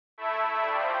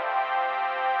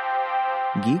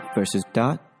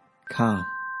geekversus.com.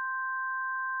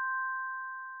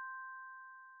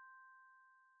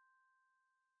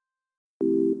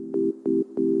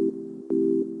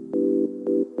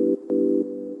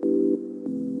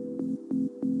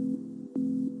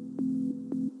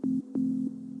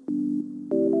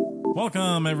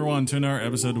 Welcome, everyone, to another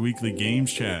episode of Weekly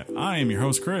Games Chat. I am your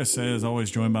host, Chris, as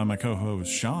always, joined by my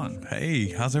co-host, Sean. Hey,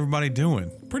 how's everybody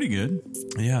doing? Pretty good.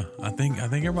 Yeah, I think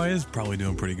everybody is probably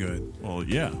doing pretty good. Well,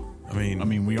 yeah. I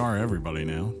mean, we are everybody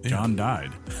now. Yeah. John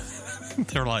died.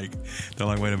 they're like,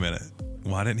 wait a minute.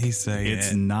 Why didn't he say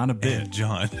it's not a bit,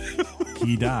 John?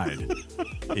 He died.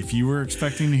 If you were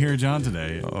expecting to hear John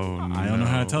today, I don't know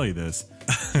how to tell you this.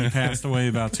 He passed away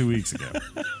about 2 weeks ago.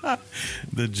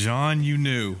 The John you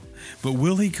knew. But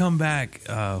will he come back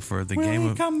for the game? Will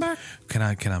he come back? Can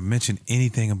I mention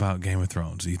anything about Game of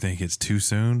Thrones? Do you think it's too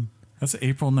soon? That's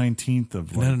April 19th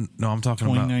of No, I'm talking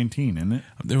 2019, isn't it?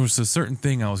 There was a certain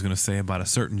thing I was going to say about a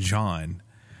certain John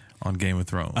on Game of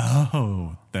Thrones.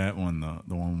 Oh, that one,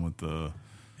 the one with the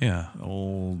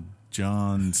old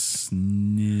Jon Snow.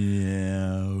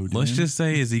 Let's just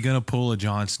say, is he going to pull a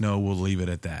Jon Snow? We'll leave it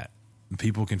at that.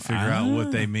 People can figure out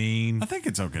what they mean. I think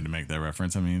it's okay to make that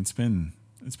reference. I mean, it's been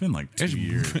like 2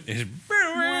 years. It's been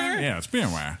a while. Yeah, it's been a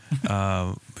while.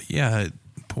 But yeah,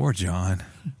 poor John.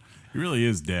 He really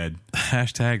is dead.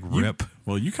 Hashtag rip.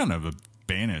 Well, you kind of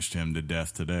banished him to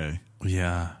death today.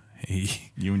 Yeah.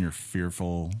 You and your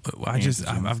fearful.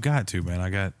 I've got to, man.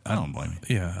 I don't blame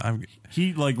you. Yeah.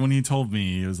 He, like, when he told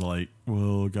me, he was like,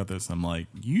 well, got this. I'm like,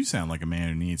 you sound like a man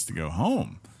who needs to go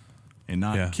home and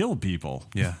not kill people.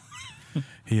 Yeah.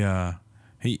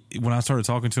 He when I started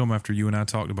talking to him after you and I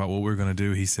talked about what we were going to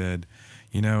do, he said,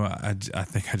 I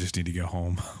think I just need to go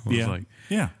home. I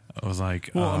was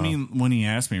like, well, I mean, when he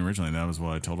asked me originally, that was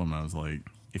what I told him. I was like,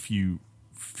 if you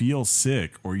feel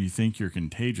sick or you think you're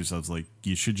contagious, I was like,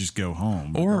 you should just go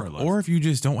home. Or if you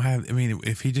just don't have, I mean,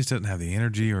 if he just doesn't have the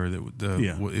energy or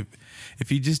if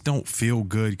he just don't feel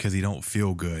good because he don't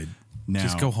feel good,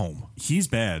 just go home. He's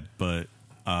bad, but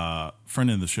friend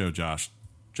of the show, Josh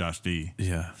D.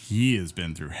 Yeah, he has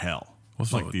been through hell.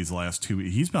 What's like these last 2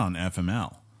 weeks? He's been on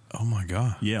FML. Oh my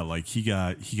god. Yeah, like he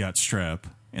got strep,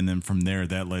 and then from there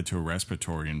that led to a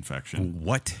respiratory infection.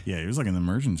 What? Yeah, he was like in the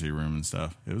emergency room and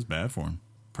stuff. It was bad for him.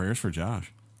 Prayers for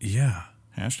Josh. Yeah.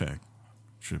 Hashtag.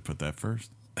 Should have put that first.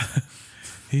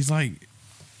 He's like,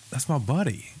 that's my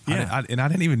buddy. Yeah. And I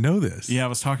didn't even know this. Yeah, I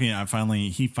was talking.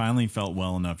 He finally felt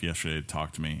well enough yesterday to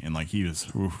talk to me, and like he was,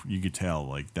 you could tell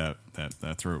like that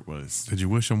throat was. Did you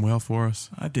wish him well for us?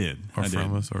 I did. Or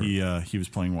from us? Or? He was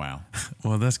playing WoW.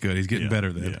 Well, that's good. He's getting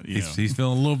better then. Yeah, he's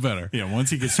feeling a little better. Yeah,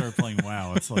 once he could start playing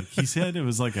WoW, it's like he said it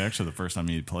was like actually the first time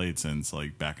he had played since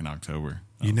like back in October.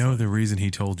 The reason he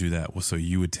told you that was so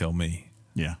you would tell me.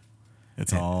 Yeah.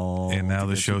 It's all. And now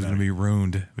the show's going to be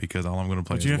ruined because all I'm going to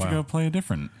play is WoW. But you have to go play a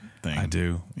different thing. I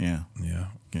do. Yeah. Yeah.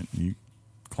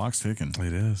 Clock's ticking.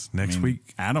 It is. Next week.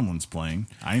 Adam was playing.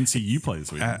 I didn't see you play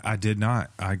this week. I did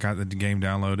not. I got the game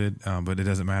downloaded, but it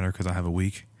doesn't matter because I have a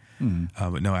week.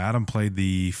 Mm-hmm. But no, Adam played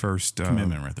the first.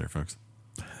 Commitment right there, folks.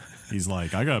 He's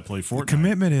like, I got to play Fortnite. The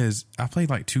commitment is, I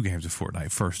played like 2 games of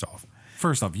Fortnite, first off.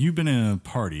 You've been in a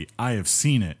party. I have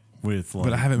seen it with like.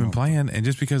 But I haven't been playing, and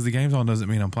just because the game's on doesn't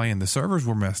mean I'm playing. The servers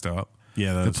were messed up.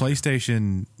 Yeah, the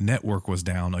PlayStation network was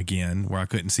down again, where I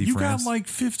couldn't see friends. You got like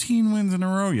 15 wins in a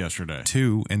row yesterday.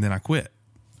 2, and then I quit.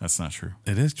 That's not true.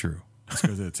 It is true. It's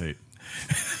because it's 8.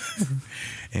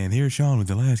 And here's Sean with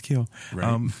the last kill.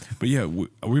 Right. But yeah,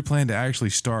 we plan to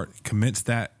actually commence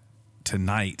that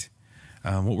tonight.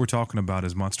 What we're talking about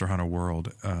is Monster Hunter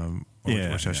World,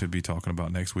 which I should be talking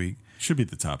about next week. Should be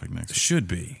the topic next week. Should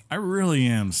be. I really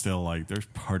am still like, there's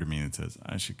part of me that says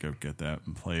I should go get that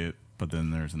and play it. But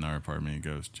then there's another part of me that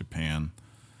goes Japan.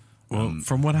 Well,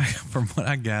 from what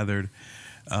I gathered,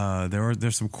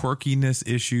 there's some quirkiness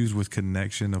issues with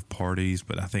connection of parties,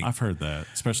 but I think I've heard that,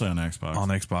 especially on Xbox. On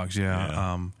Xbox,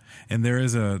 yeah. And there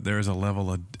is a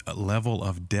level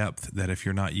of depth that if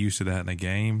you're not used to that in a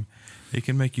game, it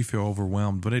can make you feel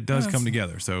overwhelmed. But it does come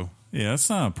together. So yeah, that's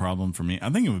not a problem for me.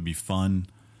 I think it would be fun.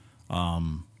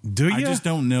 Do you? I just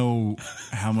don't know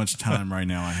how much time right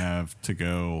now I have to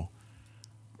go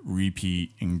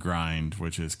repeat and grind,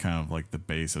 which is kind of like the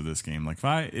base of this game. Like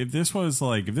if this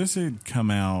had come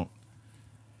out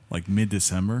like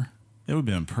mid-December, it would have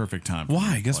been a perfect time.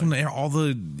 Why? Guess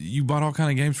when you bought all kind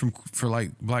of games for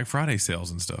like Black Friday sales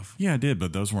and stuff. Yeah, I did,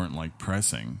 but those weren't like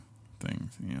pressing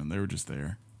things. They were just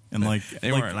there. And like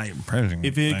they weren't like pressing.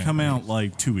 If it had come out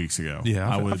like 2 weeks ago,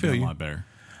 I would have been a lot better.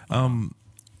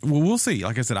 Well, we'll see.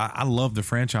 Like I said, I love the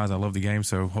franchise. I love the game.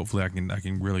 So hopefully I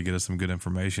can really get us some good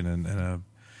information.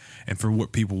 And for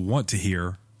what people want to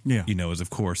hear, yeah, is of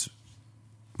course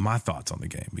my thoughts on the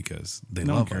game, because they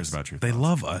no love one cares us. about your they thoughts.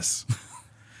 love us.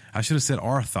 I should have said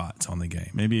our thoughts on the game.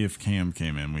 Maybe if Cam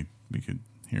came in, we could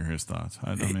hear his thoughts.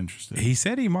 I'm interested. He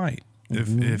said he might.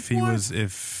 If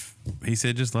he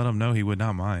said just let him know, he would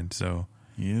not mind. So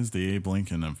he is the Abe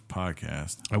Lincoln of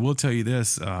podcast. I will tell you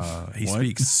this: he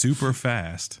speaks super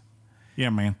fast. Yeah,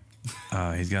 man.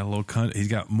 He's got a little. He's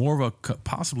got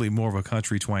possibly more of a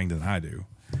country twang than I do.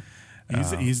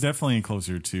 He's definitely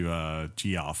closer to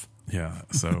Geoff. Yeah,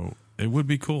 so it would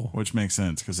be cool. Which makes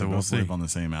sense because they both live on the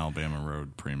same Alabama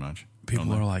road, pretty much.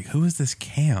 People are like, "Who is this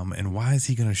Cam, and why is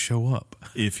he going to show up?"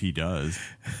 If he does.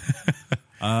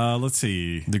 Let's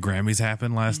see. The Grammys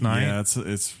happened last night. Yeah,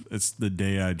 it's the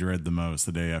day I dread the most,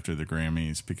 the day after the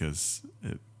Grammys, because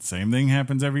same thing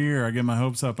happens every year. I get my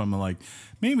hopes up. I'm like,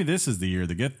 maybe this is the year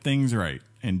to get things right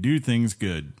and do things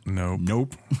good.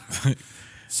 Nope.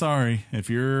 Sorry, if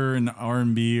you're an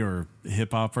R&B or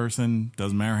hip hop person,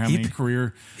 doesn't matter how many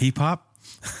career hip hop.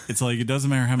 It's like it doesn't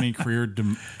matter how many career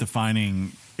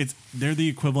defining. They're the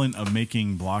equivalent of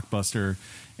making blockbuster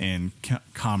and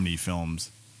comedy films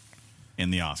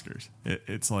in the Oscars.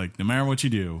 It's like no matter what you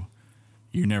do,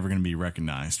 you're never going to be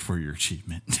recognized for your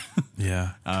achievement.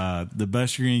 Yeah. The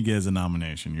best you're going to get is a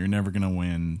nomination. You're never going to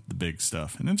win the big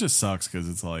stuff, and it just sucks because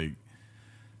it's like,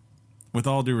 with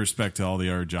all due respect to all the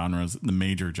other genres, the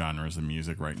major genres of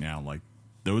music right now, like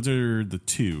those are the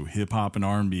two. Hip hop and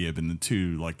R&B have been the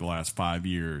two, like the last 5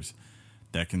 years,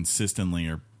 that consistently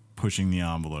are pushing the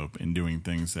envelope and doing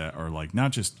things that are like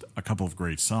not just a couple of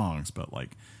great songs, but like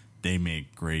they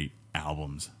make great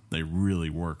albums. They really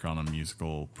work on a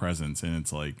musical presence, and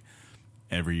it's like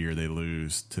every year they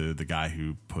lose to the guy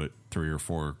who put 3 or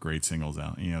 4 great singles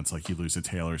out. It's like you lose to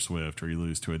Taylor Swift, or you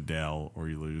lose to Adele, or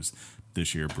you lose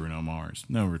this year Bruno Mars.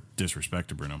 No disrespect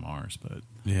to Bruno Mars, but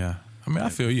yeah, I mean, I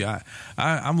feel you.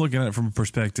 I'm looking at it from a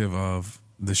perspective of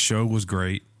the show was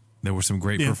great. There were some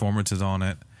great performances on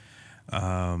it.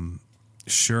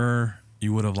 Sure,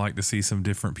 you would have liked to see some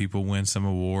different people win some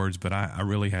awards, but I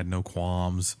really had no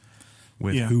qualms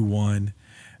with who won.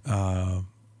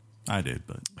 I did,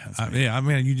 but I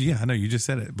know you just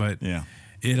said it, but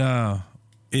it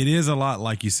is a lot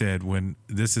like you said when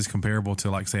this is comparable to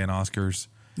like say an Oscars.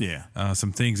 Yeah,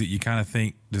 some things that you kind of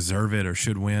think deserve it or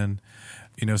should win.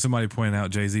 Somebody pointed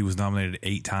out Jay-Z was nominated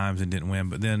 8 times and didn't win,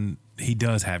 but then he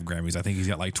does have Grammys. I think he's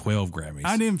got like 12 Grammys.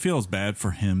 I didn't feel as bad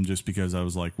for him just because I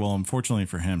was like, well, unfortunately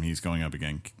for him, he's going up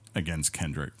against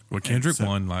Kendrick. Well, Kendrick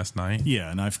won last night.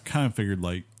 Yeah, and I've kind of figured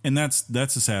and that's the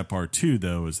sad part too,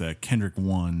 though, is that Kendrick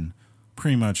won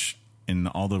pretty much in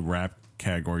all the rap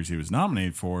categories he was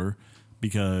nominated for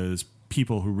because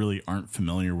people who really aren't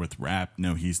familiar with rap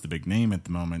know he's the big name at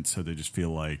the moment, so they just feel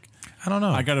like, I don't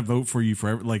know, I got to vote for you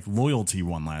forever. Like Loyalty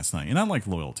won last night, and I like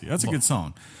Loyalty. That's a good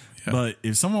song. Yeah. But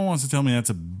if someone wants to tell me that's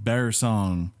a better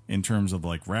song in terms of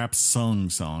like rap sung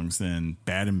songs than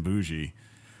Bad and Bougie,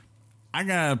 I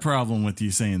got a problem with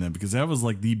you saying that, because that was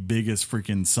like the biggest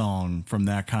freaking song from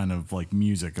that kind of like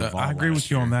music of all I agree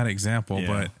with you on that example,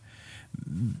 but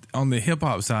on the hip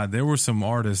hop side, there were some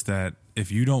artists that if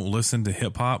you don't listen to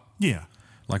hip hop,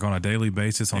 like on a daily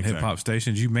basis on hip hop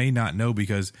stations, you may not know,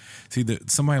 because see,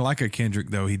 somebody like a Kendrick,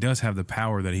 though, he does have the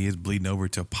power that he is bleeding over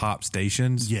to pop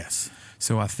stations. Yes.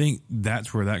 So I think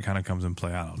that's where that kind of comes in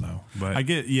play. I don't know, but I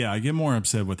get more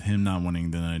upset with him not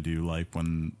winning than I do like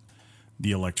when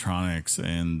the electronics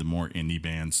and the more indie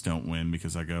bands don't win,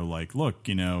 because I go like, look,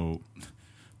 the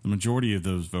majority of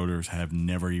those voters have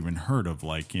never even heard of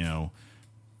like, I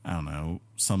don't know,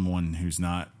 someone who's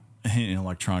not in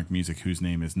electronic music whose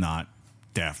name is not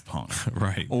Daft Punk.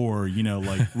 Right. Or,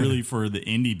 like really for the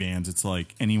indie bands, it's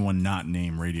like anyone not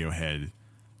named Radiohead,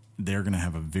 they're going to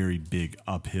have a very big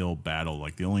uphill battle.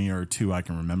 Like the only other 2 I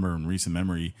can remember in recent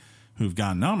memory who've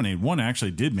gotten nominated, one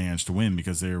actually did manage to win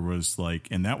because there was like,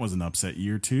 and that was an upset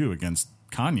year too against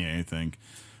Kanye, I think,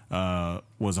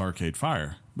 was Arcade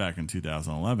Fire back in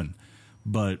 2011.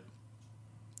 But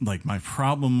like my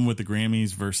problem with the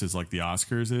Grammys versus like the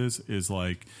Oscars is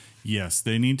like, yes,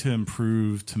 they need to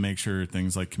improve to make sure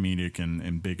things like comedic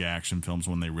and big action films,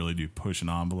 when they really do push an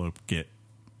envelope, get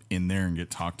in there and get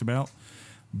talked about.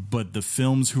 But the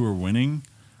films who are winning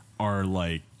are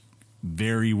like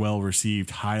very well received,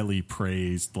 highly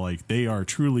praised. Like they are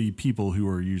truly people who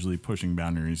are usually pushing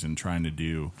boundaries and trying to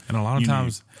do, and a lot of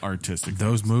times artistic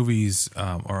those things. Movies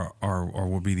are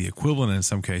will be the equivalent in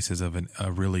some cases of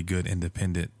a really good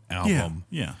independent album.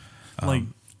 Yeah. Like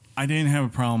I didn't have a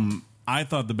problem. I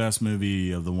thought the best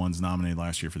movie of the ones nominated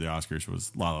last year for the Oscars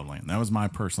was La La Land. That was my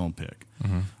personal pick.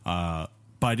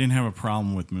 But I didn't have a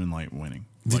problem with Moonlight winning.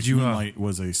 Moonlight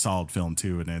was a solid film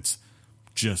too, and it's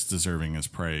just deserving as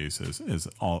praise as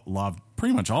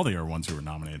pretty much all the other ones who were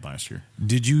nominated last year.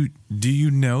 Do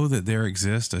you know that there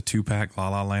exists a 2-pack La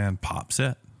La Land pop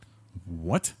set?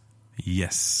 What?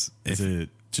 Yes. Is it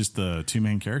just the two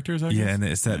main characters? I guess? And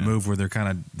it's that move where they're kind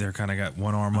of got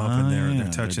one arm up and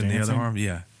they're touching the other arm.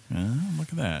 Yeah. Look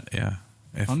at that. Yeah.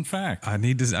 Fun fact. I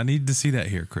need to see that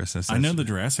here, Chris. I know the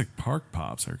Jurassic Park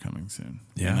pops are coming soon.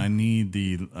 Yeah. And I need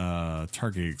the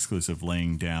Target exclusive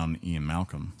Laying Down Ian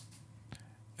Malcolm.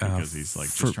 Because he's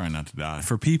like just trying not to die.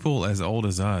 For people as old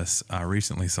as us, I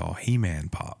recently saw He-Man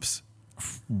pops.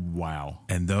 Wow.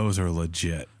 And those are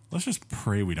legit. Let's just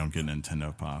pray we don't get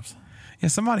Nintendo pops. Yeah,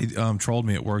 somebody trolled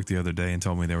me at work the other day and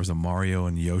told me there was a Mario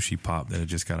and Yoshi pop that had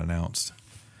just got announced.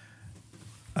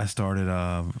 I started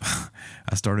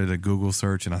a Google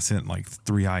search and I sent like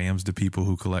 3 IMs to people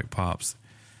who collect pops.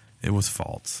 It was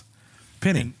false.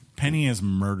 Penny has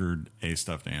murdered a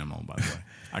stuffed animal, by the way.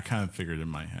 I kind of figured it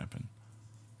might happen.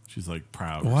 She's like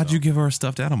proud. Why'd you give her a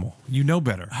stuffed animal? You know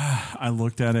better. I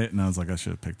looked at it and I was like, I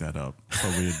should have picked that up.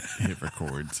 But we had hit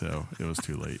record, so it was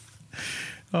too late.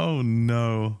 Oh,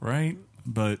 no. Right?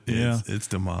 But yeah. It's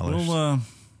demolished.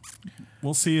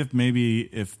 We'll see if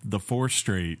the 4th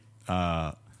straight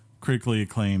critically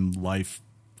acclaimed life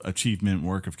achievement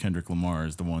work of Kendrick Lamar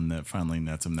is the one that finally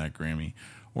nets him that Grammy.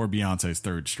 Or Beyonce's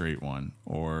 3rd straight one.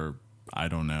 Or, I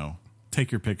don't know. Take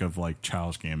your pick of like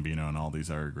Childish Gambino and all these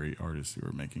other great artists who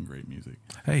are making great music.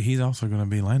 Hey, he's also going to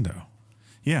be Lando.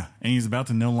 Yeah, and he's about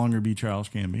to no longer be Childish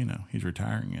Gambino. He's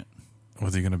retiring it.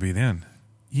 What's he going to be then?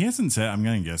 He hasn't said. I'm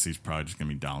going to guess he's probably just going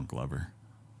to be Donald Glover.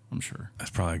 I'm sure.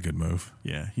 That's probably a good move.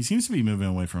 Yeah, he seems to be moving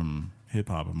away from hip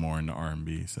hop and more into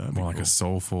R&B. So more like cool. A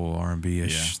soulful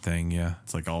R&B-ish thing. Yeah,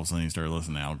 it's like all of a sudden he started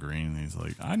listening to Al Green, and he's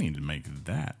like, I need to make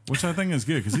that, which I think is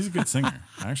good because he's a good singer.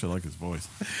 I actually like his voice.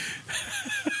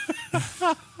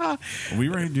 Are we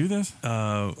ready to do this?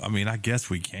 I mean, I guess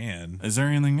we can. Is there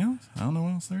anything else? I don't know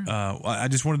what else there is. I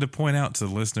just wanted to point out to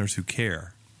the listeners who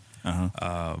care.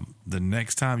 The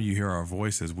next time you hear our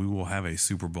voices, we will have a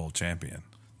Super Bowl champion.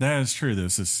 That is true.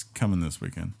 This is coming this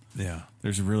weekend. Yeah.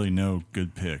 There's really no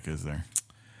good pick, is there?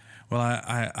 Well,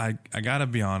 I got to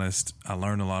be honest. I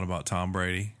learned a lot about Tom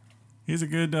Brady. He's a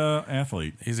good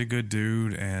athlete. He's a good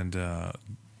dude, and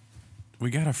we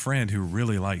got a friend who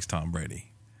really likes Tom Brady.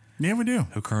 Yeah, we do.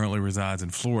 Who currently resides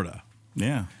in Florida.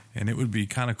 Yeah. And it would be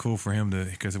kind of cool for him to,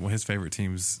 because his favorite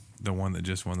team's the one that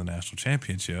just won the national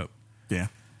championship. Yeah.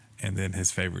 And then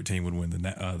his favorite team would win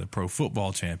the pro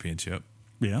football championship.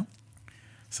 Yeah.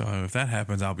 So if that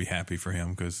happens, I'll be happy for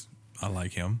him because I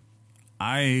like him.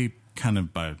 I kind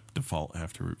of by default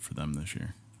have to root for them this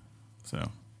year.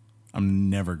 So I'm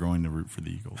never going to root for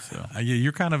the Eagles. So yeah,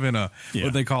 you're kind of in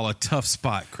what they call a tough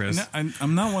spot, Chris.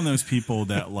 I'm not one of those people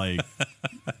that like,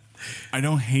 I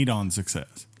don't hate on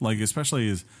success. Like, especially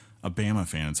as a Bama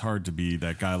fan, it's hard to be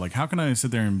that guy. Like, how can I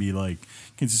sit there and be like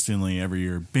consistently every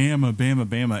year, Bama, Bama,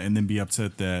 Bama, and then be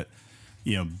upset that,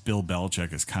 you know, Bill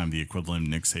Belichick is kind of the equivalent of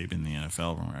Nick Saban in the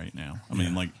NFL right now. I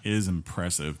mean, like, it is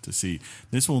impressive to see.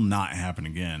 This will not happen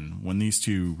again. When these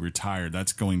two retire,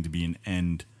 that's going to be an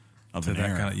end of an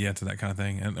era. To that kind of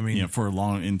thing. And I mean, for a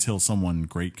long, until someone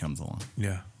great comes along.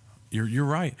 Yeah, you're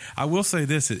right. I will say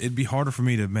this: it'd be harder for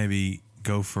me to maybe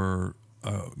go for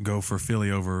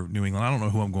Philly over New England. I don't know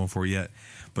who I'm going for yet,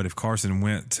 but if Carson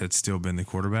Wentz had still been the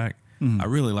quarterback, I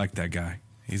really like that guy.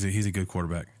 He's a good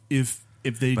quarterback.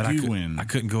 If they win, I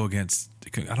couldn't go against.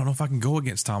 I don't know if I can go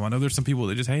against Tom. I know there's some people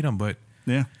that just hate him, but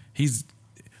yeah,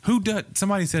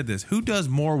 somebody said this. Who does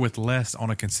more with less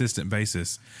on a consistent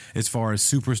basis as far as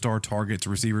superstar targets,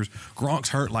 receivers? Gronk's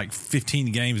hurt like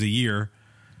 15 games a year.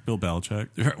 Bill Belichick.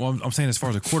 Well, I'm saying as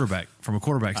far as a quarterback, from a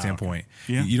quarterback standpoint,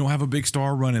 okay. Yeah. You don't have a big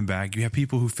star running back. You have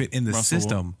people who fit in the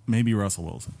system. Maybe Russell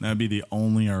Wilson. That'd be the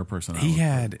only other person he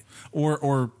had.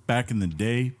 Or back in the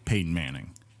day, Peyton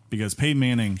Manning. Because Peyton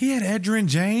Manning... He had Edgerrin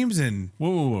James and...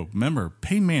 Whoa. Remember,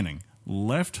 Peyton Manning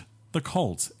left the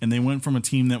Colts, and they went from a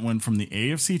team that went from the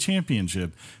AFC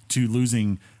Championship to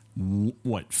losing,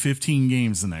 15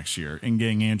 games the next year and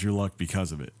getting Andrew Luck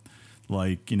because of it.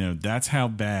 Like, that's how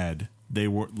bad they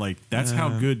were. Like, that's how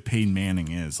good Peyton Manning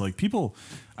is. Like,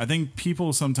 I think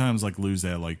people sometimes, like, lose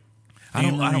that. Like, I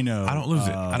don't lose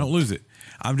it. I don't lose it.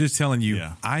 I'm just telling you,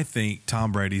 I think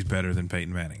Tom Brady's better than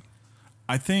Peyton Manning.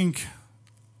 I think...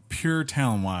 pure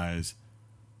talent-wise,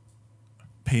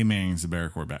 Peyton Manning's the better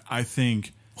quarterback. I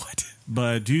think... What?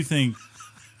 But I do think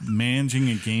managing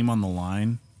a game on the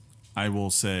line, I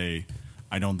will say,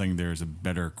 I don't think there's a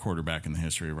better quarterback in the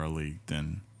history of our league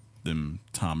than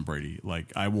Tom Brady.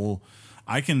 Like,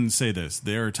 I can say this.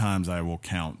 There are times I will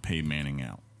count Peyton Manning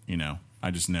out.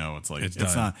 I just know it's like...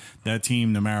 It's not... That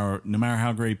team, no matter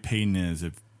how great Peyton is,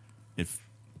 if if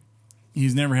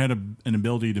he's never had an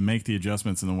ability to make the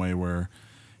adjustments in a way where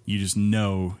you just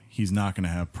know he's not going to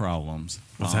have problems.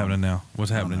 What's happening now?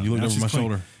 What's happening? You looked over my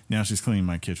shoulder. Now she's cleaning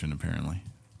my kitchen, apparently.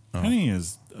 Oh. Penny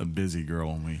is a busy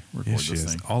girl when we record this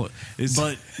thing.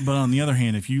 But on the other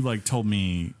hand, if you like told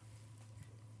me,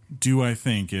 do I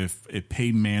think if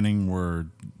Peyton Manning were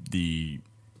the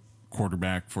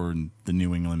quarterback for the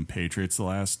New England Patriots the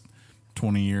last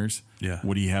 20 years,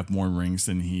 would he have more rings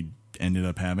than he ended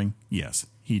up having? Yes,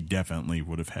 he definitely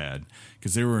would have had,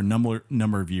 because there were a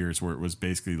number of years where it was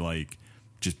basically like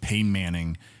just Peyton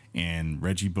Manning and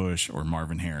Reggie Bush or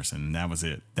Marvin Harrison, and that was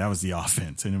it. That was the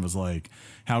offense, and it was like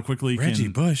how quickly Reggie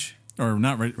Bush. Or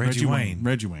not Reggie Wayne.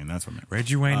 Reggie Wayne, that's what I meant.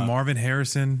 Reggie Wayne, Marvin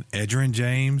Harrison, Edgerrin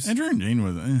James. Edgerrin James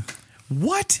was...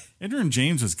 What? Edgerrin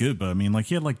James was good, but I mean, like,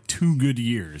 he had like 2 good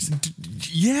years.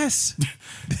 Yes.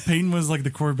 Peyton was like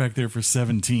the quarterback there for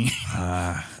 17.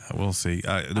 We'll see.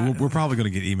 We're probably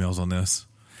going to get emails on this.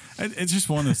 It's just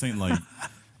one of those things, like,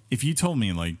 if you told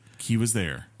me, like, he was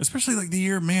there, especially like the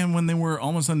year, man, when they were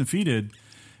almost undefeated,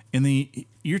 and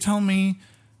you're telling me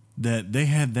that they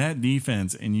had that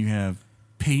defense and you have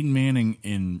Peyton Manning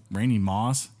and Randy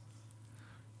Moss.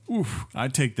 Oof,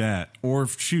 I'd take that. Or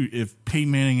if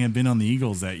Peyton Manning had been on the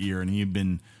Eagles that year and he had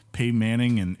been Peyton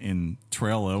Manning and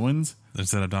Terrell Owens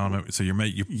instead of Donovan, so you're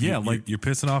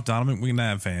pissing off Donovan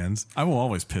McNabb fans. I will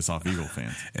always piss off Eagle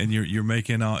fans, and you're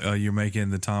making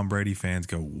the Tom Brady fans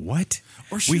go, what?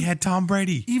 Or we had Tom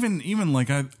Brady. Even like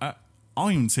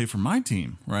I'll even say for my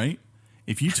team, right?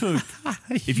 If you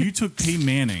took Peyton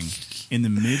Manning in the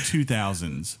mid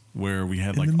 2000s, where we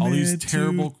had like all these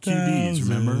terrible QBs,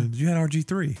 remember? You had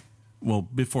RG3. Well,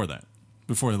 before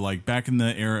like back in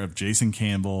the era of Jason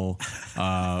Campbell,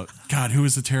 God, who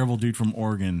was the terrible dude from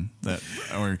Oregon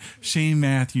or Shane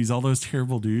Matthews, all those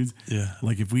terrible dudes. Yeah.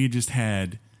 Like if we had just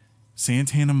had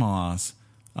Santana Moss,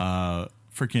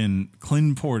 freaking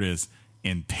Clinton Portis,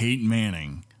 and Peyton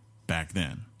Manning back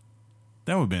then,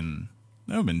 that would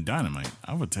have been dynamite.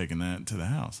 I would have taken that to the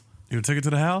house. You would take it to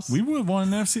the house? We would have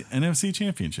won an NFC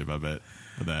championship, I bet,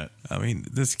 with that. I mean,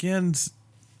 the Skins,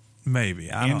 maybe.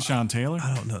 And Sean Taylor?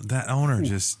 I don't know. That owner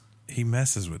he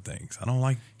messes with things. I don't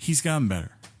like... He's gotten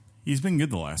better. He's been good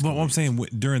the last But what I'm saying,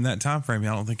 during that time frame, I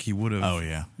don't think he would have... Oh,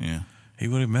 yeah. He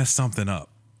would have messed something up.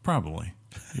 Probably.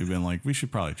 He'd been like, we should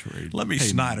probably trade. Let me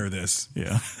Schneider this.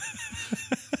 Yeah.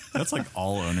 That's like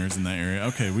all owners in that area.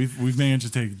 Okay, we've managed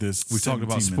to take this. We talked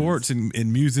about sports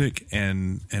and music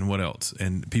and what else?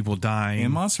 And people dying.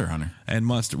 And Monster Hunter. And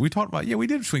Monster. We talked about, we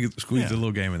did squeeze a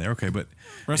little game in there. Okay, but...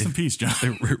 Rest in peace,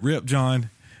 John. Rip John.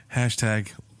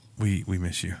 Hashtag, we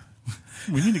miss you.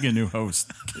 We need to get a new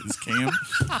host. Is Cam?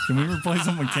 Can we replace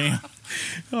him with Cam?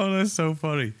 Oh, that's so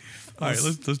funny. All right,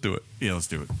 let's do it. Yeah, let's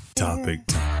do it. Topic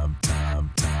time.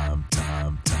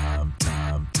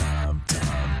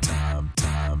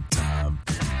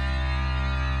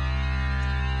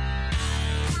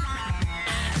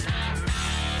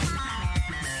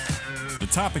 The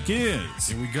topic is...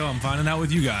 Here we go. I'm finding out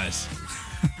with you guys.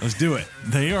 Let's do it.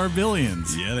 They are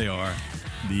Billions. Yeah, they are.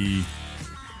 The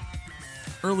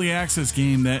early access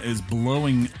game that is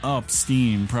blowing up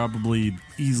Steam, probably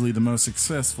easily the most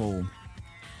successful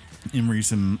in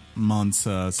recent months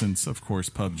since, of course,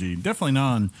 PUBG. Definitely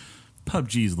not on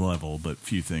PUBG's level, but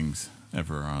few things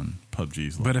ever on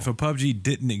PUBG's level. But if a PUBG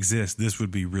didn't exist, this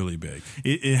would be really big.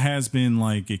 It has been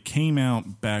like, it came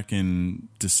out back in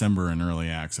December in early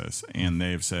access, and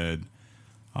they've said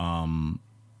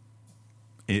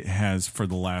it has for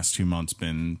the last 2 months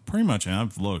been pretty much, and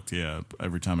I've looked,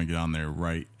 every time I get on there,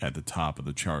 right at the top of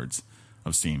the charts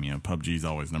of Steam. PUBG's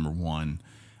always number one.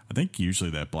 I think usually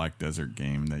that Black Desert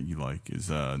game that you like is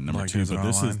number Black 2, Desert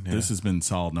but Online, this has been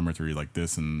solid number 3, like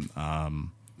this, and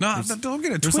no, don't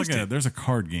get it twisted. There's a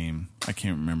card game, I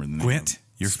can't remember the name. Gwent,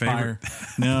 your favorite?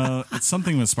 No, it's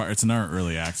something with Spire. It's another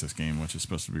early access game, which is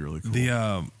supposed to be really cool.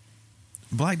 The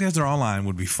Black Desert Online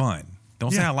would be fun.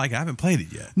 Don't say I like it. I haven't played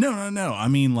it yet. No. I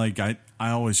mean, like I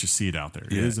always just see it out there.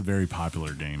 It is a very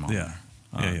popular game on there.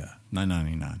 Yeah.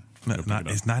 $9.99.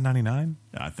 It's $9.99?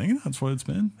 I think that's what it's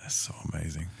been. That's so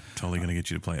amazing. Totally going to get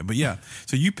you to play it. But yeah,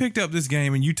 so you picked up this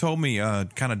game and you told me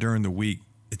kind of during the week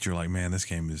that you're like, man, this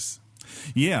game is...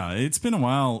 Yeah, it's been a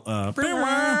while.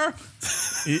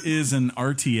 It is an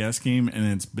RTS game,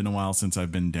 and it's been a while since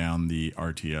I've been down the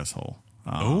RTS hole.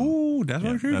 That's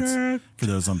what you said. For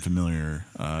those unfamiliar,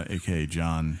 a.k.a.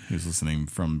 John, who's listening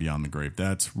from Beyond the Grave,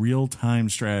 that's real-time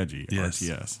strategy,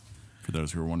 RTS, for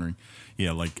those who are wondering.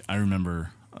 Yeah, like I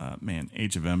remember man,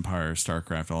 Age of Empires,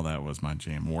 StarCraft, all that was my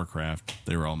jam. Warcraft,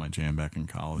 they were all my jam back in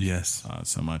college. Yes.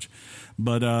 So much.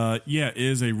 But yeah, it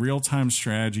is a real-time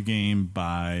strategy game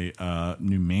by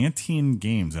Numantium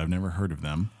Games. I've never heard of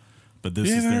them. But this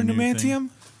is their new Numantium?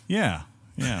 thing. Yeah.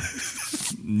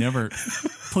 Never.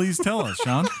 Please tell us,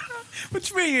 Sean. What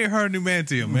you mean you ain't heard of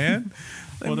Numantium, man?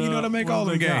 You know how to make all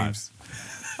the games.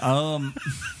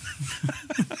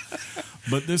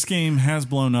 But this game has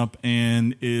blown up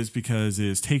and is because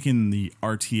it's taken the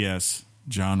RTS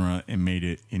genre and made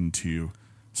it into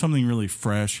something really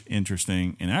fresh,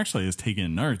 interesting, and actually has taken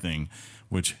another thing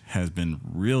which has been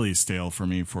really stale for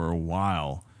me for a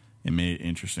while and made it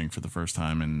interesting for the first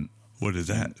time. And what is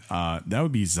that? That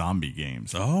would be zombie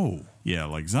games. Oh. Yeah,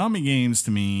 like zombie games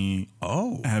to me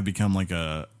have become like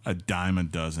a dime a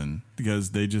dozen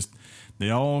because they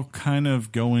all kind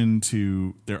of go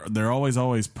into they're always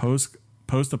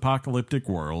post-apocalyptic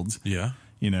worlds. Yeah.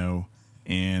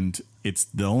 And it's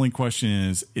the only question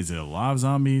is it a lot of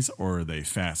zombies or are they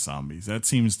fast zombies? That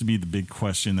seems to be the big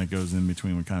question that goes in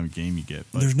between what kind of game you get.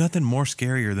 But there's nothing more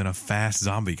scarier than a fast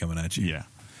zombie coming at you. Yeah.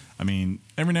 I mean,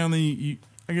 every now and then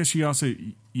I guess you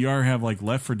either have like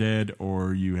Left 4 Dead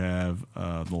or you have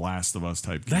The Last of Us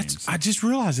type games. I just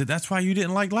realized it. That's why you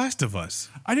didn't like Last of Us.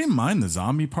 I didn't mind the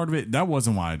zombie part of it. That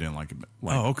wasn't why I didn't like it.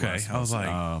 Okay. I was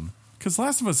like... because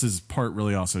Last of Us is part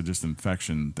really also just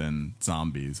infection than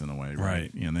zombies in a way,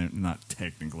 right? They're not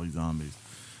technically zombies.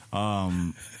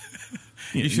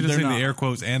 You should have seen the air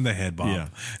quotes and the head bob. Yeah.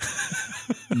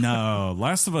 No,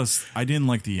 Last of Us, I didn't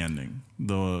like the ending.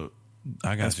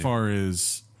 As far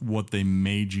as what they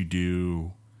made you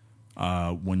do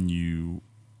when you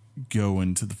go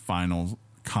into the final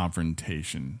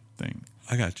confrontation thing.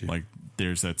 I got you. Like,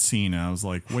 there's that scene, and I was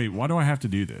like, wait, why do I have to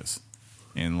do this?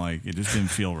 And like it just didn't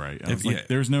feel right. I was like,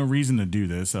 there's no reason to do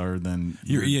this other than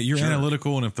you're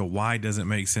analytical, and if the why doesn't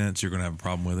make sense, you're going to have a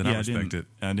problem with it. I respect it.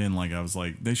 I didn't like. I was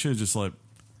like, they should have just let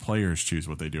players choose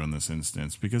what they do in this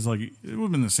instance because like it would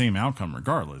have been the same outcome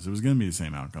regardless. It was going to be the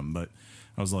same outcome, but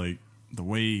I was like the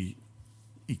way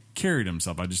he carried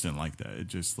himself, I just didn't like that. It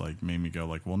just like made me go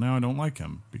like, well, now I don't like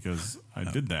him because I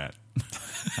did that.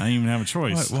 I didn't even have a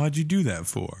choice. Why'd you do that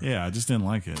for? Yeah, I just didn't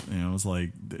like it. It was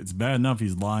like, it's bad enough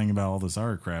he's lying about all this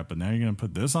other crap, but now you're going to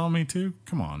put this on me too?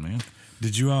 Come on, man.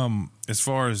 Did you, as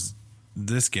far as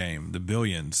this game, the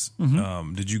Billions,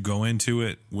 did you go into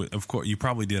it of course, you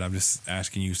probably did. I'm just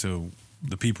asking you so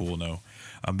the people will know.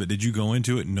 But did you go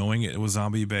into it knowing it was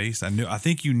zombie based? I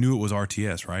think you knew it was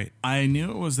RTS, right? I knew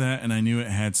it was that, and I knew it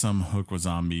had some hook with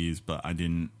zombies, but I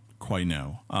didn't quite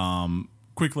know.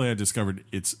 Quickly, I discovered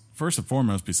it's first and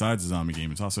foremost, besides a zombie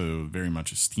game, it's also very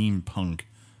much a steampunk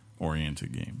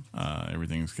oriented game.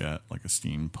 Everything's got like a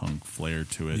steampunk flair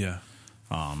to it. Yeah.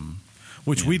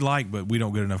 Which we like, but we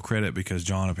don't get enough credit because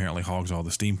John apparently hogs all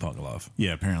the steampunk love.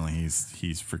 Yeah, apparently he's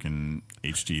freaking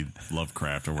H.G.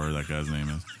 Lovecraft or whatever that guy's name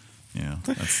is. Yeah,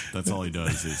 that's all he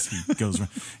does is he goes.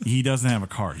 He doesn't have a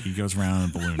car. He goes around in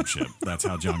a balloon ship. That's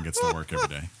how John gets to work every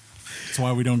day. That's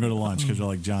why we don't go to lunch because you're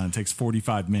like, John, it takes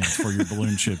 45 minutes for your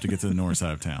balloon ship to get to the north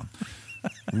side of town.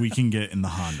 We can get in the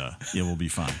Honda. It will be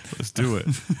fine. Let's do it.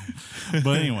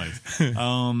 But anyways,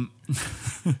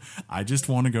 I just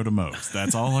want to go to Moe's.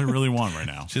 That's all I really want right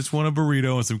now. Just want a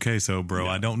burrito and some queso, bro.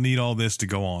 Yeah. I don't need all this to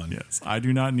go on. Yes. I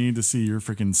do not need to see your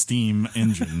freaking steam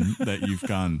engine that we've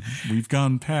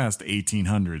gone past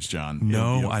 1800s, John.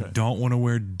 No, okay. I don't want to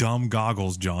wear dumb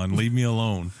goggles, John. Leave me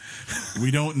alone.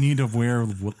 We don't need to wear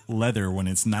leather when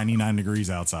it's 99 degrees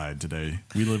outside today.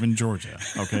 We live in Georgia.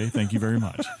 Okay. Thank you very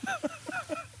much.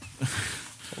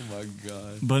 Oh my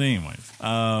god! But anyways,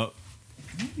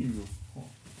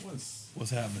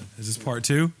 what's happening? Is this part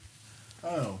 2?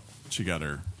 Oh, she got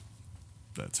her.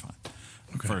 That's fine.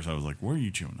 Okay. First, I was like, "What are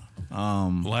you chewing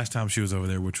on?" The last time she was over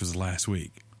there, which was last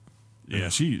week. Yeah,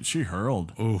 she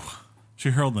hurled. Oh,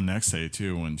 she hurled the next day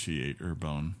too when she ate her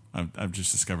bone. I've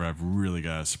just discovered I've really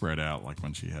got to spread out like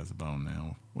when she has a bone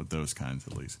now with those kinds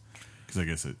at least because I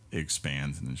guess it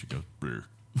expands and then she goes. Brr.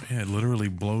 Yeah, it literally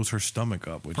blows her stomach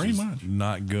up, which is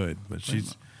not good. But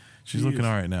she's looking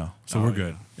all right now, so we're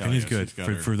good. Yeah. Penny's good.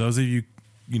 For those of you,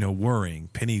 worrying,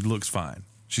 Penny looks fine.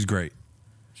 She's great.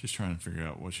 She's trying to figure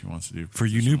out what she wants to do for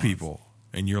you new people,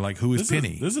 and you're like, "Who is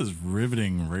Penny?" This is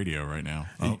riveting radio right now.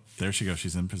 Oh, there she goes.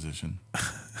 She's in position.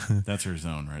 That's her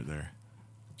zone right there.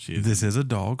 This is a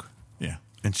dog. Yeah,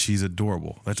 and she's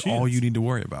adorable. That's all you need to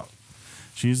worry about.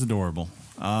 She's adorable.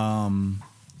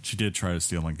 She did try to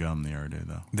steal my gum the other day,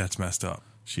 though. That's messed up.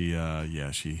 She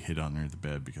hid under the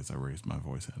bed because I raised my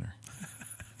voice at her.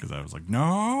 Because I was like,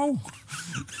 no.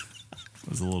 It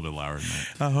was a little bit louder than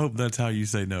that. I hope that's how you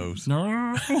say nose.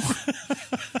 No.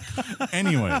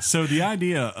 Anyway, so the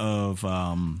idea of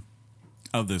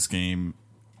this game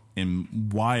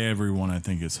and why everyone I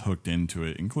think is hooked into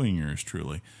it, including yours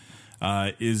truly,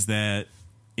 is that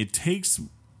it takes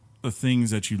the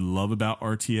things that you love about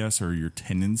RTS or your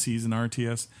tendencies in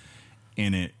RTS,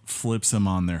 and it flips them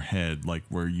on their head, like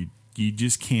where you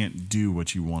just can't do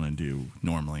what you want to do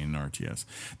normally in an RTS.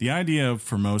 The idea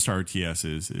for most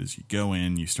RTSs is you go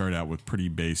in, you start out with pretty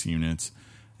base units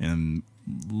and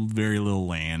very little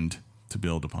land to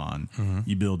build upon. Mm-hmm.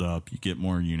 You build up, you get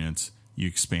more units, you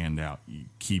expand out. You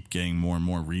keep getting more and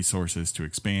more resources to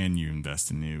expand. You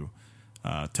invest in new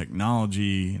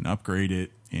technology and upgrade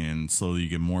it, and slowly you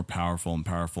get more powerful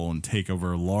and take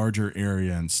over a larger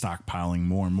area and stockpiling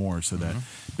more and more so that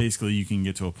basically you can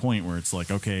get to a point where it's like,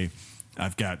 okay,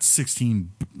 I've got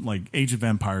 16, like Age of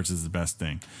Empires is the best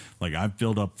thing. Like I've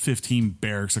built up 15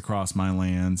 barracks across my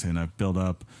lands, and I've built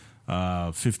up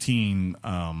 15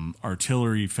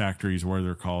 artillery factories, what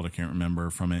they're called, I can't remember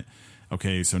from it.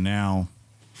 Okay, so now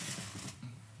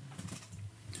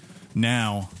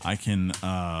I can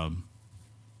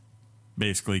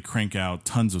basically crank out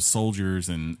tons of soldiers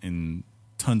and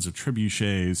tons of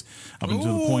trebuchets up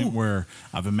until the point where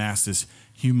I've amassed this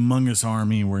humongous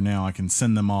army where now I can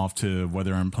send them off to,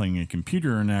 whether I'm playing a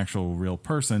computer or an actual real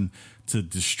person, to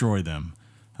destroy them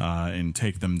and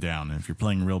take them down. And if you're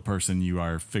playing a real person, you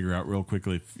are figure out real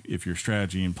quickly if your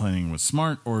strategy and planning was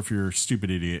smart or if you're a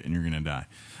stupid idiot and you're going to die.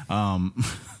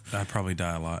 I'd probably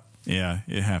die a lot. Yeah,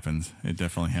 it happens. It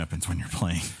definitely happens when you're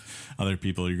playing other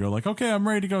people. You go like, okay, I'm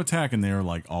ready to go attack, and they're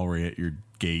like already at your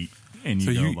gate, and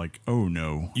you go like, oh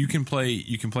no. You can play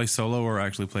solo or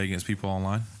actually play against people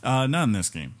online? Not in this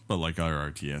game, but like other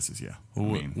RTSs, yeah.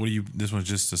 What do you? This one's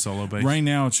just a solo base. Right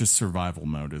now, it's just survival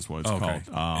mode is what it's called.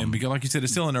 And because, like you said,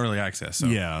 it's still in early access. So.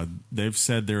 Yeah, they've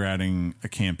said they're adding a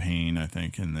campaign, I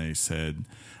think, and they said,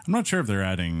 I'm not sure if they're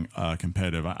adding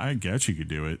competitive. I guess you could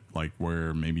do it like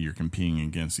where maybe you're competing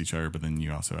against each other, but then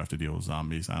you also have to deal with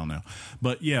zombies. I don't know,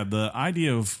 but yeah, the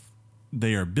idea of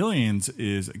they are billions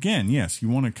is, again, yes, you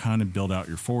want to kind of build out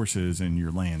your forces and your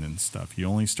land and stuff. You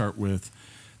only start with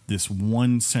this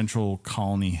one central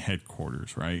colony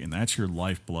headquarters, right? And that's your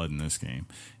lifeblood in this game.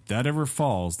 If that ever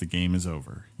falls, the game is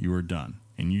over. You are done.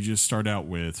 And you just start out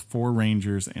with 4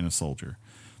 rangers and a soldier.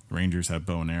 The rangers have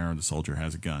bow and arrow. The soldier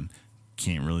has a gun.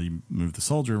 Can't really move the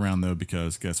soldier around, though,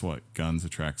 because guess what? Guns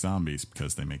attract zombies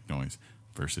because they make noise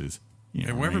versus...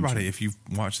 everybody, if you've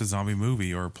watched a zombie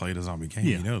movie or played a zombie game,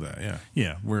 you know that, yeah.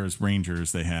 Yeah, whereas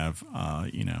rangers, they have, bow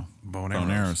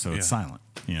and arrows, so it's silent.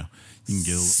 You can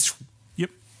get,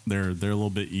 they're a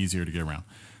little bit easier to get around.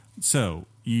 So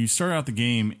you start out the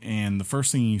game, and the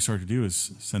first thing you start to do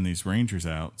is send these rangers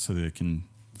out so they can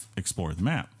explore the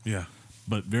map. Yeah.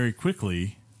 But very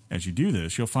quickly, as you do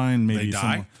this, you'll find maybe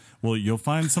you'll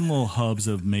find some little hubs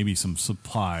of maybe some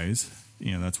supplies.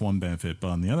 That's one benefit. But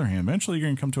on the other hand, eventually you're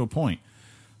going to come to a point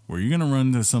where you're going to run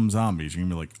into some zombies. You're going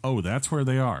to be like, oh, that's where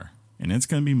they are. And it's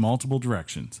going to be multiple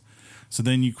directions. So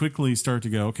then you quickly start to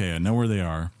go, okay, I know where they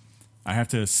are. I have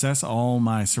to assess all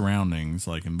my surroundings,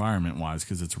 like environment-wise,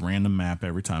 because it's a random map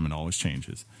every time. It always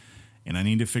changes. And I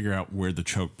need to figure out where the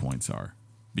choke points are,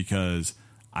 because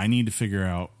I need to figure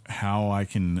out how I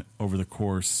can, over the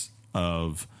course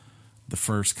of the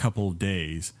first couple of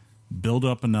days, build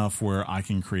up enough where I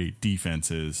can create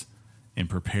defenses and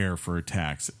prepare for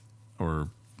attacks or,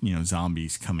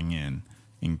 zombies coming in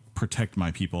and protect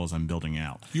my people as I'm building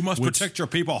out. You must protect your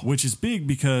people. Which is big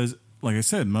because, like I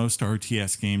said, most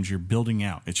RTS games, you're building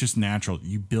out. It's just natural.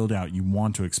 You build out. You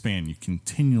want to expand. You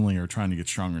continually are trying to get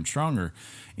stronger and stronger.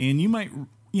 And you might,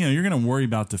 you're going to worry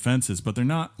about defenses, but they're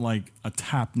not like a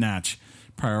top-notch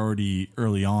priority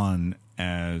early on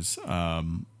as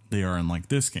they are in like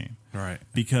this game. Right.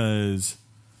 Because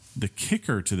the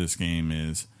kicker to this game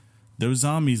is those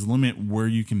zombies limit where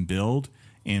you can build,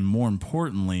 and more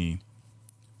importantly,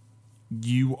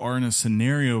 you are in a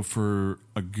scenario for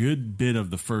a good bit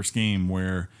of the first game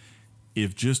where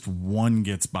if just one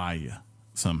gets by you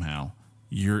somehow,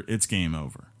 it's game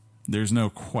over. There's no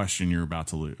question you're about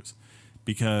to lose.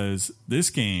 Because this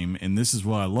game, and this is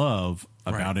what I love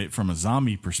about it from a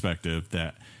zombie perspective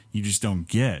that you just don't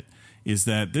get, is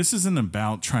that this isn't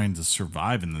about trying to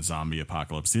survive in the zombie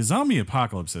apocalypse. The zombie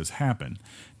apocalypse has happened.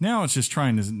 Now it's just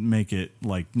trying to make it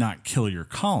like not kill your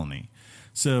colony.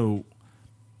 So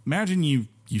imagine you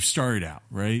started out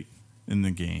right in the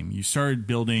game. You started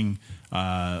building.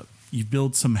 You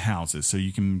built some houses so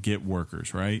you can get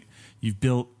workers. Right. You've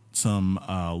built some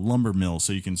lumber mills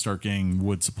so you can start getting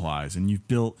wood supplies, and you've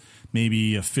built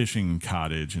maybe a fishing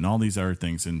cottage and all these other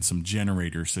things, and some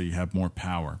generators so you have more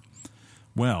power.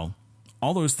 Well,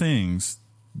 all those things,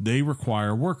 they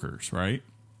require workers, right?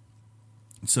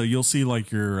 So you'll see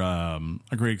like a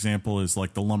great example is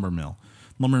like the lumber mill.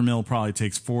 Lumber mill probably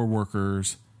takes 4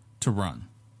 workers to run,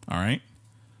 all right?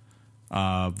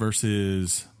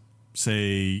 Versus,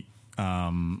 say,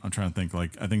 I'm trying to think,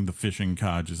 like, I think the fishing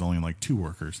cottage is only like 2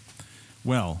 workers.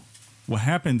 Well, what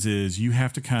happens is you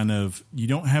have to you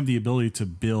don't have the ability to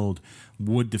build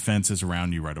wood defenses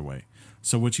around you right away.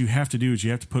 So what you have to do is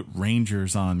you have to put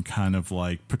rangers on kind of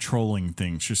like patrolling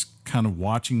things, just kind of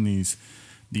watching these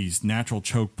natural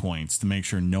choke points to make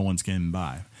sure no one's getting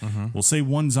by. Mm-hmm. We'll say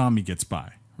one zombie gets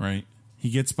by, right? He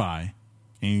gets by,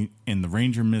 and the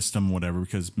ranger missed him, whatever,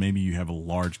 because maybe you have a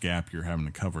large gap you're having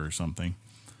to cover or something.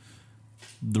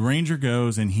 The ranger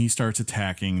goes and he starts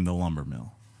attacking the lumber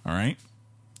mill, all right?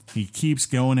 He keeps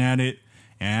going at it,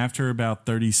 and after about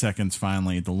 30 seconds,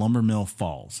 finally, the lumber mill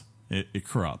falls. It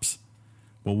corrupts.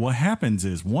 Well, what happens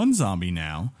is one zombie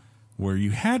now, where you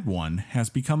had one, has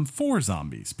become 4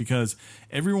 zombies because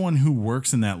everyone who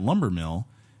works in that lumber mill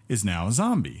is now a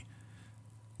zombie.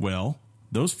 Well,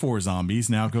 those 4 zombies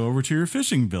now go over to your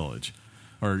fishing village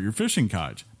or your fishing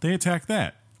cottage. They attack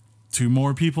that. 2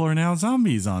 more people are now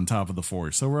zombies on top of the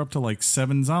 4. So we're up to like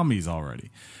 7 zombies already.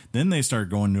 Then they start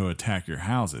going to attack your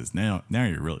houses. Now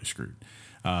you're really screwed.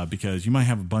 Because you might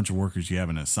have a bunch of workers you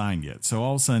haven't assigned yet. So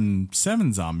all of a sudden,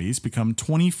 7 zombies become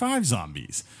 25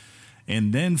 zombies.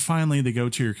 And then finally, they go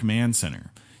to your command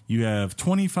center. You have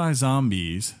 25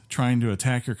 zombies trying to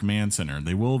attack your command center.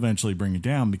 They will eventually bring it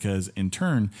down because, in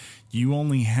turn, you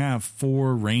only have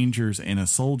 4 rangers and a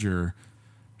soldier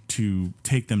to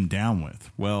take them down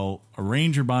with. Well, a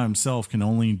ranger by himself can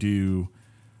only do...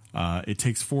 it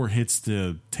takes 4 hits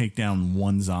to take down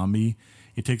 1 zombie.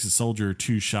 It takes a soldier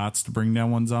 2 shots to bring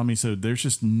down 1 zombie, so there's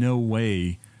just no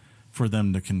way for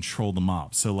them to control the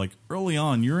mob. So, like, early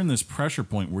on, you're in this pressure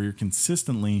point where you're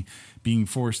consistently being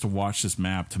forced to watch this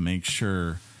map to make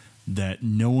sure that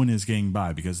no one is getting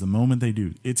by, because the moment they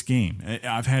do, it's game.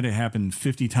 I've had it happen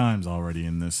 50 times already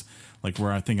in this, like,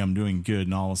 where I think I'm doing good,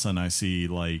 and all of a sudden I see,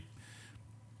 like,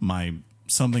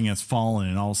 something has fallen,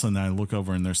 and all of a sudden I look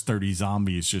over and there's 30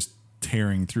 zombies just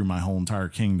tearing through my whole entire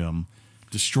kingdom,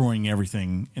 destroying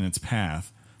everything in its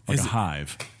path like a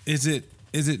hive. Is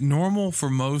it normal for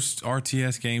most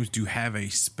RTS games to have a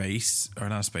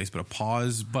a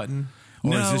pause button?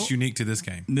 Or is this unique to this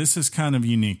game? This is kind of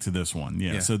unique to this one.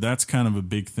 Yeah. So that's kind of a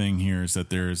big thing here, is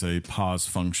that there is a pause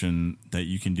function that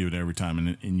you can do it every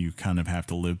time, and you kind of have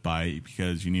to live by it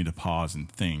because you need to pause and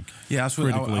think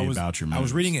critically about your moves. I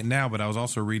was reading it now, but I was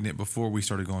also reading it before we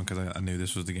started going because I knew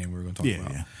this was the game we were going to talk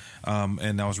about. Yeah.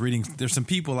 And I was reading, there's some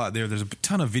people out there, there's a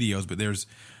ton of videos, but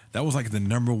that was like the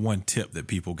number 1 tip that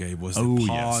people gave was to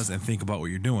pause and think about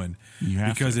what you're doing.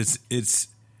 Because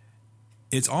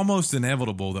it's almost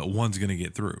inevitable that one's going to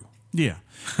get through. Yeah.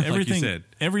 Everything, like you said.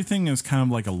 Everything is kind of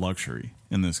like a luxury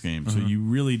in this game. Mm-hmm. So you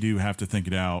really do have to think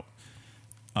it out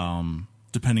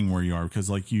depending where you are. Because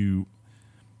like you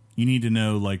need to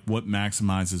know like what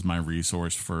maximizes my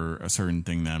resource for a certain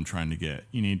thing that I'm trying to get.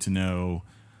 You need to know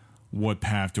what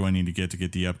path do I need to get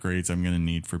the upgrades I'm going to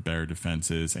need for better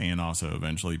defenses and also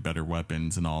eventually better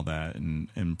weapons and all that, and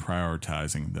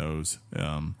prioritizing those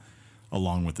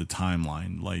along with the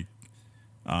timeline. Like,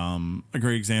 a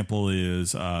great example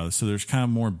is so there's kind of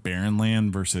more barren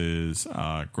land versus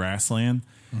grassland,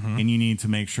 and you need to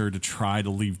make sure to try to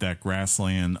leave that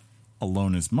grassland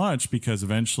alone as much because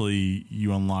eventually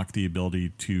you unlock the ability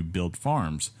to build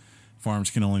farms. Farms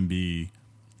can only be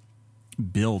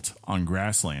built on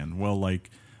grassland. Well, like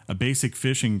a basic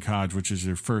fishing cottage, which is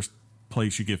your first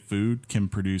place you get food, can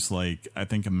produce like I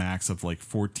think a max of like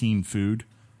 14 food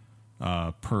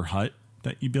per hut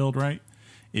that you build, right?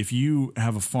 If you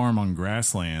have a farm on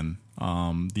grassland,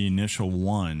 the initial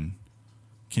one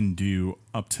can do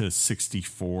up to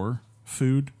 64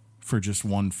 food for just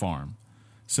one farm.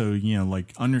 So, you know,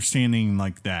 like understanding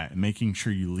like that, making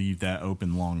sure you leave that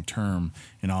open long term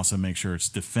and also make sure it's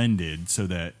defended so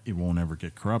that it won't ever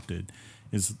get corrupted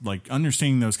is like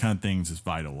understanding those kind of things is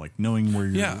vital. Like knowing where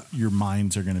your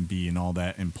mines are going to be and all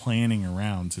that and planning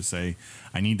around to say,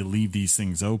 I need to leave these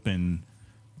things open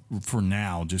for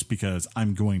now just because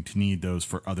I'm going to need those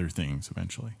for other things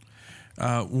eventually.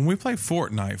 When we play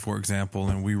Fortnite, for example,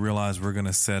 and we realize we're going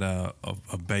to set a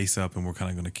base up and we're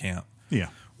kind of going to camp. Yeah.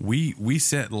 We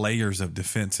set layers of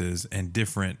defenses and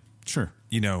different,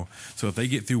 you know, so if they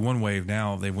get through one wave,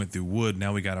 now they went through wood,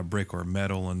 now we got a brick or a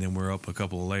metal, and then we're up a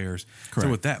couple of layers. Correct. So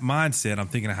with that mindset, I'm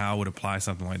thinking of how I would apply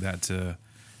something like that to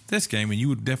this game, and you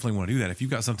would definitely want to do that. If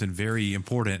you've got something very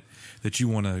important that you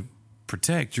want to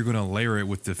protect, you're going to layer it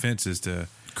with defenses to...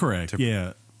 Correct,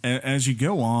 yeah. As you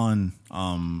go on,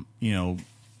 you know,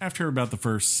 after about the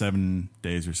first 7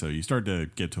 days or so, you start to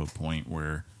get to a point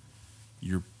where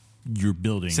you're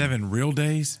building 7 real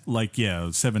days.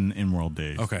 7 in-world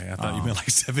days. Okay, I thought you meant like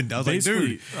 7. I was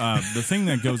basically, like, dude, the thing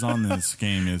that goes on in this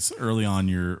game is early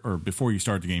on or before you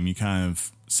start the game, you kind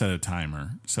of set a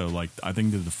timer. So like I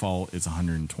think the default is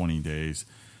 120 days.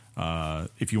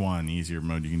 If you want an easier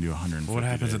mode, you can do 150. What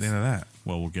happens days. at the end of that?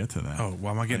 Well, we'll get to that. Oh,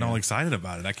 why am I getting all excited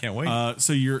about it? I can't wait.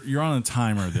 So you're on a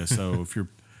timer of this. So if you're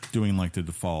doing like the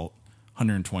default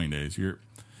 120 days, you're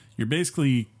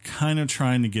basically kind of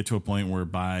trying to get to a point where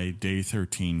by day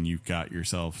 13 you've got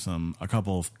yourself a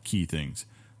couple of key things.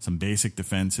 Some basic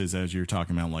defenses, as you're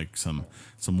talking about, like some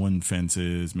wooden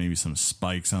fences, maybe some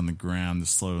spikes on the ground to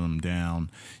slow them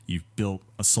down. You've built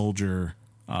a soldier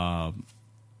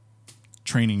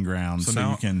training ground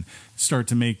so you can start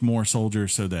to make more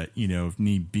soldiers so that, if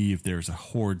need be, if there's a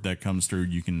horde that comes through,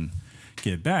 you can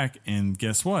get it back. And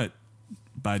guess what?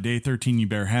 By day 13, you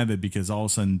better have it, because all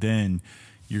of a sudden then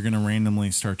you're going to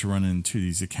randomly start to run into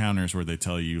these encounters where they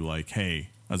tell you, like, hey,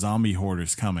 a zombie horde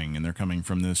is coming, and they're coming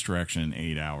from this direction in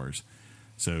 8 hours.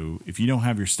 So if you don't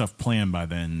have your stuff planned by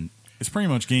then, it's pretty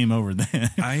much game over then.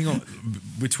 I ain't gonna,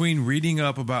 between reading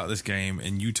up about this game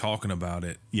and you talking about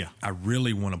it, I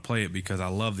really want to play it because I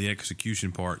love the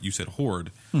execution part. You said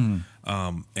horde.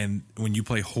 Mm-hmm. And when you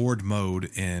play horde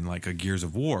mode in like a Gears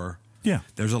of War,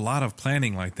 there's a lot of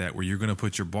planning like that where you're going to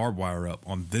put your barbed wire up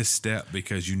on this step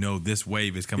because this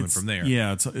wave is coming from there.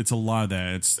 Yeah, it's a lot of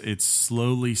that. It's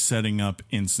slowly setting up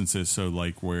instances so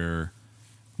like where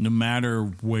no matter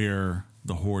where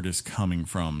the horde is coming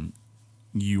from,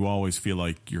 you always feel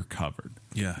like you're covered.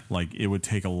 Yeah. Like it would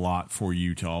take a lot for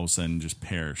you to all of a sudden just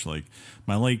perish. Like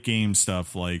my late game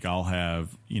stuff, like I'll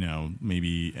have,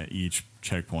 maybe at each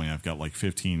checkpoint I've got like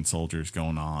 15 soldiers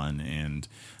going on, and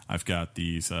I've got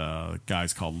these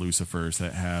guys called Lucifers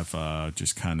that have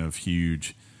just kind of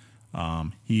huge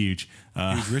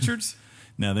Richards?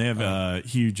 Now they have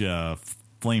huge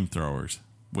flamethrowers,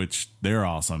 which they're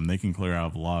awesome. They can clear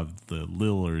out a lot of the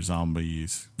littler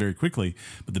zombies very quickly.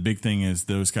 But the big thing is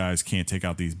those guys can't take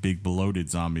out these big bloated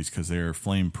zombies because they're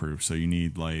flame proof. So you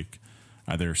need like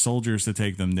either soldiers to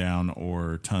take them down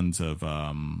or tons of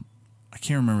I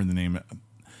can't remember the name.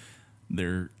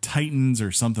 They're Titans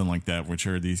or something like that, which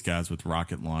are these guys with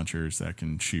rocket launchers that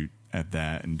can shoot at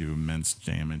that and do immense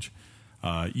damage.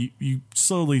 You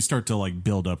slowly start to like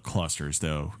build up clusters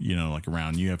though, like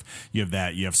around you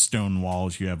have stone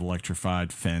walls, you have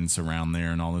electrified fence around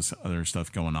there and all this other stuff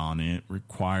going on. And it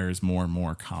requires more and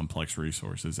more complex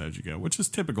resources as you go, which is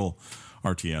typical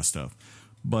RTS stuff.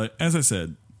 But as I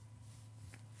said,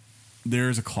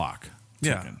 there's a clock.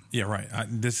 Yeah, right.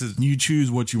 You choose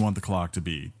what you want the clock to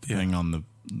be depending on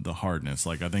the hardness.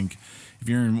 Like I think if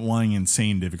you're wanting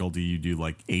insane difficulty, you do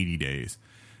like 80 days.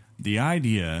 The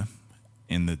idea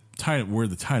and the title, where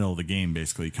the title of the game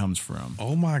basically comes from.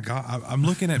 Oh my God. I'm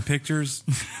looking at pictures.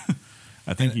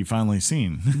 I think you've finally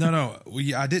seen. No.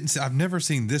 I didn't. I've never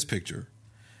seen this picture.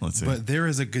 Let's see. But there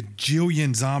is a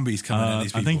gajillion zombies coming at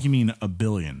these people. I think you mean a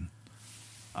billion.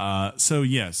 So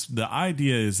yes, the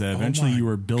idea is that eventually you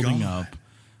are building up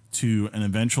to an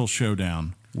eventual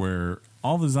showdown where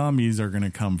all the zombies are going to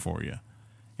come for you,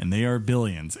 and they are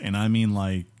billions. And I mean,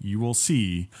 like, you will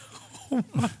see. Oh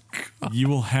my God. You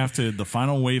will have to. The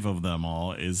final wave of them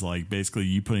all is like basically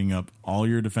you putting up all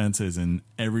your defenses and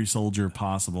every soldier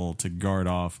possible to guard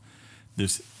off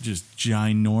this just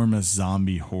ginormous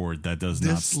zombie horde that does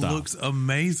not stop. This looks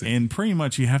amazing. And pretty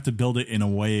much you have to build it in a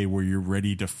way where you're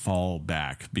ready to fall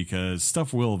back because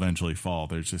stuff will eventually fall.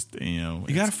 There's just, you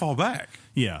got to fall back.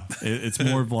 Yeah. It's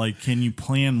more of like, can you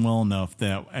plan well enough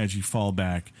that as you fall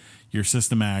back, you're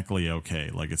systematically okay?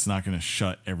 Like it's not going to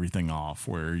shut everything off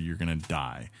where you're going to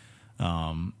die.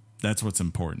 That's what's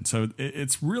important. So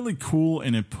it's really cool,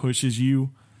 and it pushes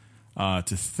you to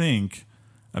think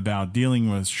about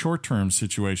dealing with short-term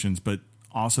situations, but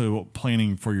also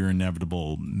planning for your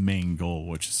inevitable main goal,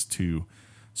 which is to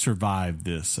survive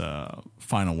this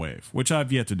final wave, which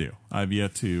I've yet to do. I've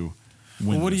yet to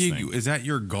win. Well, is that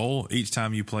your goal each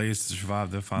time you play is to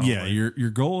survive the final wave? Yeah,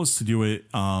 your goal is to do it,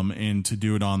 and to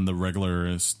do it on the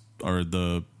regular or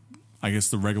the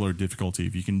regular difficulty.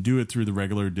 If you can do it through the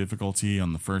regular difficulty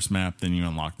on the first map, then you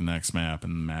unlock the next map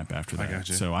and the map after that. I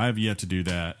gotcha. So I have yet to do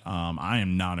that. I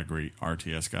am not a great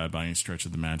RTS guy by any stretch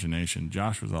of the imagination.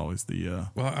 Josh was always the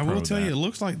well, I will tell you, it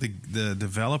looks like the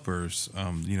developers,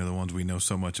 the ones we know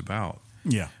so much about.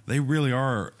 Yeah, they really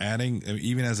are adding.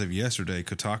 Even as of yesterday,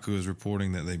 Kotaku is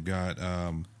reporting that they've got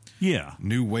Yeah.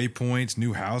 New waypoints,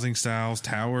 new housing styles,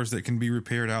 towers that can be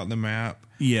repaired out in the map.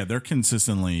 Yeah, they're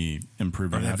consistently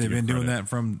improving. Have they been doing that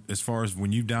from as far as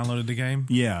when you downloaded the game?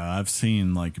 Yeah, I've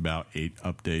seen like about 8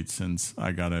 updates since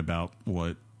I got it about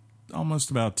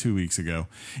almost about 2 weeks ago.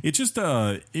 It just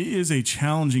it is a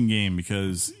challenging game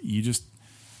because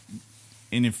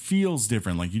and it feels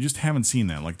different. Like you just haven't seen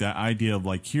that. Like that idea of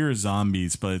like here are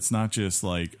zombies, but it's not just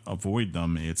like avoid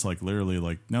them. It's like literally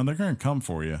like no, they're going to come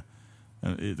for you.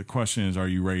 The question is, are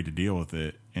you ready to deal with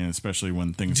it? And especially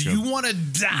when things do you want to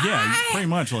die? Yeah, pretty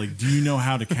much. Like, do you know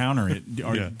how to counter it?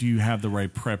 Or do you have the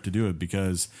right prep to do it?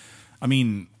 Because, I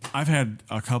mean, I've had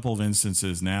a couple of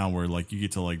instances now where, like, you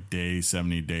get to, like, day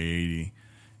 70, day 80,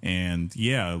 and,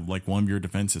 yeah, like, one of your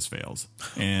defenses fails.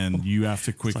 And you have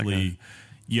to quickly...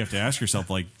 you have to ask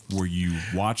yourself, like, were you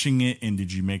watching it and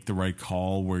did you make the right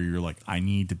call where you're like, I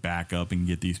need to back up and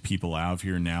get these people out of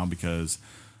here now because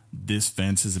this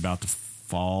fence is about to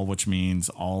fall, which means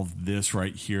all of this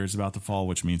right here is about to fall,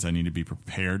 which means I need to be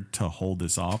prepared to hold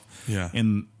this off. Yeah.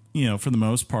 And, you know, for the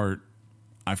most part,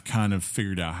 I've kind of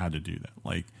figured out how to do that.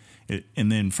 Like, and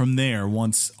then from there,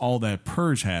 once all that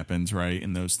purge happens, right,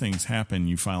 and those things happen,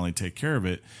 you finally take care of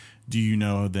it. Do you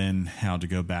know then how to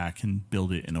go back and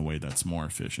build it in a way that's more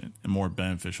efficient and more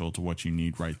beneficial to what you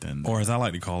need right then? Or as I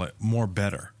like to call it, more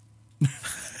better.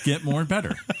 Get more and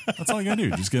better. That's all you gotta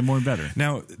do. Just get more and better.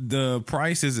 Now, the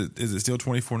price, is it still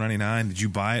 $24.99? Did you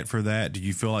buy it for that? Do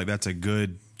you feel like that's a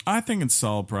good... I think it's a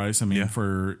solid price. I mean,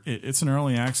 it's an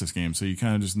early access game, so you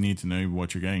kind of just need to know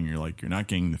what you're getting. You're not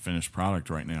getting the finished product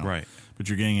right now. Right. But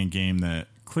you're getting a game that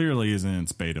clearly is in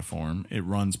its beta form. It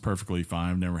runs perfectly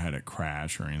fine. I've never had it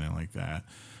crash or anything like that.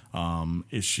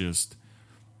 It's just...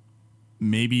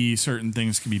 maybe certain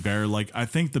things can be better. Like, I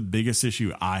think the biggest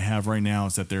issue I have right now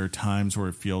is that there are times where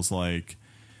it feels like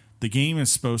the game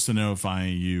is supposed to notify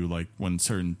you, like, when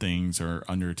certain things are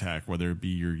under attack, whether it be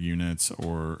your units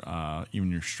or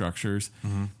even your structures.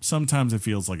 Mm-hmm. Sometimes it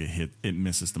feels like it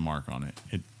misses the mark on it.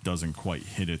 It doesn't quite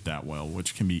hit it that well,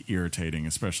 which can be irritating,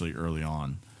 especially early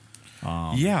on.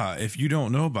 If you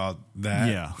don't know about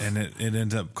that, and it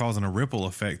ends up causing a ripple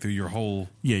effect through your whole...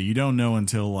 Yeah, you don't know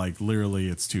until, like, literally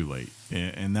it's too late.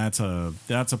 And that's a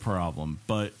problem.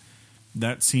 But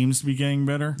that seems to be getting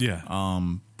better. Yeah.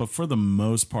 But for the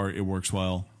most part, it works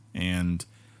well. And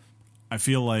I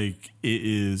feel like it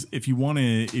is... if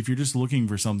you're just looking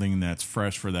for something that's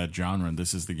fresh for that genre,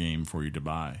 this is the game for you to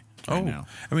buy right now.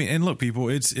 I mean, and look, people,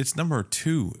 it's number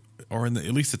 2 or in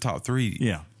at least the top 3.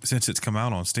 Yeah. Since it's come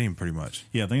out on Steam, pretty much.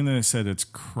 Yeah, I think they said it's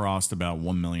crossed about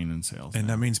 1 million in sales. And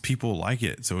that means people like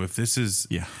it. So if this is...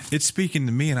 it's speaking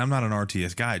to me, and I'm not an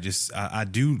RTS guy. Just I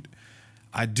do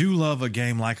love a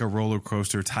game like a Roller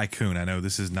Coaster Tycoon. I know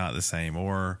this is not the same.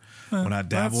 Or when I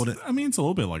dabbled... it's a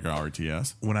little bit like an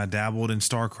RTS. When I dabbled in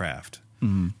StarCraft.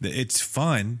 Mm-hmm. It's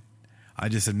fun. I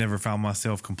just had never found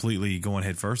myself completely going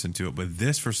head first into it. But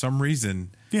this, for some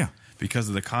reason... Yeah. Because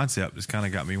of the concept, it's kind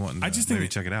of got me wanting to maybe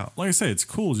check it out. Like I say, it's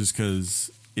cool just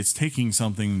because it's taking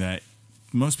something that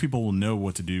most people will know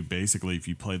what to do basically if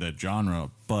you play that genre,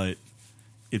 but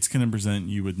it's going to present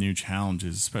you with new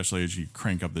challenges, especially as you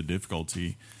crank up the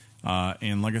difficulty.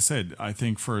 And like I said, I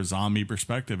think for a zombie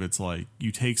perspective, it's like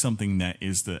you take something that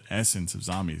is the essence of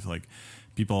zombies. Like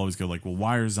people always go like, well,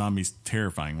 why are zombies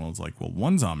terrifying? Well, it's like, well,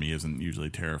 one zombie isn't usually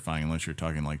terrifying unless you're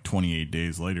talking like 28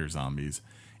 days later zombies.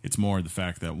 It's more the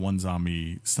fact that one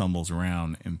zombie stumbles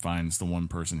around and finds the one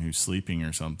person who's sleeping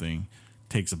or something,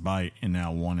 takes a bite, and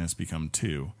now 1 has become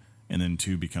 2, and then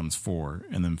 2 becomes 4,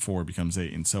 and then 4 becomes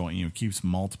 8, and so on. You know, it keeps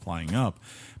multiplying up.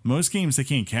 Most games, they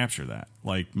can't capture that.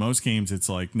 Like, most games, it's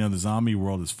like, no, the zombie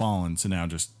world has fallen, so now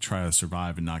just try to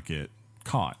survive and not get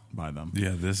caught by them.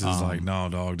 Yeah, this is like, no,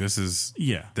 dog, this is...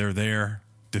 Yeah. They're there,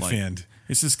 defend. Like,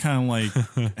 it's just kind of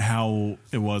like how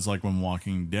it was like when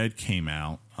Walking Dead came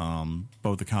out,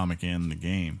 both the comic and the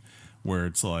game, where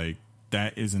it's like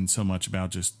that isn't so much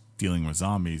about just dealing with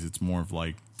zombies. It's more of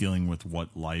like dealing with what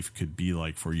life could be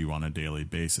like for you on a daily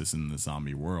basis in the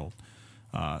zombie world.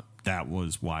 That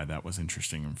was why that was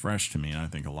interesting and fresh to me, and I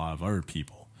think a lot of other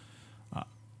people.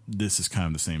 This is kind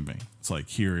of the same thing. It's like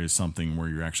here is something where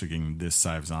you're actually getting this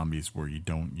side of zombies where you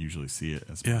don't usually see it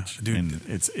as much. Dude. And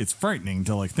it's frightening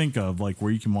to like think of like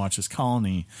where you can watch this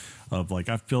colony of like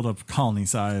I've built up colony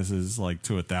sizes like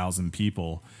to 1,000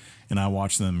 people, and I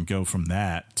watch them go from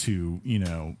that to, you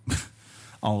know,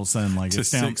 all of a sudden like to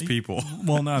it's down 6 people.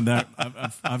 Well, not that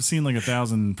I've seen like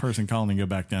 1,000 person colony go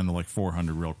back down to like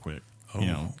 400 real quick. You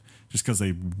know, just because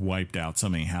they wiped out so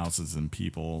many houses and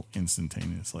people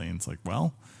instantaneously, and it's like,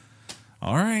 well.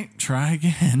 All right, try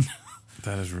again.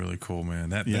 That is really cool, man.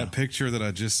 That picture that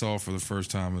I just saw for the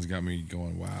first time has got me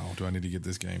going, wow, do I need to get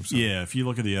this game? So. Yeah, if you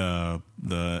look at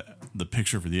the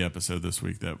picture for the episode this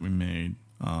week that we made,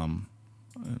 the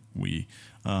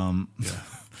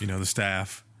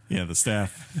staff. Yeah, the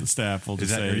staff will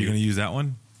just say. Are you going to use that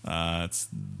one? It's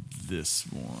this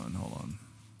one. Hold on.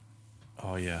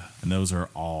 Oh, yeah. And those are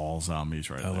all zombies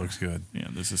right there. That looks good. Yeah,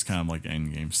 this is kind of like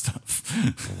endgame stuff.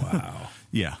 Wow.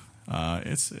 Yeah.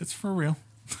 It's for real.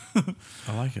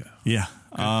 I like it. Yeah.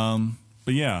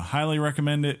 But yeah, highly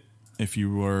recommend it if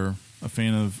you were a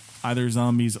fan of either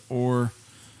zombies or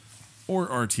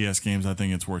RTS games. I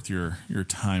think it's worth your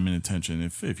time and attention.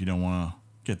 If you don't want to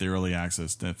get the early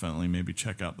access, definitely maybe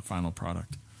check out the final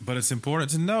product. But it's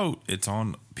important to note it's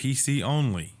on PC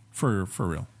only. For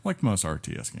real. Like most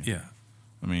RTS games. Yeah.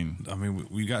 I mean,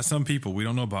 we got some people we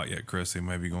don't know about yet, Chris. They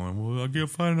might be going, well, I'll get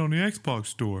find it on the Xbox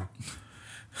store.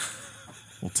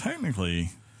 Well,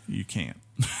 technically, you can't.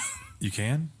 You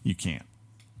can? You can't.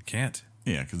 Can't?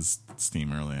 Yeah, because it's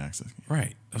Steam Early Access game.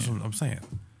 Right. That's what I'm saying.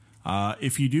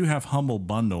 If you do have Humble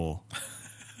Bundle,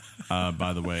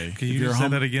 by the way. Can you just say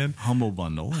that again? Humble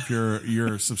Bundle. If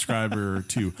you're a subscriber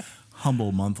to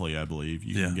Humble Monthly, I believe,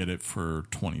 you can get it for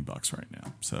 $20 right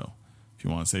now. So if you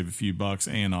want to save a few bucks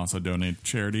and also donate to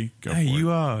charity, go for it.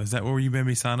 Hey, is that where you made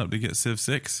me sign up to get Civ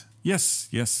 6? Yes.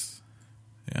 Yeah.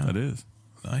 That is.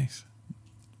 Nice.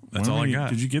 That's all I got.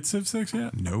 Did you get Civ 6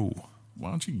 yet? No. Why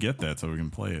don't you get that so we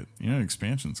can play it? You know,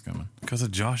 expansion's coming. Because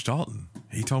of Josh Dalton.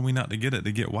 He told me not to get it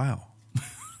to get WoW.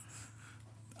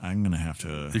 I'm going to have to...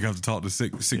 You're going to have to talk to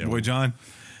sick boy John?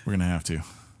 We're going to have to.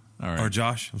 All right. Or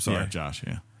Josh? I'm sorry. Yeah, Josh,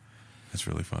 yeah. That's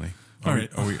really funny. All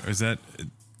right. Is that...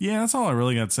 Yeah, that's all I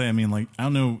really got to say. I mean, like, I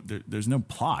don't know. There's no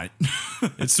plot.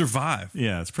 It's survive.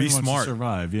 Yeah, it's pretty much smart.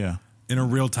 Survive, yeah. In a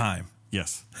real time.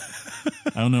 Yes.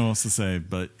 I don't know what else to say,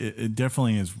 but it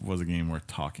definitely was a game worth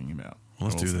talking about. Well,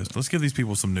 let's do this. Let's give these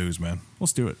people some news, man.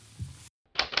 Let's do it.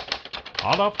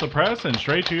 Hot off the press and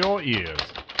straight to your ears.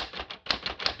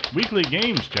 Weekly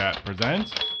Games Chat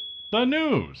presents the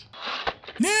news.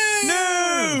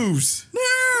 News!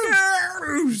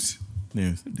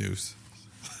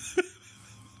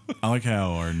 I like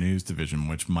how our news division,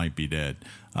 which might be dead,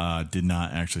 did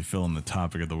not actually fill in the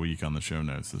topic of the week on the show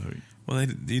notes this week. Well,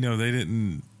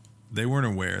 they weren't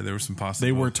aware. There was some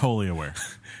possibility. They were totally aware.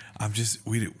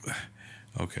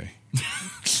 Okay.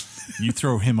 You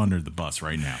throw him under the bus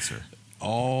right now, sir.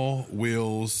 All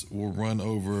wheels will run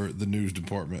over the news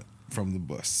department from the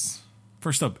bus.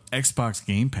 First up, Xbox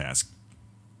Game Pass.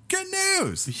 Good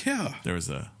news! Yeah. There was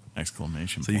a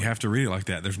exclamation So point. you have to read it like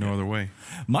that. There's no other way.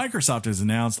 Microsoft has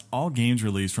announced all games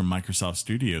released from Microsoft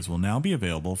Studios will now be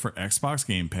available for Xbox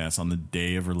Game Pass on the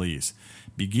day of release,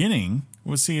 beginning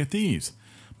with Sea of Thieves.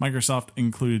 Microsoft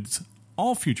includes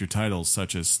all future titles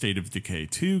such as State of Decay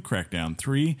 2, Crackdown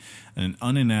 3, and an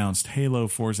unannounced Halo,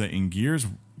 Forza, and Gears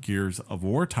of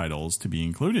War titles to be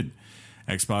included.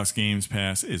 Xbox Games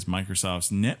Pass is Microsoft's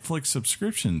Netflix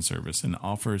subscription service and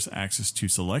offers access to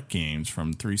select games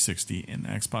from 360 and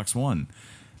Xbox One.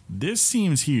 This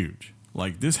seems huge.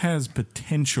 Like, this has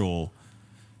potential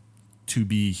to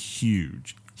be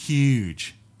huge.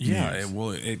 Huge. Yeah,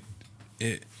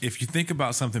 if you think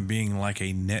about something being like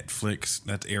a Netflix,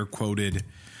 that's air quoted,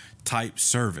 type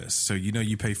service. So,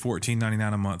 you pay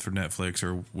 $14.99 a month for Netflix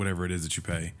or whatever it is that you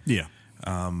pay. Yeah.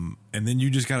 And then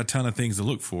you just got a ton of things to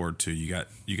look forward to. You got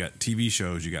TV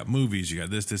shows, you got movies, you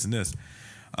got this, and this.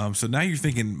 So now you're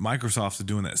thinking Microsoft's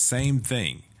doing that same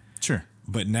thing. Sure.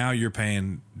 But now you're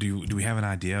paying. Do we have an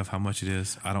idea of how much it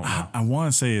is? I don't know. I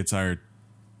want to say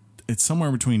it's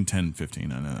somewhere between 10 and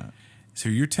 15. I know that. So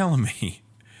you're telling me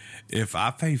if I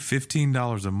pay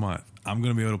 $15 a month, I'm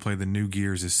going to be able to play the new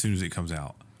Gears as soon as it comes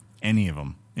out? Any of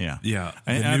them. Yeah. Yeah.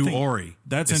 The new Ori.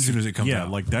 That's as soon as it comes out.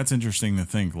 Yeah, like that's interesting to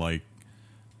think like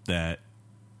that.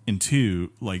 And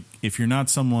two, like if you're not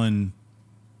someone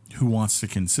who wants to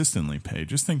consistently pay,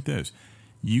 just think this.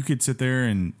 You could sit there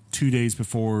and 2 days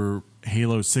before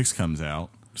Halo 6 comes out,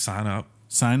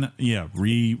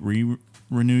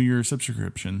 renew your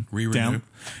subscription,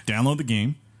 download the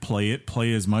game,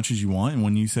 play as much as you want, and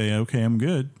when you say, okay, I'm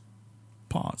good,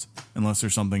 pause. Unless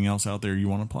there's something else out there you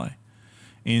want to play.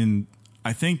 And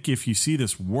I think if you see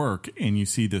this work and you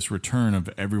see this return of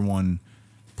everyone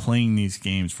playing these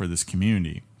games for this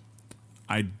community,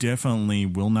 I definitely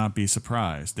will not be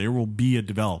surprised. There will be a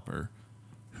developer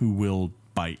who will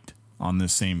bite on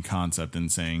this same concept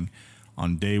and saying,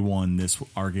 on day one,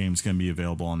 our game's going to be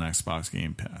available on Xbox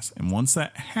Game Pass. And once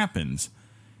that happens,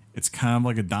 it's kind of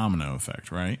like a domino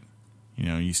effect, right?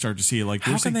 You start to see it like...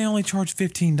 How can they only charge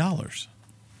 $15?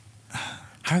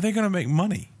 How are they going to make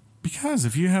money? Because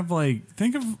if you have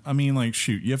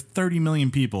shoot, you have 30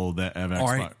 million people that have Xbox,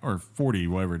 right. Or 40,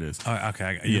 whatever it is.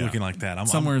 Okay, you're looking like that.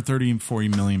 Somewhere 30 and 40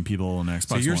 million people on Xbox.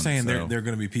 So you're saying there are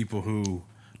going to be people who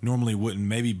normally wouldn't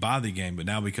maybe buy the game, but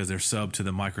now because they're sub to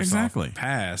the Microsoft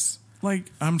Pass. Like,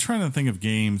 I'm trying to think of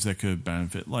games that could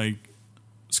benefit, like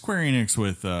Square Enix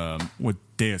with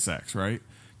Deus Ex, right?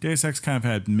 Deus Ex kind of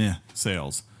had meh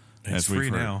sales. It's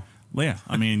free now. Yeah,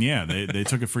 I mean, yeah, they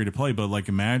took it free to play, but like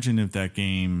imagine if that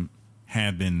game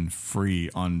had been free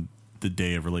on the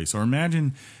day of release, or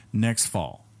imagine next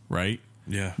fall, right?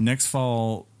 Yeah. Next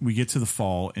fall, we get to the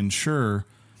fall, and sure,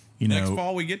 next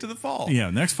fall we get to the fall. Yeah,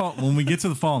 next fall, when we get to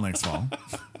the fall next fall,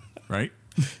 right?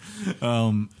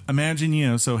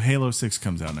 Imagine, so Halo 6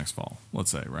 comes out next fall,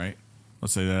 let's say, right?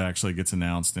 Let's say that actually gets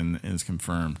announced and is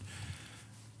confirmed.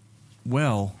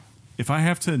 Well, if I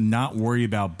have to not worry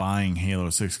about buying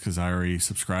Halo 6 because I already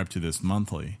subscribe to this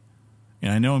monthly,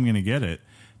 and I know I'm going to get it,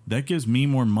 that gives me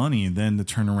more money than to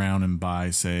turn around and buy,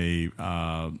 say,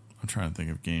 I'm trying to think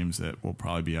of games that will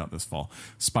probably be out this fall.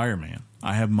 Spider-Man.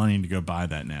 I have money to go buy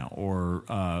that now.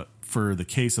 Or for the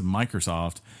case of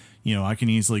Microsoft, I can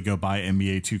easily go buy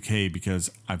NBA 2K because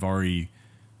I've already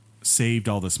saved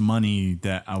all this money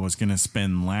that I was going to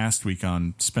spend last week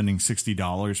on spending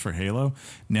 $60 for Halo.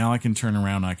 Now I can turn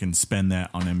around, I can spend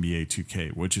that on NBA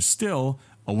 2K, which is still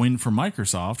a win for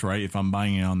Microsoft, right? If I'm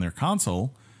buying it on their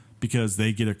console, because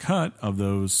they get a cut of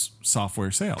those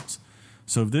software sales.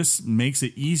 So this makes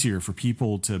it easier for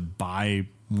people to buy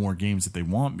more games that they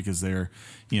want because they're,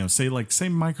 say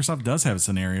Microsoft does have a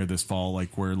scenario this fall,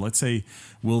 like where let's say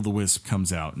Will the Wisp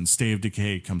comes out and State of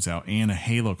Decay comes out and a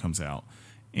Halo comes out.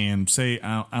 And say,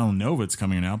 I don't know if it's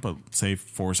coming out, but say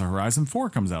Forza Horizon 4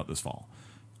 comes out this fall.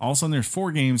 All of a sudden, there's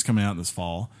 4 games coming out this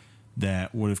fall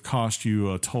that would have cost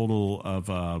you a total of,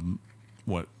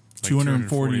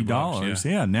 $240?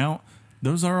 Yeah, now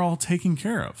those are all taken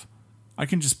care of. I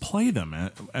can just play them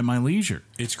at my leisure.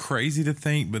 It's crazy to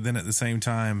think, but then at the same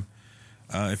time,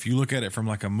 if you look at it from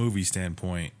like a movie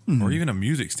standpoint or even a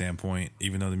music standpoint,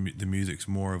 even though the music's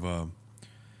more of a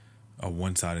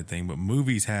one-sided thing, but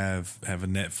movies have a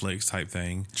Netflix type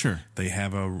thing. Sure. They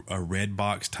have a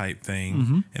Redbox type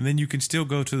thing. And then you can still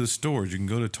go to the stores. You can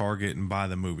go to Target and buy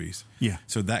the movies. Yeah.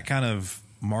 So that kind of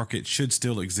market should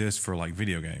still exist for like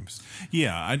video games.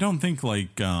 Yeah, I don't think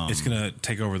it's going to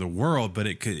take over the world, but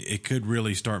it could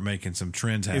really start making some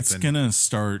trends happen. It's going to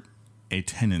start a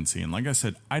tendency. And like I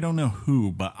said, I don't know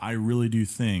who, but I really do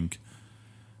think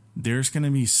there's going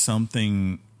to be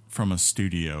something from a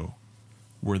studio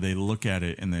where they look at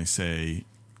it and they say,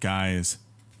 guys,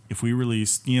 if we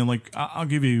release, I'll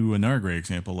give you another great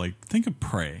example. Like, think of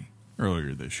Prey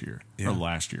earlier this year or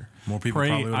last year. More people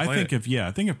probably would play it.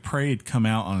 I think if Prey had come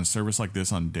out on a service like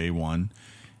this on day one,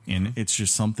 and it's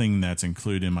just something that's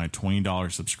included in my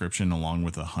 $20 subscription along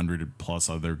with 100 plus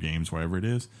other games, whatever it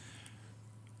is,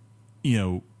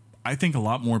 I think a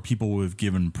lot more people would have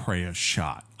given Prey a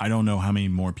shot. I don't know how many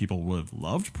more people would have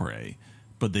loved Prey,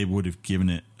 but they would have given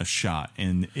it a shot.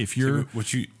 And if you're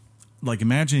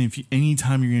imagine if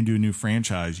anytime you're going to do a new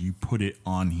franchise, you put it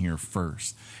on here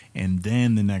first, and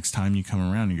then the next time you come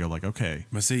around, you go like, okay,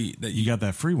 but see that you got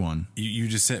that free one. You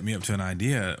just set me up to an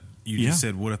idea. You just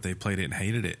said, what if they played it and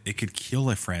hated it? It could kill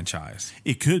a franchise.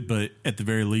 It could, but at the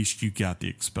very least, you got the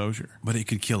exposure. But it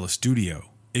could kill a studio.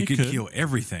 It could kill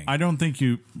everything. I don't think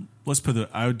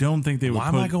I don't think they would. Why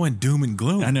am I going doom and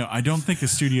gloom? I know. I don't think a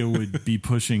studio would be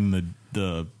pushing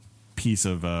the piece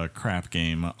of crap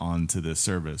game onto this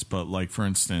service. But like, for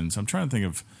instance, I'm trying to think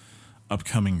of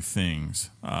upcoming things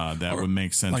that would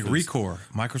make sense. Like Recore.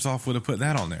 Microsoft would have put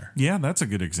that on there. Yeah, that's a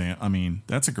good example. I mean,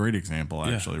 that's a great example,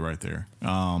 actually, right there.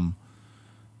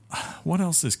 What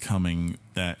else is coming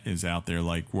that is out there?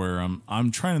 Like, where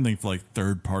I'm trying to think of like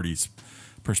third parties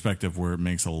perspective where it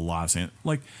makes a lot of sense.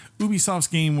 Like Ubisoft's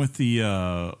game with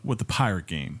the pirate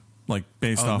game, like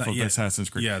based off of Assassin's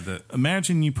Creed. Yeah,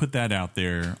 imagine you put that out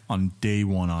there on day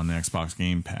one on Xbox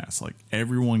Game Pass. Like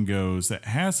everyone goes that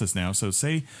has this now. So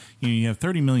say you have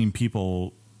 30 million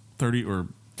people, 30 or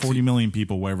 40 million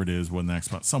people, whatever it is, with an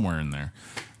Xbox somewhere in there.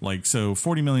 Like, so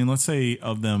 40 million, let's say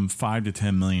of them 5 to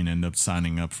 10 million end up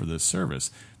signing up for this service.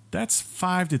 That's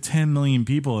 5 to 10 million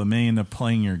people that may end up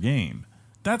playing your game.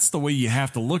 That's the way you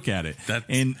have to look at it.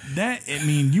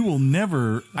 You will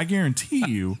never, I guarantee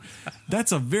you,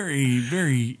 that's a very,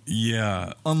 very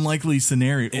unlikely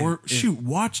scenario.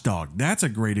 Watchdog. That's a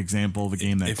great example of a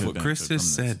game that if what Chris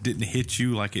just said didn't hit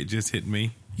you like it just hit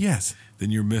me, yes,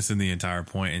 then you're missing the entire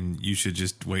point, and you should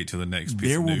just wait till the next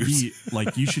piece of news. There will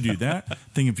be, you should do that.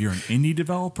 Think if you're an indie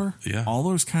developer, all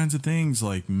those kinds of things,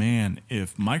 like, man,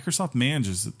 if Microsoft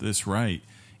manages this right,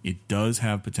 it does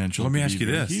have potential. Let me to ask be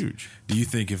you very this: huge. Do you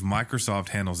think if Microsoft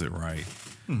handles it right,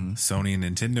 Sony and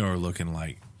Nintendo are looking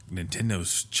like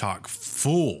Nintendo's chock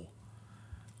full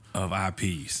of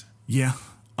IPs? Yeah,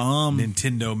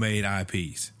 Nintendo made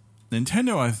IPs.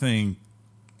 Nintendo, I think.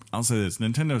 I'll say this: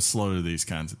 Nintendo's slow to these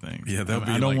kinds of things. Yeah,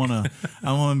 I don't want to. I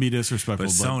don't want to be disrespectful,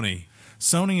 but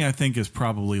Sony, I think, is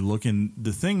probably looking.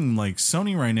 The thing, like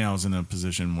Sony right now is in a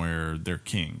position where they're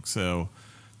king, so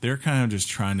they're kind of just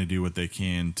trying to do what they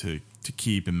can to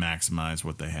keep and maximize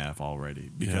what they have already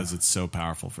because it's so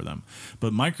powerful for them.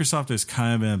 But Microsoft is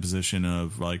kind of in a position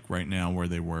of like right now where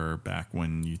they were back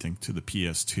when you think to the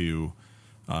PS2.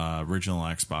 Original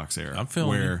Xbox era,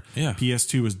 where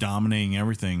PS2 was dominating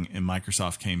everything, and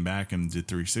Microsoft came back and did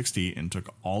 360 and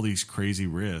took all these crazy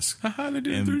risks. They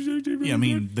did 360. Yeah, I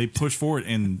mean, they pushed forward,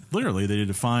 and literally they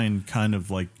defined kind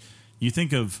of like you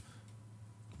think of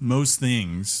most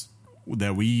things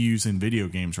that we use in video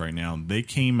games right now. They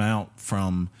came out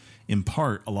from, in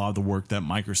part, a lot of the work that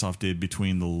Microsoft did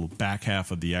between the back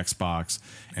half of the Xbox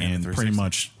and pretty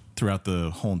much throughout the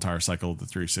whole entire cycle of the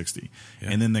 360.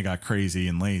 And then they got crazy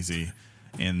and lazy,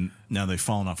 and now they've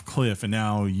fallen off a cliff, and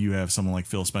now you have someone like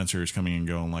Phil Spencer who's coming and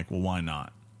going like, well, why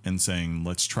not? And saying,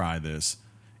 let's try this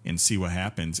and see what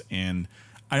happens. And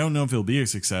I don't know if it'll be a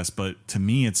success, but to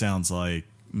me it sounds like,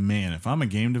 man, if I'm a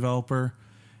game developer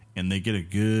and they get a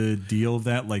good deal of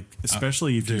that, like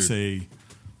especially if you say...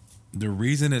 The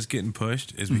reason it's getting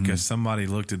pushed is because somebody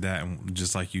looked at that and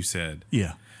just like you said...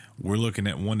 Yeah. We're looking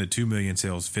at 1 to 2 million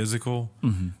sales physical.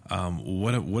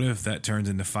 What if that turns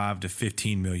into 5 to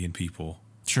 15 million people?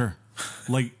 Sure.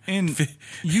 Like, and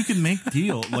you can make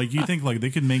deal. Like, you think like they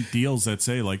could make deals that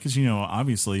say like, because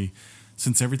obviously,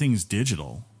 since everything's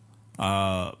digital,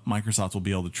 Microsoft will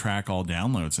be able to track all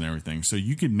downloads and everything. So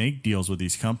you could make deals with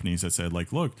these companies that said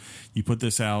like, look, you put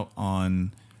this out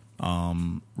on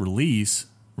release,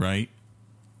 right?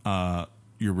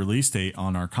 Your release date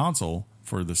on our console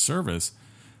for the service.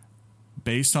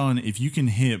 Based on if you can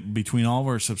hit between all of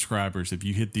our subscribers, if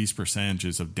you hit these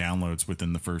percentages of downloads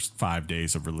within the first 5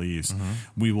 days of release,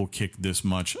 we will kick this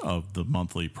much of the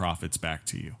monthly profits back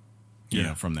to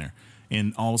you. From there.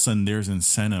 And all of a sudden there's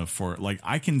incentive for like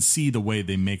I can see the way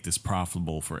they make this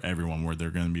profitable for everyone where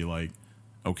they're going to be like,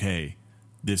 okay,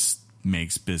 this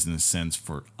makes business sense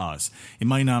for us. It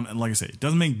might not, like I say, it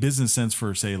doesn't make business sense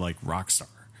for say like Rockstar.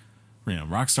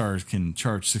 Rockstar can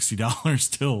charge $60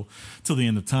 till the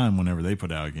end of time whenever they put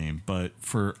out a game. But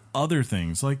for other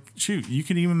things, like, shoot, you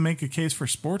could even make a case for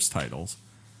sports titles.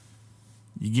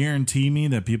 You guarantee me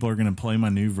that people are going to play my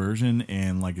new version,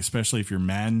 and like especially if you're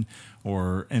Madden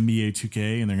or NBA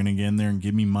 2K, and they're going to get in there and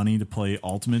give me money to play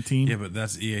Ultimate Team. Yeah, but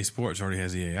that's EA Sports already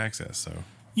has EA Access, so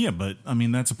yeah, but I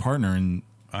mean that's a partner, and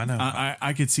I know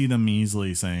I could see them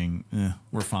easily saying,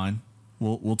 "We're fine,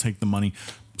 we'll take the money."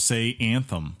 Say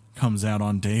Anthem comes out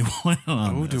on day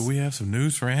one. Do we have some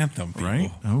news for Anthem, people?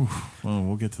 Right? Oh, well,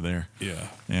 we'll get to there. Yeah.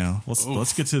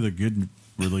 Let's get to the good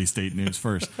release date news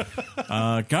first.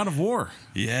 God of War,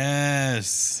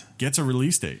 yes, gets a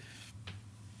release date.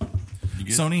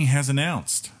 Sony has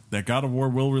announced that God of War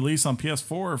will release on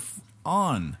PS4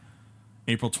 on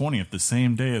April 20th, the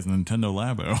same day as Nintendo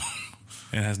Labo.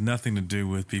 It has nothing to do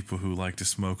with people who like to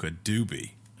smoke a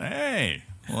doobie. Hey,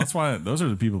 well, that's why those are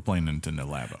the people playing Nintendo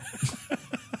Labo.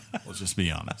 Let's just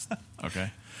be honest.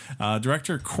 Okay.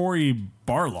 Director Cory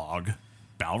Balrog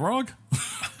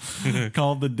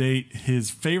called the date his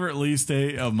favorite release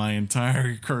day of my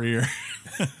entire career.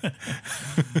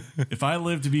 If I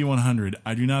live to be 100,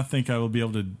 I do not think I will be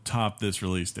able to top this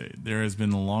release date. There has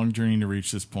been a long journey to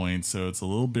reach this point, so it's a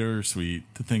little bittersweet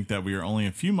to think that we are only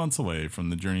a few months away from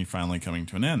the journey finally coming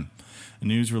to an end. A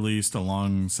news released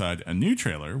alongside a new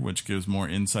trailer, which gives more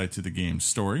insight to the game's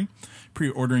story.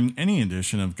 Pre-ordering any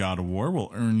edition of God of War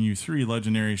will earn you 3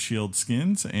 legendary shield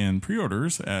skins, and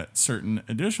pre-orders at certain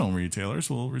additional retailers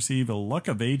will receive a Luck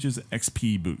of Ages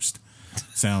XP boost.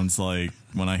 Sounds like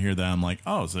when I hear that, I'm like,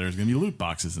 oh, so there's going to be loot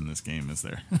boxes in this game, is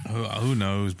there? Who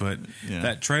knows? But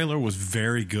that trailer was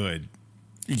very good.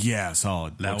 Yeah,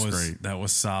 solid. That was great. That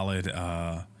was solid.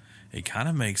 It kind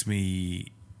of makes me,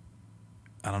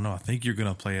 I don't know. I think you're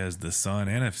going to play as the son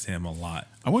and as him a lot.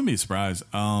 I wouldn't be surprised.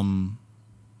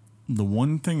 The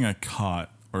one thing I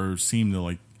caught or seemed to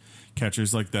like catch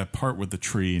is like that part with the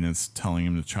tree and it's telling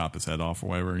him to chop his head off or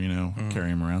whatever, carry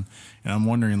him around. And I'm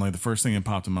wondering, like, the first thing that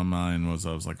popped in my mind was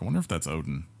I was like, I wonder if that's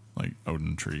Odin, like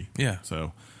Odin tree. Yeah.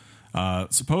 So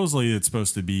supposedly it's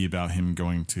supposed to be about him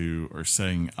going to or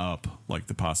setting up like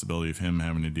the possibility of him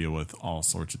having to deal with all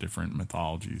sorts of different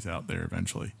mythologies out there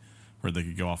eventually, where they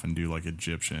could go off and do like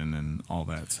Egyptian and all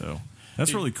that. So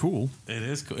That's really cool. It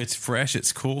is cool. It's fresh.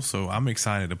 It's cool. So I'm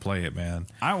excited to play it, man.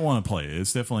 I want to play it.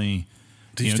 It's definitely.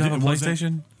 Do you still have a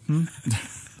PlayStation?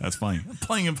 That's funny. I'm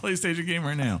playing a PlayStation game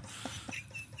right now.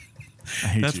 I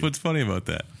hate That's you. what's funny about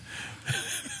that.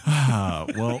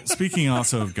 Well, speaking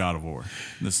also of God of War,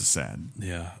 this is sad.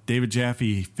 Yeah. David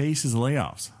Jaffe faces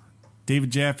layoffs.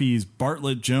 David Jaffe's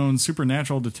Bartlett Jones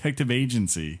Supernatural Detective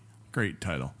Agency, great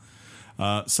title,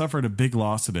 suffered a big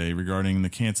loss today regarding the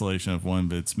cancellation of one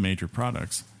of its major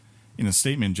products. In a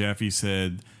statement, Jaffe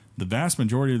said the vast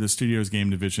majority of the studio's game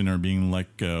division are being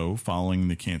let go following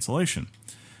the cancellation.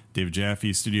 David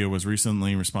Jaffe's studio was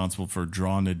recently responsible for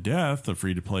Drawn to Death, a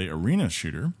free-to-play arena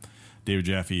shooter. David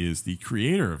Jaffe is the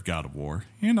creator of God of War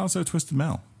and also Twisted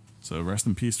Metal. So rest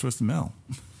in peace, Twisted Metal.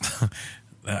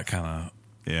 That kind of...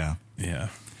 Yeah. Yeah.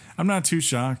 I'm not too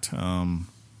shocked.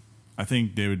 I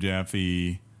think David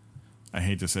Jaffe, I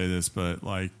hate to say this, but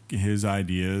like his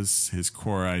ideas, his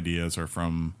core ideas are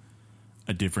from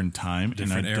a different time.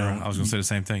 Different era. I was going to say the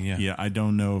same thing, yeah. Yeah, I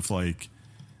don't know if like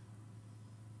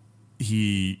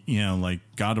he, like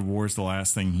God of War is the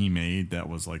last thing he made that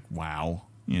was like, wow.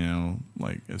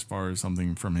 Like as far as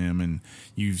something from him, and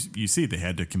you see they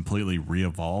had to completely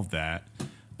re-evolve that,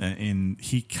 and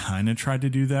he kind of tried to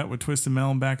do that with Twisted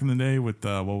Metal back in the day with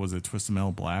what was it, Twisted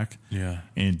Metal Black, yeah,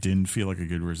 and it didn't feel like a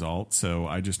good result. So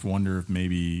I just wonder if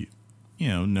maybe,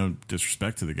 no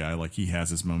disrespect to the guy, like he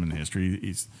has this moment in history.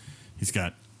 He's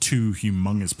got two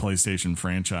humongous PlayStation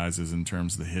franchises in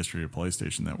terms of the history of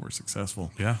PlayStation that were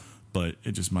successful. Yeah, but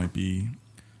it just might be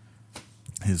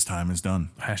his time is done.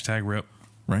 Hashtag rip.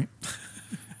 Right.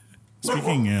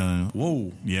 Speaking,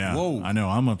 whoa, yeah, whoa! I know.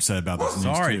 I'm upset about this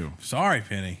news too. Sorry,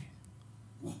 Penny.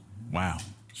 Wow,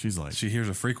 she's like she hears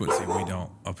a frequency we don't.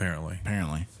 Apparently,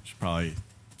 she probably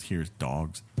hears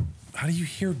dogs. How do you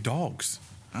hear dogs?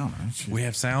 I don't know. We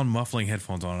have sound muffling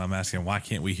headphones on, and I'm asking why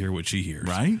can't we hear what she hears?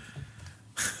 Right.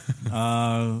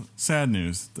 Sad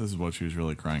news. This is what she was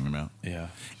really crying about. Yeah.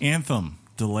 Anthem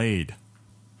delayed.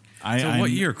 What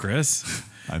year, Chris?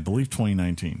 I believe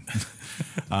 2019.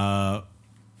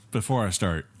 Before I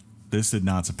start, this did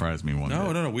not surprise me one bit.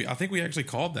 No. I think we actually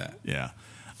called that. Yeah.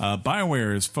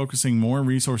 BioWare is focusing more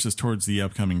resources towards the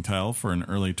upcoming title for an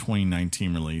early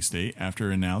 2019 release date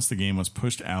after it announced the game was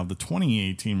pushed out of the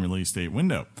 2018 release date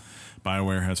window.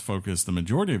 BioWare has focused the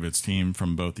majority of its team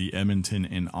from both the Edmonton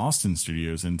and Austin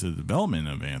studios into the development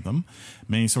of Anthem.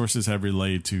 Many sources have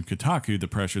relayed to Kotaku the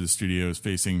pressure the studio is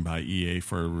facing by EA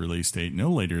for a release date no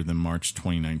later than March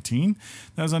 2019.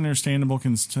 That is understandable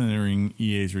considering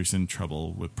EA's recent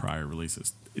trouble with prior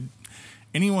releases.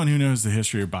 Anyone who knows the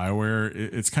history of BioWare,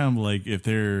 it's kind of like if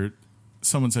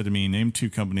someone said to me, name two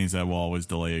companies that will always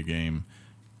delay a game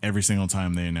every single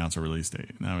time they announce a release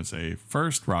date. And I would say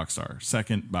first, Rockstar.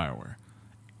 Second, BioWare.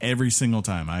 Every single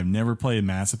time. I've never played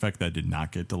Mass Effect that did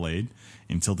not get delayed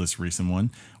until this recent one,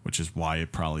 which is why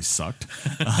it probably sucked.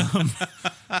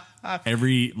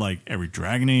 Every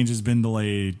Dragon Age has been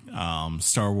delayed.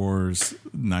 Star Wars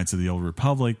Knights of the Old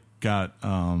Republic just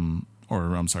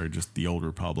the Old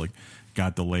Republic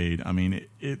got delayed. I mean,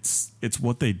 it's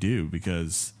what they do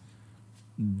because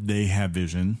they have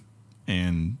vision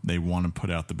and they want to put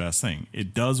out the best thing.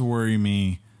 It does worry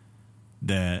me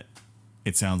that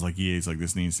it sounds like EA's like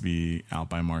this needs to be out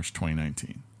by March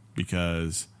 2019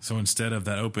 because so instead of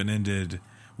that open-ended,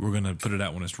 we're going to put it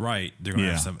out when it's right. They're going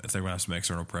to have some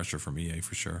external pressure from EA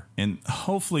for sure. And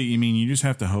hopefully, you just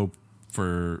have to hope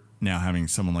for now having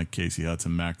someone like Casey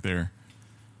Hudson back there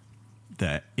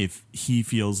that if he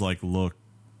feels like, look,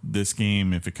 this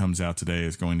game, if it comes out today,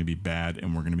 is going to be bad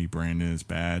and we're going to be branded as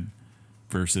bad.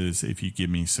 Versus if you give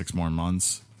me 6 more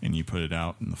months and you put it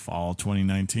out in the fall of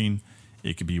 2019,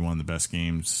 it could be one of the best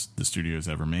games the studio's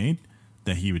ever made,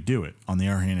 that he would do it. On the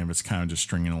other hand, if it's kind of just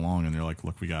stringing along and they're like,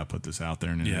 look, we got to put this out there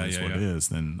and it is what it is,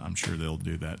 then I'm sure they'll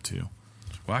do that too.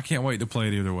 Well, I can't wait to play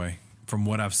it either way from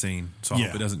what I've seen. So I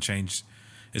hope it doesn't change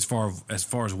as far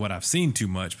as what I've seen too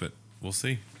much, but we'll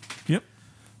see. Yep.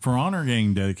 For Honor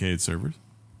getting dedicated servers,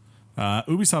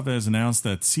 Ubisoft has announced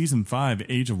that Season 5,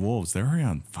 Age of Wolves, they're already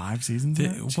on 5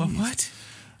 seasons? What?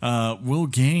 Will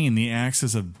gain the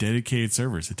access of dedicated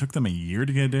servers. It took them a year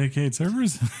to get dedicated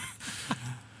servers?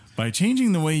 By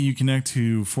changing the way you connect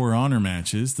to For Honor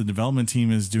matches, the development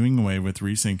team is doing away with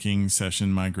resyncing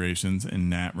session migrations and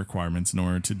NAT requirements in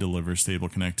order to deliver stable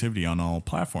connectivity on all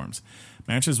platforms.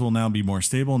 Matches will now be more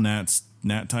stable. NAT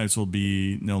types will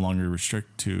be no longer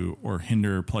restrict to or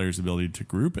hinder players' ability to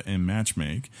group and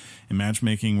matchmake. And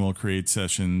matchmaking will create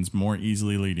sessions more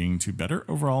easily, leading to better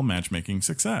overall matchmaking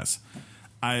success.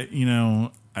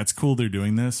 That's cool they're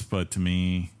doing this, but to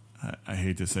me, I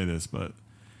hate to say this, but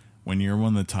when you're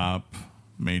one of the top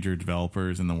major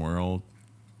developers in the world,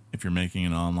 if you're making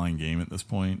an online game at this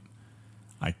point,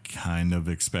 I kind of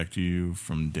expect you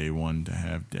from day one to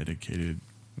have dedicated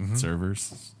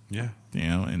servers. Yeah. You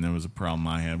know, and there was a problem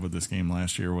I had with this game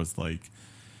last year was like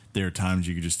there are times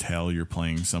you could just tell you're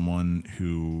playing someone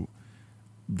who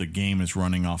the game is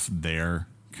running off their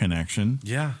connection.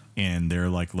 Yeah. And they're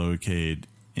like located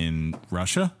in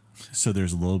Russia. So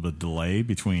there's a little bit of delay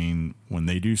between when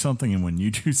they do something and when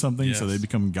you do something. Yes. So they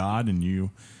become God and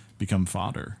you become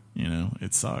fodder. You know,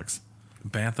 it sucks.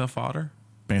 Bantha fodder?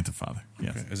 Bantha fodder,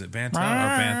 yes. Okay. Is it Bantha or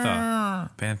Bantha?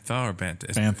 Bantha or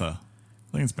Bantha? Bantha.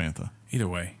 I think it's Bantha. Either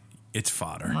way, it's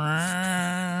fodder.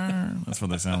 That's what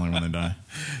they sound like when they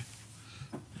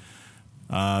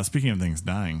die. Speaking of things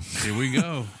dying. Here we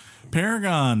go.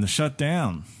 Paragon, the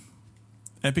shutdown.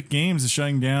 Epic Games is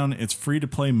shutting down its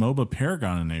free-to-play MOBA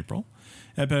Paragon in April.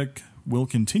 Epic will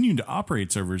continue to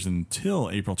operate servers until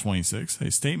April 26th.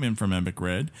 A statement from Epic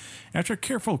read, after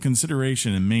careful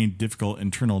consideration and many difficult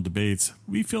internal debates,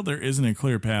 we feel there isn't a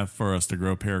clear path for us to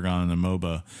grow Paragon in a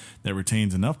MOBA that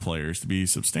retains enough players to be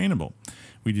sustainable.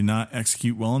 We did not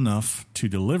execute well enough to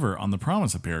deliver on the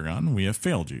promise of Paragon. We have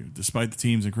failed you. Despite the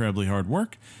team's incredibly hard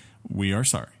work, we are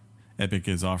sorry. Epic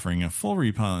is offering a full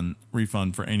refund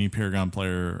for any Paragon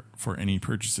player for any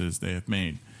purchases they have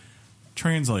made.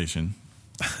 Translation.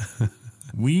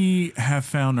 We have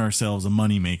found ourselves a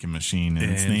money-making machine,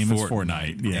 and its name is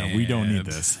Fortnite. Yeah, we don't need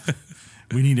this.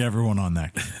 We need everyone on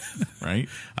that game, right?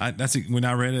 When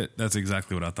I read it, that's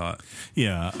exactly what I thought.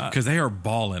 Yeah. Because they are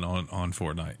balling on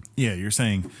Fortnite. Yeah, you're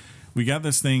saying we got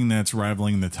this thing that's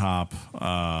rivaling the top.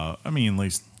 I mean, at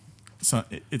least... So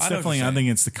it's definitely, I think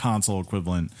it's the console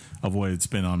equivalent of what it's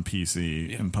been on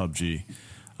PC and PUBG.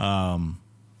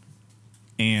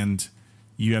 And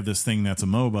you have this thing that's a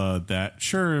MOBA that,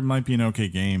 sure, it might be an okay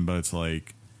game, but it's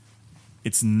like,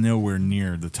 it's nowhere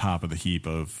near the top of the heap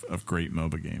of great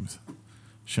MOBA games.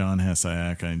 Sean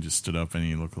Hasayak, just stood up and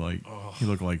he looked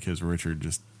like his Richard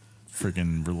just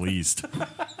freaking released.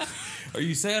 Are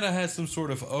you saying I had some sort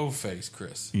of O face,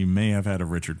 Chris? You may have had a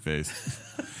Richard face.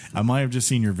 I might have just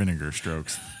seen your vinegar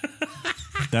strokes.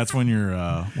 That's when you're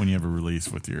when you have a release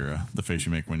with your the face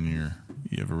you make when you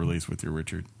have a release with your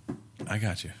Richard. I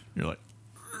got you. You're like,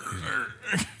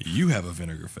 you have a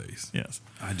vinegar face. Yes,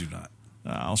 I do not.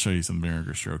 I'll show you some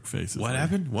vinegar stroke faces. What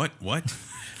happened? What?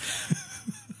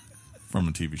 From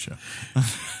a TV show.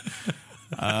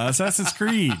 Assassin's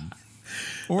Creed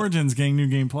Origins getting New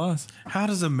Game Plus. How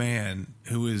does a man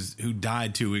who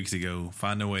died 2 weeks ago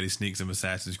find a way to sneak some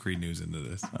Assassin's Creed news into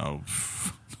this? Oh,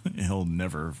 he'll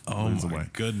never lose away. Oh my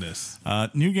goodness!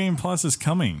 New Game Plus is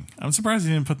coming. I'm surprised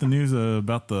he didn't put the news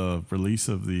about the release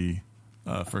of the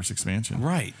first expansion.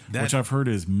 Right, which I've heard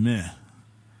is meh.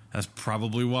 That's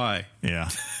probably why. Yeah.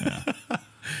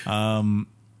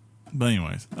 But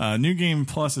anyways, New Game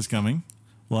Plus is coming.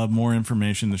 We'll have more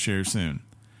information to share soon.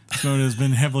 This mode has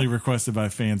been heavily requested by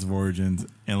fans of Origins,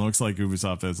 and it looks like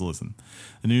Ubisoft has listened.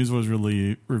 The news was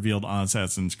revealed on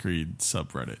Assassin's Creed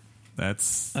subreddit.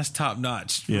 That's top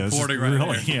notch. Yeah, reporting right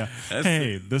really, there. Yeah.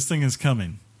 Hey, this thing is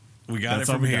coming. We got it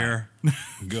from here.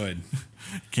 Good.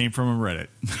 Came from a Reddit.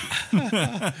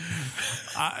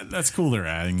 That's cool. They're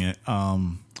adding it.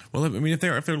 Well, I mean, if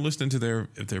they're listening to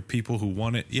their people who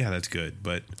want it, yeah, that's good.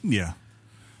 But yeah,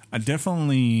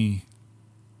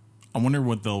 I wonder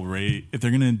what they'll rate if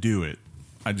they're going to do it.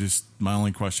 My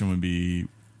only question would be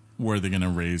where they're going to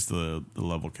raise the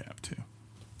level cap to.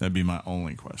 That'd be my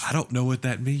only question. I don't know what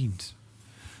that means.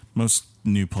 Most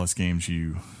new Plus games,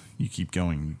 you keep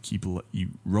going. You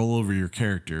roll over your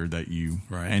character that you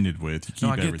ended with. You keep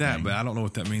I get everything. that, but I don't know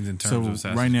what that means in terms of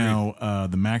Assassin's right Creed. now,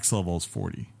 the max level is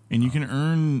 40, and you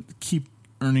can keep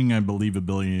earning, I believe,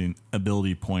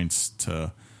 ability points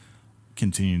to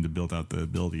continue to build out the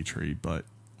ability tree, but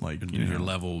your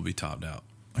level will be topped out.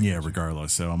 Yeah,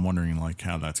 regardless. So I'm wondering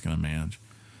how that's going to manage.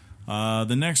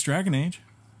 The next Dragon Age.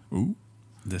 Ooh.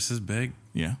 This is big.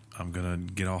 Yeah. I'm going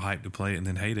to get all hyped to play it and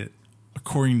then hate it.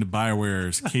 According to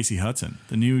BioWare's Casey Hudson,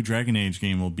 the new Dragon Age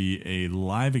game will be a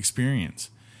live experience,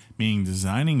 meaning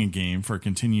designing a game for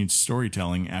continued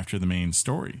storytelling after the main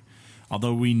story.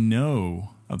 Although we know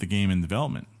of the game in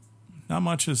development, not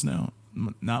much is known.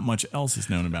 Not much else is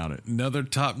known about it. Another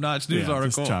top-notch news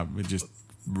article. Just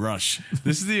rush.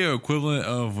 This is the equivalent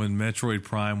of when Metroid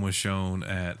Prime was shown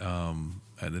at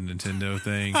the Nintendo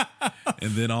thing,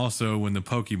 and then also when the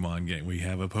Pokemon game. We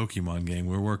have a Pokemon game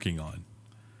we're working on.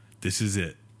 This is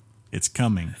it. It's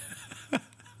coming.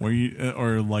 Or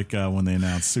when they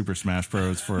announced Super Smash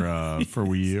Bros. for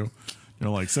Wii U, they're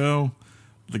like, so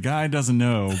the guy doesn't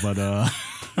know, but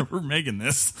we're making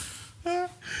this.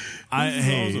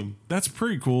 Awesome. That's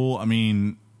pretty cool. I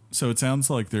mean, So it sounds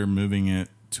like they're moving it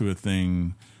to a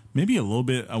thing, maybe a little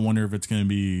bit. I wonder if it's going to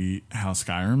be how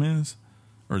Skyrim is,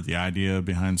 or the idea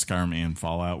behind Skyrim and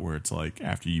Fallout, where it's like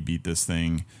after you beat this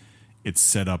thing, it's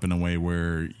set up in a way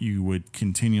where you would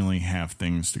continually have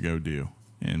things to go do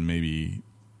and maybe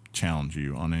challenge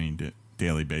you on any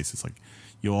daily basis. Like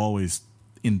you'll always,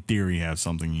 in theory, have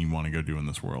something you want to go do in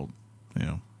this world, you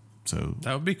know. So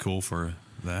that would be cool for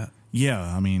that. Yeah,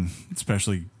 I mean,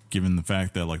 especially given the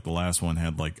fact that like the last one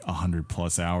had like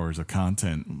 100+ hours of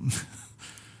content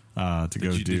to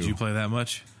go do. Did you play that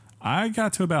much? I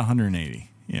got to about 180.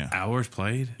 Yeah, hours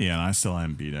played. Yeah, and I still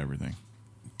haven't beat everything,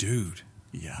 dude.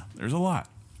 Yeah, there's a lot.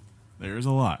 There's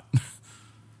a lot.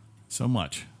 So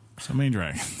much. So many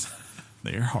dragons.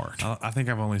 They are hard. I think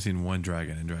I've only seen one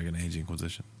dragon in Dragon Age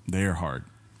Inquisition. They are hard.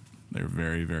 They're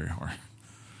very, very hard.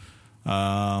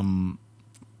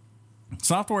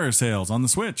 Software sales on the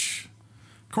Switch.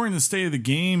 According to the State of the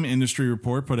Game Industry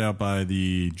report put out by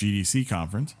the GDC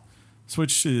conference,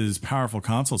 Switch's powerful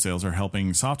console sales are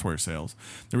helping software sales.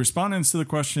 The respondents to the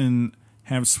question,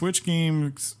 have Switch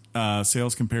games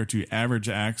sales compared to average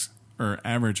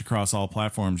across all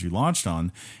platforms you launched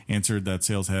on, answered that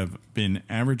sales have been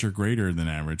average or greater than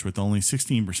average, with only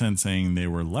 16% saying they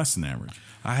were less than average.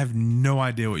 I have no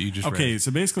idea what you just read. Okay,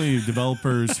 so basically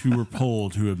developers who were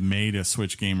polled who have made a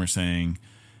Switch game are saying,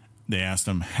 they asked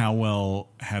them how well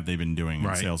have they been doing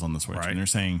in sales on the Switch. Right. And they're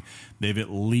saying they've at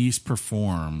least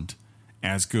performed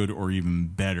as good or even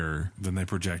better than they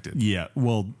projected. Yeah,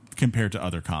 well, compared to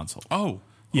other consoles. Oh,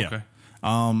 yeah. Okay.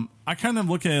 I kind of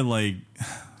look at it like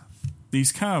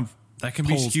these kind of that can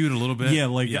polls, be skewed a little bit. Yeah,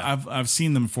 like I've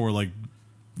seen them for like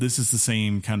this is the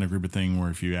same kind of group of thing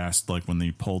where if you asked like when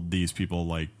they polled these people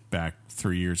like back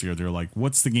 3 years ago, they're like,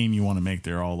 "What's the game you want to make?"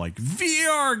 They're all like,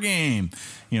 "VR game."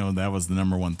 You know, that was the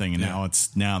number one thing, and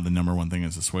now the number one thing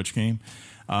is a Switch game.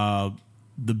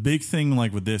 The big thing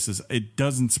like with this is it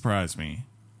doesn't surprise me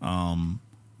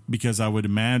because I would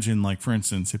imagine, like for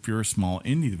instance, if you're a small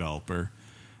indie developer,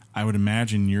 I would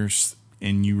imagine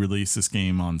you release this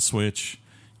game on Switch,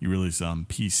 you release it on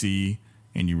PC,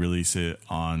 and you release it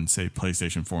on, say,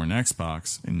 PlayStation 4 and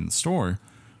Xbox in the store,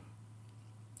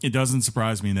 it doesn't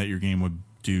surprise me that your game would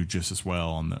do just as well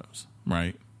on those,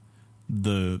 right?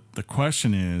 The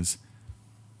question is,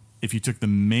 if you took to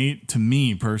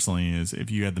me personally, is if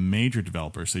you had the major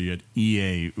developers, so you had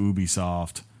EA,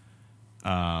 Ubisoft,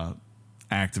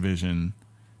 Activision,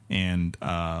 and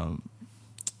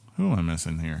who am I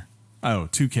missing here? Oh,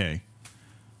 2K.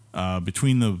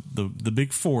 Between the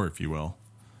big four, if you will,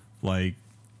 like,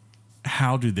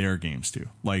 how do their games do?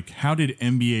 Like, how did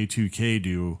NBA 2K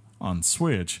do on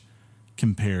Switch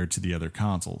compared to the other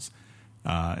consoles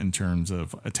in terms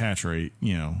of attach rate,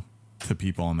 you know, to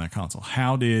people on that console?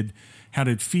 How did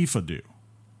FIFA do?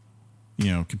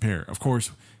 You know, compare. Of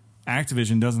course,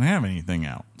 Activision doesn't have anything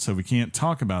out, so we can't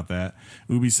talk about that.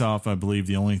 Ubisoft, I believe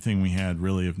the only thing we had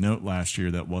really of note last year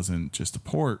that wasn't just a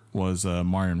port was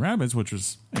Mario & Rabbids, which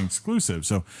was an exclusive.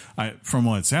 So from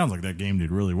what it sounds like, that game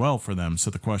did really well for them.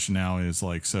 So the question now is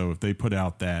like, so if they put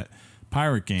out that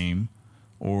pirate game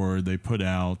or they put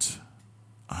out,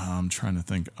 I'm trying to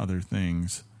think other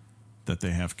things that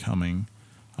they have coming,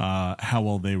 how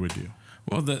well they would do.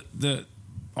 Well, the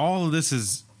all of this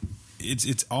is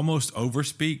it's almost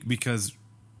overspeak because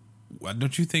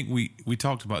don't you think we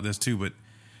talked about this too? But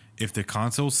if the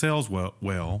console sells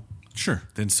well, sure,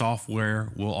 then software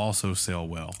will also sell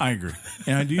well. I agree,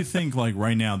 and I do think like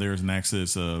right now there's an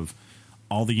exodus of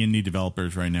all the indie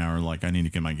developers right now are like, I need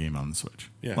to get my game on the Switch.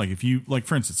 Yeah. Like if you like,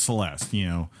 for instance, Celeste, you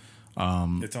know,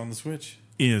 it's on the Switch.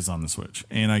 Is on the Switch,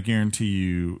 and I guarantee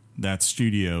you that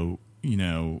studio, you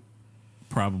know,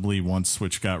 probably once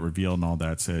Switch got revealed and all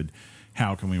that said,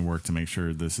 how can we work to make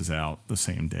sure this is out the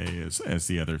same day as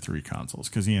the other three consoles?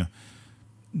 Because, you know,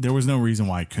 there was no reason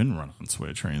why I couldn't run on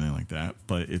Switch or anything like that.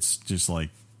 But it's just like,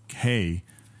 hey,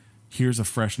 here's a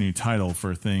fresh new title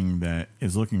for a thing that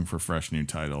is looking for fresh new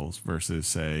titles versus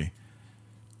say,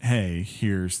 hey,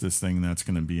 here's this thing that's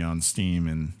going to be on Steam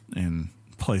and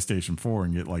PlayStation 4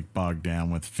 and get like bogged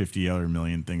down with 50 other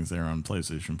million things there on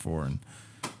PlayStation 4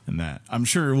 and that. I'm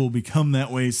sure it will become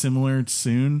that way similar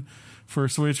soon for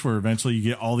Switch, where eventually you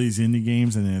get all these indie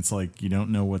games and it's like you don't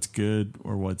know what's good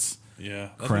or what's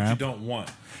that's crap. What you don't want.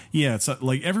 Yeah, it's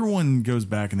like everyone goes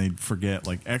back and they forget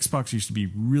like Xbox used to be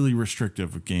really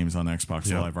restrictive with games on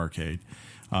Xbox Live Arcade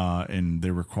and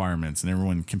their requirements, and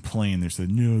everyone complained. They said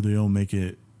no, they'll make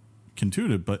it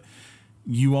intuitive, but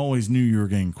you always knew you were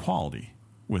getting quality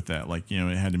with that. Like, you know,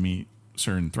 it had to meet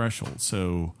certain thresholds,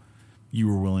 so you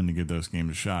were willing to give those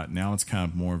games a shot. Now it's kind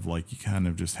of more of like you kind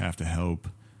of just have to hope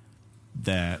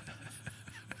that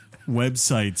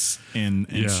websites and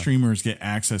streamers get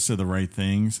access to the right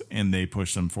things and they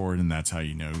push them forward, and that's how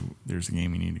you know there's a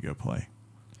game you need to go play,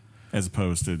 as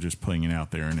opposed to just putting it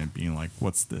out there and it being like,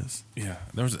 what's this? Yeah,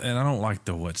 and I don't like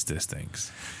the what's this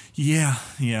things. Yeah,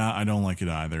 I don't like it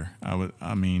either. I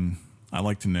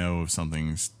like to know if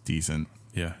something's decent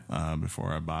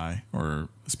before I buy, or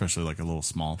especially like a little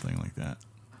small thing like that.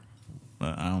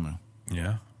 But I don't know.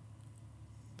 Yeah.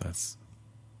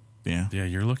 Yeah,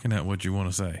 you're looking at what you want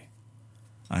to say.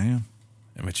 I am.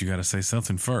 But you got to say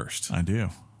something first. I do.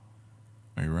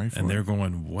 Are you right for And it? they're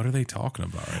going, what are they talking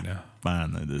about right now?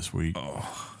 Finally this week. Oh.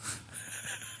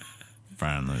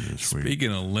 Finally this week.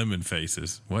 Speaking of lemon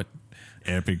faces, what?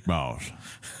 Epic Boss.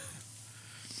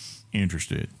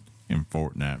 Interested in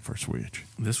Fortnite for Switch.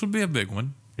 This would be a big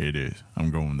one. It is. I'm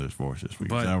going with this voice this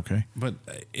week. Is that okay? But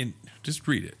just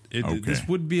read it. Okay. This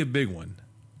would be a big one.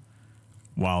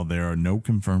 While there are no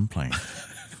confirmed plans.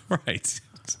 Right.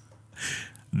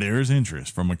 There is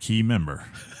interest from a key member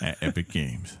at Epic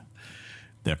Games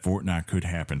that Fortnite could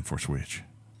happen for Switch.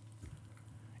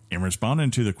 In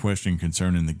responding to the question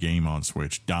concerning the game on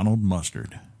Switch, Donald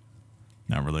Mustard,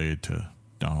 not related to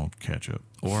Donald Ketchup.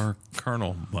 Or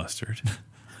Colonel Mustard.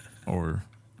 Or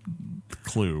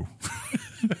Clue.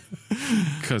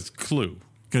 Because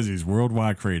he's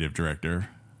worldwide creative director,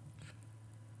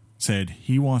 said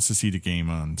he wants to see the game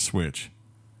on Switch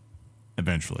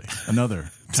eventually. Another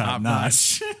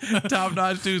top-notch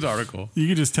news article. You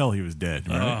could just tell he was dead,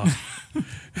 right?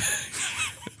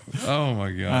 Oh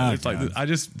my God. It's like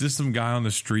just some guy on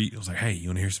the street. I was like, hey, you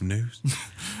want to hear some news?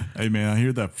 Hey, man, I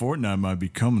hear that Fortnite might be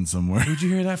coming somewhere. Who'd you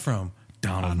hear that from?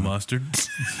 Donald Mustard.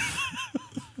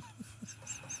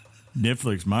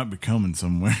 Netflix might be coming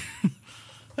somewhere.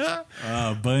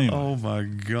 Bam. Oh my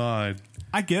God.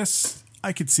 I guess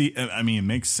I could see. I mean, it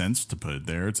makes sense to put it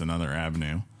there. It's another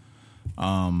avenue.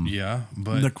 Yeah,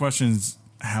 but the question is,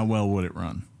 how well would it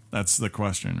run? That's the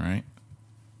question, right?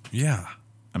 Yeah.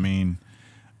 I mean,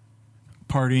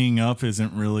 partying up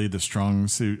isn't really the strong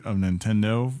suit of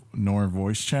Nintendo, nor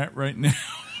voice chat right now.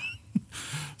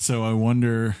 So I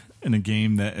wonder, in a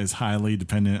game that is highly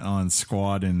dependent on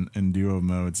squad and duo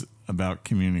modes about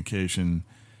communication,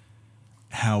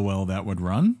 how well that would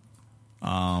run.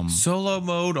 Solo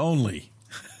mode only.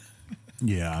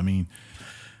 Yeah, I mean,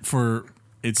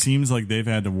 it seems like they've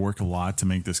had to work a lot to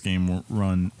make this game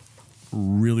run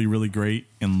really, really great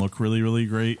and look really, really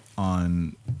great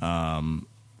on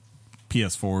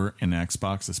PS4 and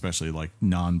Xbox, especially like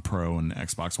non-pro and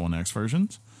Xbox One X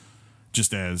versions,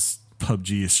 just as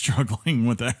PUBG is struggling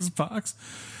with Xbox.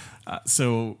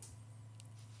 So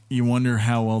you wonder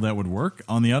how well that would work.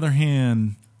 On the other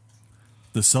hand,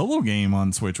 the solo game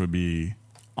on Switch would be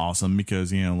awesome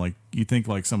because, like you think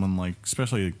like someone like,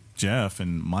 especially Jeff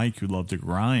and Mike, who love to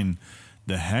grind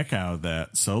the heck out of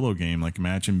that solo game. Like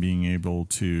imagine being able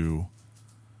to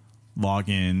log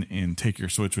in and take your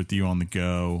Switch with you on the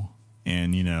go,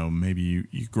 and maybe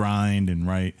you grind, and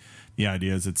the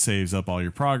idea is it saves up all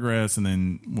your progress, and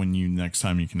then when next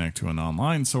time you connect to an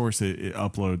online source, it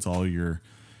uploads all your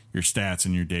stats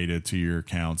and your data to your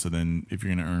account. So then if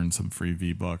you're going to earn some free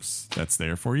V-Bucks, that's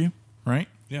there for you, right?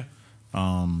 Yeah.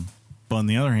 But on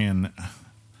the other hand,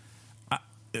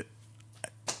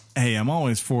 hey, I'm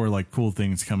always for like cool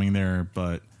things coming there,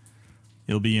 but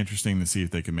it'll be interesting to see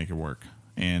if they can make it work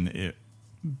and it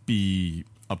be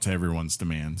up to everyone's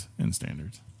demands and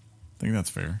standards. I think that's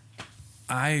fair.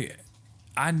 I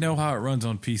know how it runs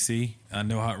on PC. I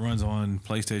know how it runs on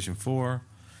PlayStation 4,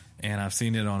 and I've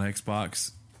seen it on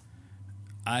Xbox.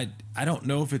 I don't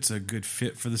know if it's a good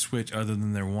fit for the Switch, other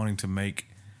than they're wanting to make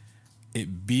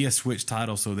it be a Switch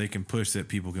title so they can push that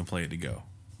people can play it to go.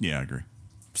 Yeah, I agree.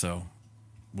 So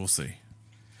we'll see.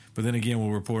 But then again,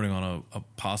 we're reporting on a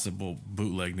possible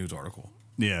bootleg news article.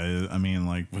 Yeah, I mean,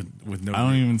 like with no. I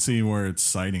don't even see where it's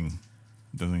citing.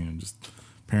 It doesn't even just.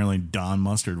 Apparently, Don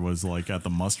Mustard was like at the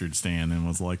mustard stand and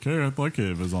was like, "Hey, I'd like it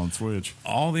if it was on Switch."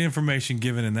 All the information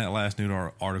given in that last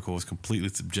news article is completely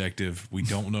subjective. We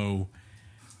don't know.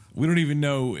 We don't even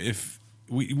know if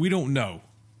we don't know.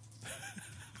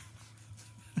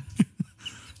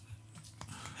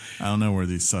 I don't know where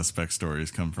these suspect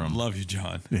stories come from. Love you,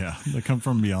 John. Yeah, they come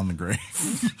from beyond the grave.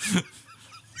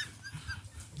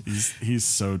 He's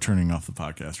so turning off the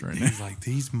podcast right now. He's like,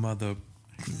 these mother...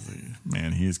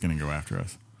 Man, he is going to go after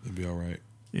us. It'll be all right.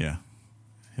 Yeah.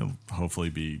 He'll hopefully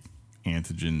be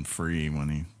antigen free when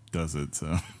he does it.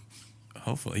 So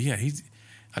hopefully. Yeah,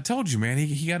 I told you, man,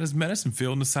 he got his medicine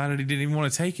filled and decided he didn't even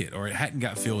want to take it, or it hadn't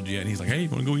got filled yet. And he's like, hey, you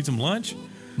want to go eat some lunch?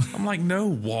 I'm like, no,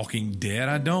 Walking Dead,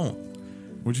 I don't.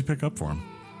 What'd you pick up for him?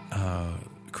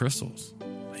 Crystals.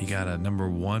 He got a number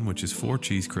 1, which is 4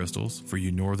 cheese crystals. For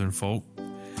you northern folk,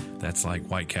 that's like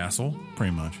White Castle.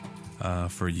 Pretty much.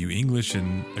 For you English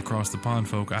and across the pond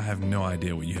folk, I have no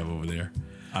idea what you have over there.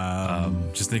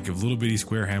 Just think of little bitty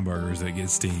square hamburgers that get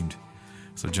steamed.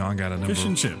 So John got a number... Fish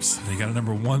and chips. He got a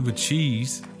number 1 with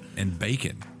cheese and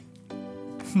bacon.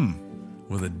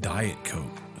 With a Diet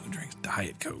Coke. Who drinks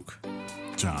Diet Coke?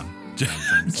 John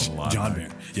drinks a lot. John Bear.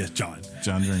 Yes, John.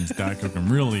 John drinks Diet Coke, and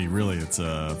really, it's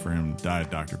for him Diet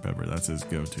Dr. Pepper. That's his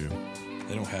go-to.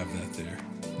 They don't have that there.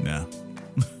 No.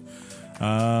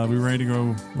 We ready to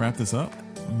go wrap this up?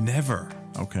 Never.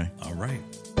 Okay. All right.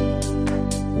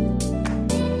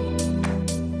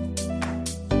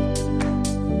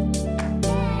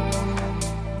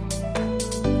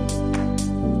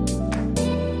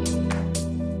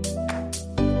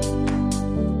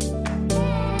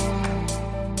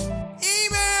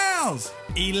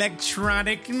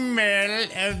 Electronic mail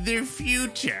of the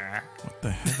future. What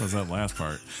the heck was that last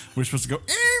part? We're supposed to go,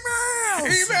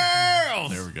 emails! Emails!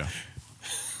 There we go.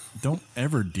 Don't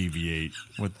ever deviate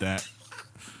with that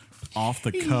off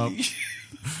the cup.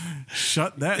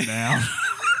 Shut that down.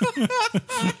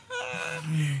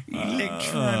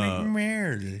 Electronic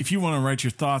mail. If you want to write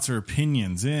your thoughts or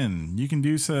opinions in, you can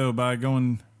do so by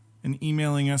going and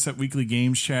emailing us at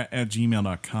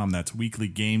weeklygameschat@gmail.com. That's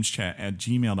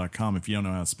weeklygameschat@gmail.com. If you don't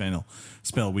know how to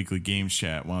spell Weekly Games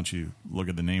Chat, why don't you look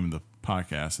at the name of the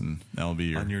podcast, and that'll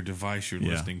be on your device you're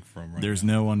listening from right There's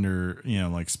now. no under,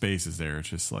 like spaces there. It's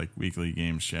just like Weekly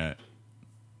Games Chat.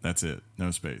 That's it.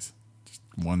 No space. Just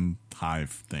one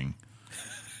hive thing.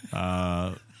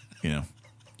 So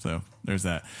there's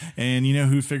that. And you know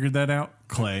who figured that out?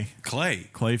 Clay. Clay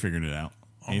figured it out.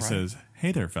 He says,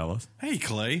 "Hey there, fellas. Hey,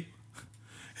 Clay.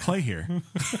 Clay here.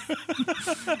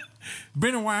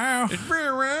 Been a while. It's been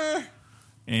a while.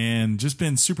 And just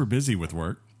been super busy with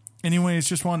work. Anyways,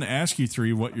 just wanted to ask you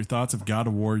three what your thoughts of God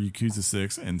of War, Yakuza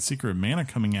 6, and Secret of Mana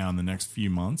coming out in the next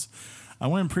few months. I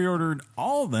went and pre-ordered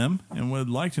all of them and would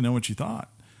like to know what you thought.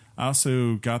 I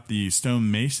also got the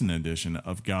Stone Mason edition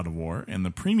of God of War and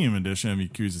the premium edition of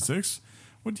Yakuza 6.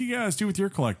 What do you guys do with your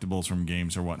collectibles from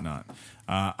games or whatnot?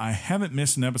 I haven't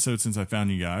missed an episode since I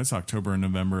found you guys, October and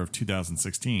November of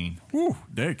 2016. Woo,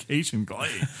 dedication,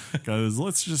 Clay. Because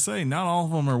let's just say, not all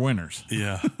of them are winners.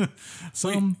 Yeah.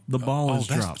 The ball is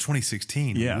that's dropped.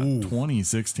 2016. Yeah, Ooh.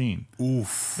 2016.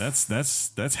 Oof.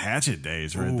 That's Hatchet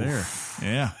days right there.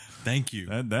 Yeah. Thank you.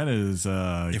 That is.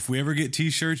 If we ever get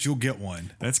T-shirts, you'll get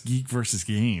one. That's Geek versus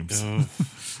Games.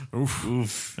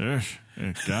 Oof.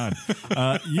 God.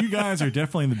 You guys are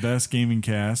definitely the best gaming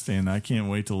cast, and I can't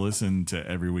wait to listen to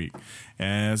every week.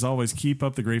 As always, keep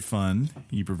up the great fun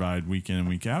you provide week in and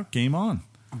week out. Game on.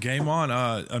 Game on.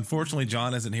 Unfortunately,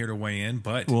 John isn't here to weigh in,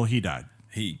 but well, he died.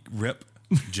 Rip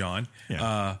John.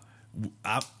 Yeah.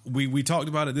 We talked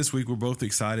about it this week. We're both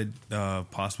excited,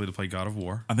 possibly to play God of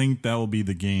War. I think that will be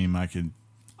the game I can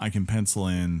pencil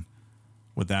in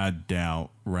without a doubt.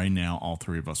 Right now, all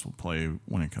three of us will play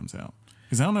when it comes out.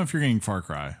 Because I don't know if you're getting Far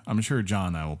Cry. I'm sure John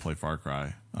and I will play Far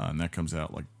Cry, and that comes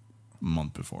out like a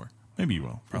month before. Maybe you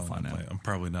will. We'll find out. I'm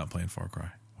probably not playing Far Cry.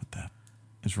 What the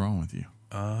is wrong with you?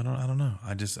 I don't know.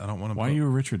 I don't want to. Why are you a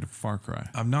Richard to Far Cry?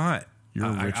 I'm not. You're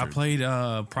a Richard. I played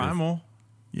Primal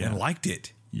and liked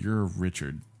it. You're a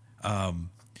Richard.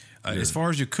 As far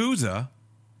as Yakuza,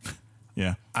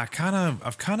 yeah, I've kind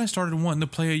of started wanting to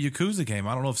play a Yakuza game.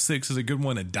 I don't know if 6 is a good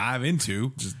one to dive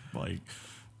into. Just like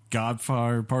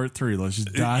Godfather Part 3. Let's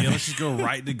just dive. Let's just go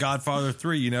right to Godfather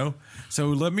 3.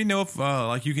 So let me know if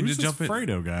you can Who's just jump in. Who's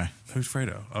Fredo guy? Who's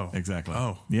Fredo? Oh, exactly.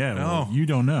 Oh, yeah. Well, you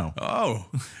don't know. Oh,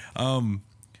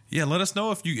 yeah. Let us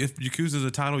know if Yakuza is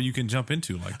a title you can jump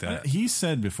into like that. He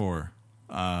said before.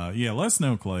 Let us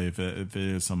know, Clay, if it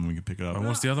is something we can pick up.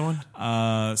 What's the other one?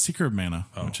 Secret of Mana,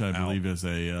 which I believe is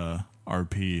a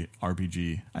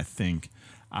RPG. I think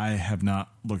I have not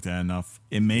looked at enough.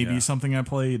 It may be something I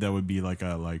play that would be got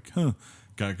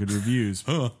good reviews.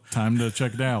 Time to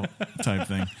check it out type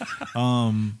thing.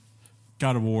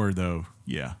 God of War though,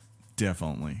 yeah,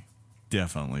 definitely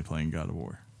playing God of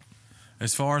War.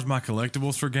 As far as my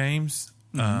collectibles for games,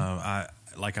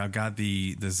 I've got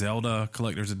the Zelda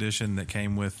Collector's Edition that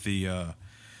came with the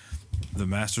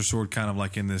Master Sword, kind of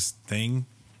like in this thing.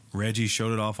 Reggie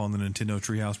showed it off on the Nintendo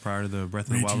Treehouse prior to the Breath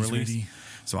of the Wild release. Ready.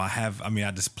 So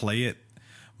I display it.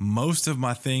 Most of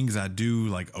my things I do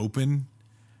like open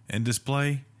and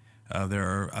display.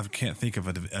 I can't think of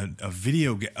a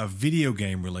video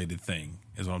game related thing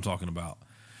is what I'm talking about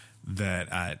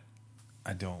that I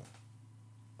don't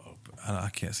open. I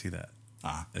can't see that.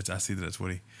 I see that it's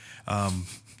Woody. But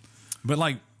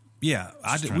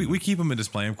we keep them and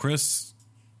display them. Chris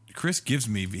gives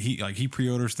me he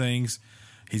pre-orders things.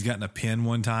 He's gotten a pin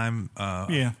one time.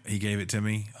 Yeah. He gave it to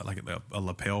me, like a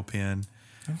lapel pin.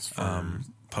 That's for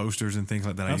posters and things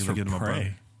like that. I that's usually for get to my Prey,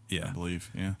 brother. Yeah. I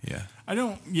believe. Yeah. Yeah.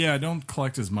 I don't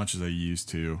collect as much as I used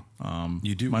to.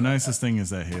 You do. My nicest thing is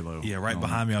that Halo. Yeah, right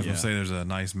behind me. I was going to say there's a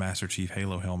nice Master Chief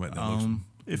Halo helmet that looks.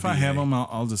 If I have them,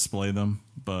 I'll display them.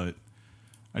 But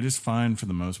I just find for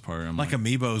the most part, I'm like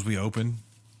amiibos we open.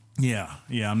 Yeah,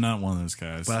 I'm not one of those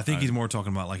guys. But I think he's more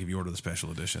talking about like if you order the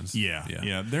special editions.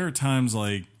 Yeah. There are times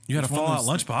like you had a Fallout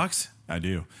lunchbox. I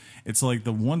do. It's like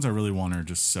the ones I really want are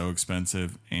just so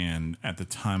expensive, and at the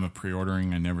time of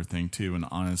pre-ordering, I never think to. And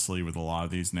honestly, with a lot of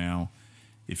these now,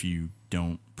 if you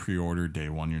don't pre-order day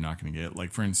one, you're not going to get.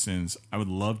 Like for instance, I would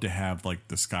love to have like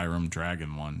the Skyrim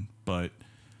Dragon one, but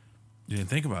you didn't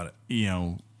think about it. You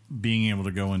know, being able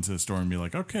to go into the store and be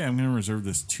like, okay, I'm going to reserve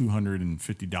this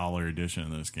 $250 edition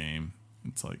of this game.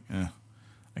 It's like,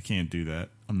 I can't do that.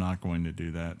 I'm not going to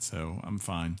do that, so I'm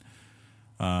fine.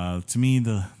 To me,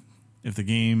 if the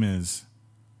game is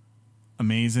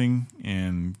amazing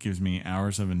and gives me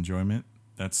hours of enjoyment,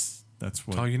 that's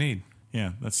all you need.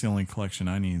 Yeah, that's the only collection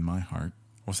I need in my heart.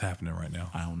 What's happening right now?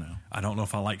 I don't know. I don't know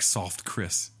if I like soft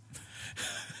Chris.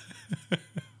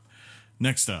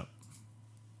 Next up,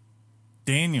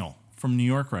 Daniel from New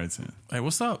York writes in. Hey,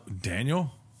 what's up,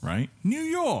 Daniel? Right? New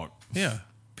York. Yeah.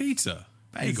 Pizza.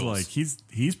 Bagels. He's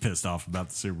like, he's pissed off about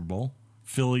the Super Bowl.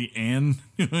 Philly and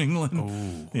New England.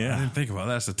 Oh, yeah. I didn't think about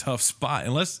that. That's a tough spot.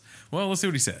 Let's see what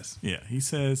he says. Yeah, he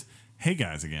says, hey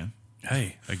guys again.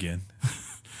 Hey, again.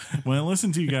 When I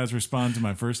listened to you guys respond to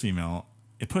my first email,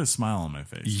 it put a smile on my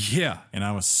face. Yeah. And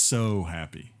I was so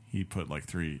happy. He put like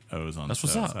 3 O's on That's the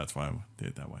what's up. That's why I did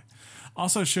it that way.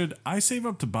 Also, should I save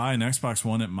up to buy an Xbox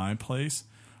One at my place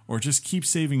or just keep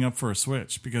saving up for a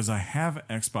Switch because I have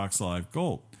Xbox Live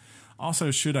Gold?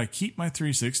 Also, should I keep my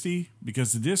 360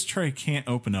 because the disc tray can't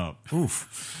open up?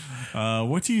 Oof.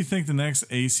 What do you think the next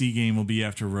AC game will be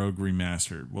after Rogue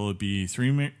Remastered? Will it be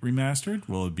 3 Remastered?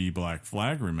 Will it be Black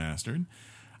Flag Remastered?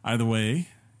 Either way,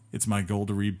 it's my goal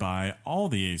to rebuy all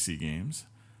the AC games.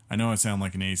 I know I sound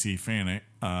like an AC fanatic,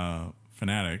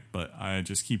 but I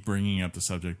just keep bringing up the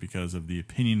subject because of the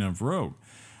opinion of Rogue.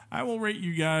 I will rate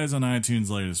you guys on iTunes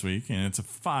later this week, and it's a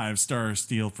 5-star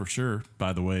steal for sure.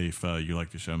 By the way, if you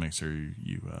like the show, make sure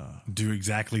you do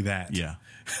exactly that. Yeah,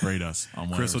 rate us on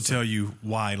whatever. Chris will tell you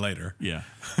why later. Yeah.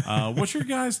 What's your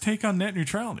guys' take on net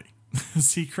neutrality?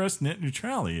 See, Chris, net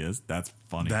neutrality that's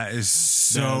funny. That is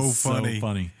so funny. So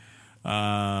funny.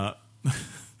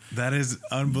 That is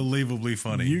unbelievably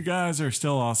funny. You guys are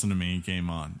still awesome to me. Game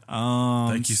on.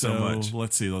 Thank you so much.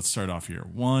 Let's see. Let's start off here.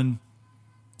 1,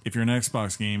 if you're an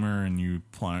Xbox gamer and you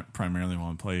primarily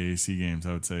want to play AC games,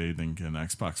 I would say then get an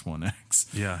Xbox One X.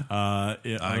 Yeah.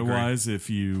 Otherwise, if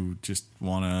you just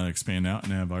want to expand out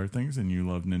and have other things and you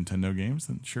love Nintendo games,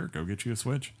 then sure, go get you a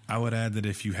Switch. I would add that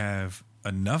if you have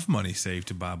enough money saved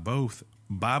to buy both,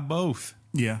 buy both.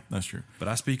 Yeah, that's true. But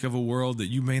I speak of a world that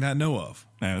you may not know of.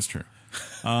 Yeah, that's true.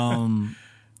 The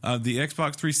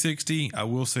Xbox 360, I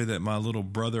will say that my little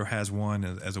brother has one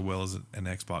as well as an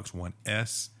Xbox One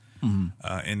S. Mm-hmm.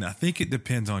 And I think it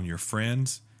depends on your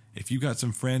friends. If you got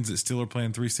some friends that still are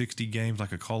playing 360 games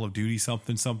like a Call of Duty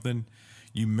something,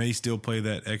 you may still play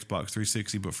that Xbox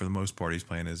 360, but for the most part, he's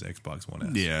playing his Xbox One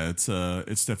S. Yeah,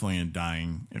 it's definitely a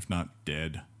dying, if not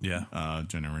dead,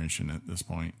 generation at this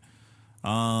point.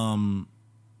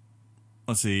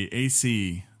 Let's see,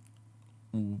 AC.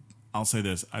 I'll say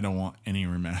this: I don't want any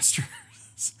remasters,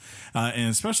 and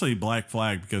especially Black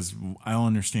Flag because I don't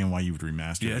understand why you would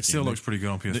remaster. Yeah, it still looks pretty good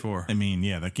on PS4. I mean,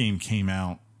 yeah, that game came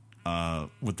out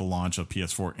with the launch of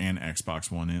PS4 and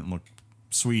Xbox One, and it looked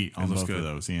sweet on both of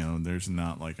those. You know, there's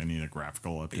not like I need a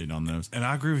graphical update on those. And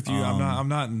I agree with you.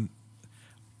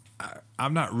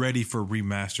 I'm not ready for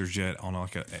remasters yet on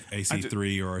like a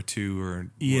AC3 or a 2 or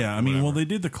yeah. I mean, well, they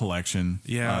did the collection,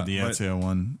 the Ezio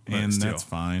one, and that's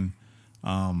fine.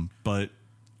 But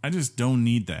I just don't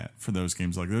need that for those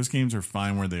games. Like those games are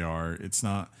fine where they are. It's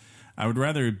not. I would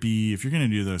rather it be if you're going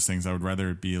to do those things. I would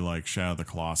rather it be like Shadow of the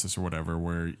Colossus or whatever,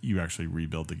 where you actually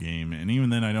rebuild the game. And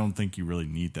even then, I don't think you really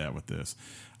need that with this.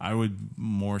 I would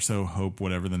more so hope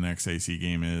whatever the next AC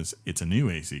game is, it's a new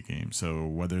AC game. So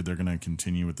whether they're going to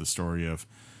continue with the story of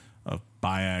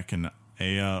Bayek and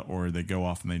Aya, or they go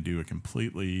off and they do a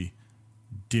completely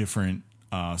different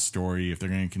story, if they're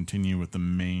going to continue with the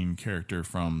main character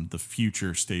from the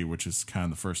future state, which is kind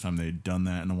of the first time they'd done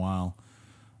that in a while,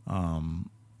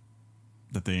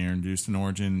 that they introduced in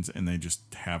Origins, and they just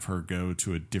have her go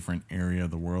to a different area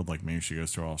of the world, like maybe she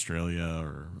goes to Australia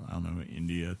or, I don't know,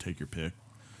 India, take your pick.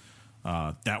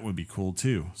 That would be cool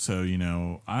too. So, you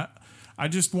know, I I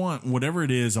just want, whatever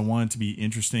it is, I want it to be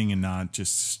interesting and not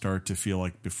just start to feel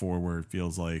like before, where it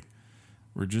feels like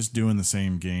we're just doing the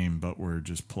same game, but we're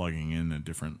just plugging in a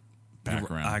different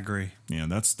background. I agree. Yeah,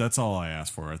 that's all I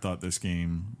asked for. I thought this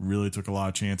game really took a lot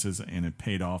of chances, and it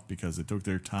paid off because it took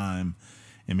their time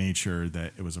and made sure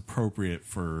that it was appropriate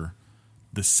for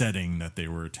the setting that they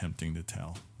were attempting to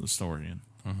tell the story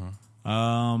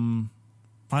in.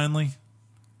 Finally,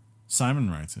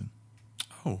 Simon writes in.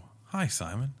 Oh, hi,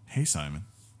 Simon. Hey, Simon.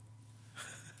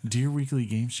 Dear Weekly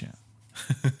Games Chat.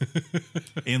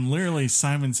 And literally,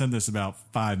 Simon sent this about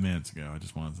 5 minutes ago, I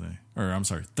just want to say. Or, I'm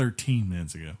sorry, 13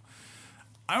 minutes ago.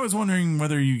 I was wondering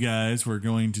whether you guys were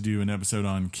going to do an episode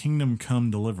on Kingdom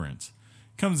Come Deliverance.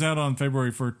 It comes out on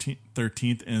February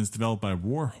 13th and is developed by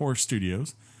Warhorse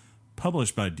Studios,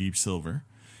 published by Deep Silver.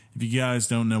 If you guys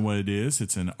don't know what it is,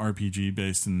 it's an RPG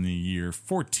based in the year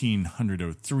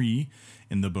 1403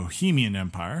 in the Bohemian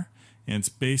Empire, and it's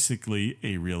basically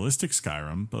a realistic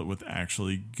Skyrim, but with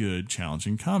actually good,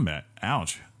 challenging combat.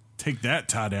 Ouch. Take that,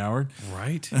 Todd Howard.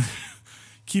 Right?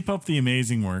 Keep up the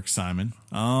amazing work, Simon.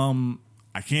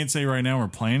 I can't say right now we're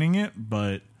planning it,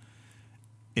 but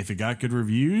if it got good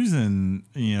reviews and,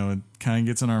 it kind of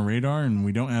gets on our radar and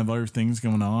we don't have other things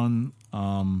going on,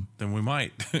 then we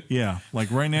might. Yeah.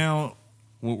 Like right now,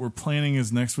 what we're planning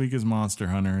is next week is Monster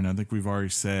Hunter, and I think we've already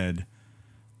said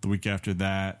the week after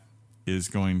that is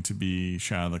going to be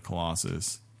Shadow of the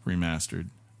Colossus remastered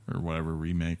or whatever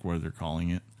remake, what they're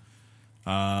calling it.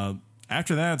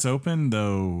 After that, it's open,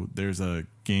 though there's a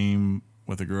game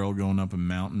with a girl going up a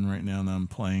mountain right now that I'm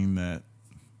playing that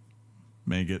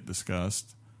may get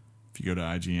discussed. If you go to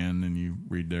IGN and you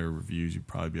read their reviews, you'll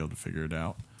probably be able to figure it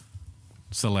out.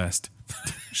 Celeste.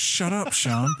 Shut up,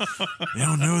 Sean. They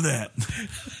don't know that.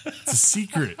 It's a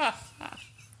secret.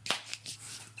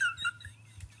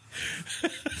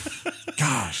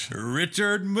 Gosh.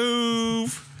 Richard,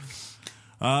 move.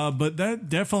 But that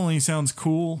definitely sounds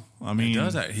cool. I mean,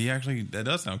 that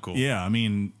does sound cool. Yeah, I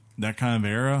mean, that kind of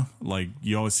era, like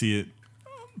you always see it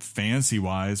fantasy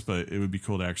wise, but it would be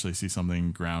cool to actually see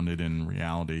something grounded in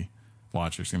reality.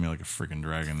 Watch, there's gonna be like a freaking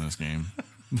dragon in this game.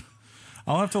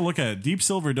 I'll have to look at it. Deep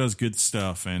Silver does good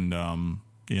stuff, and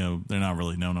they're not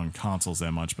really known on consoles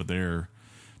that much, but they're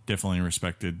definitely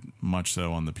respected much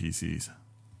so on the PCs.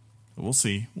 But we'll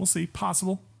see.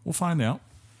 Possible. We'll find out.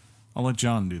 I'll let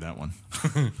John do that one.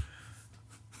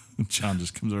 John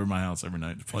just comes over to my house every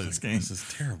night to play this game. This is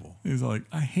terrible. He's like,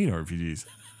 I hate RPGs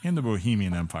and the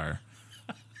Bohemian Empire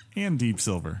and Deep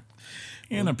Silver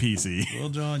and a PC. Well,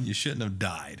 John, you shouldn't have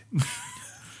died.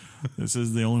 This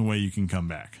is the only way you can come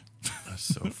back. That's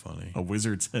so funny. A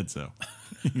wizard said so.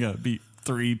 You got to beat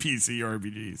 3 PC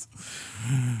RPGs.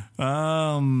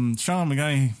 Sean, the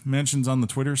guy mentions on the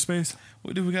Twitter space.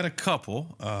 We got a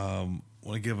couple. Want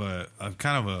to give a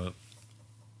kind of a,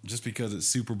 just because it's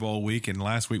Super Bowl week, and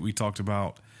last week you talked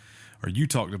about, I'm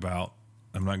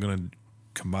not going to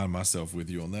combine myself with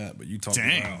you on that, but you talked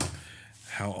about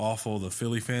how awful the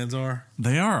Philly fans are.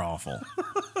 They are awful.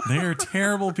 They are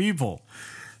terrible people.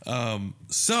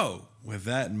 So, with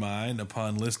that in mind,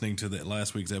 upon listening to that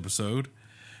last week's episode,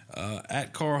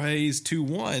 at Carl Hayes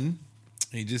 21,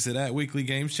 he just said at Weekly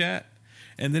Games Chat,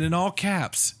 and then in all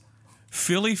caps,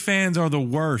 Philly fans are the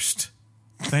worst.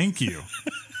 Thank you.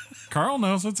 Carl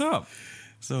knows what's up.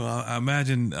 So I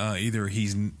imagine either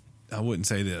I wouldn't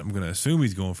say that, I'm going to assume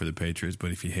he's going for the Patriots,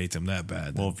 but if he hates them that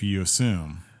bad. Well, if you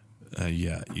assume.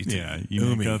 You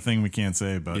make a thing we can't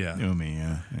say, but Umi,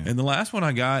 yeah. And the last one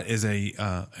I got is a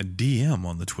DM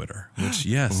on the Twitter, which,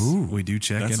 yes, we do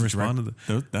check and respond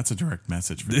to. That's a direct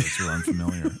message for those who are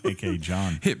unfamiliar, a.k.a.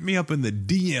 John. Hit me up in the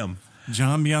DM.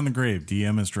 John Beyond the Grave,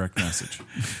 DM is direct message.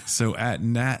 So at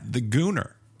Nat the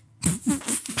Gooner.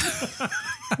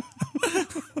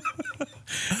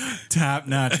 Top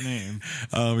notch name.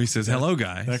 He says, hello,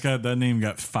 guys. That name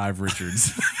got 5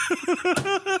 Richards.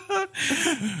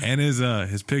 And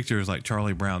his picture is like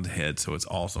Charlie Brown's head, so it's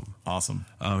awesome. Awesome.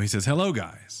 He says, hello,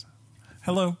 guys.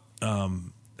 Hello.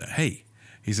 Hey.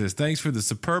 He says, thanks for the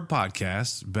superb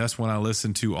podcast. Best one I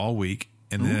listened to all week.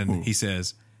 And then he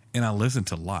says, and I listen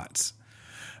to lots.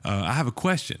 I have a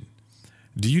question.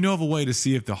 Do you know of a way to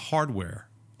see if the hardware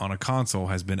on a console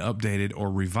has been updated or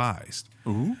revised?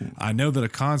 Ooh. I know that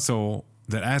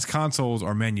as consoles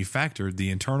are manufactured, the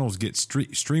internals get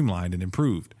streamlined and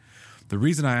improved. The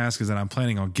reason I ask is that I'm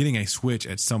planning on getting a Switch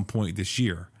at some point this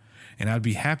year, and I'd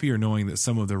be happier knowing that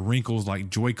some of the wrinkles like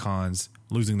Joy-Cons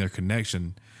losing their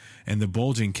connection and the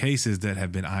bulging cases that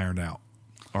have been ironed out.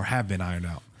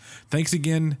 Thanks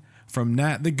again from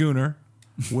Nat the Gooner,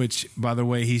 which, by the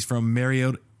way, he's from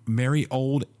merry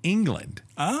old England.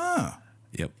 Ah.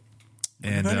 Yep.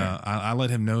 And I let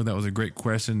him know that was a great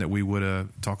question that we would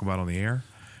talk about on the air.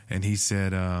 And he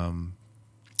said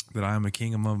that I am a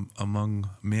king among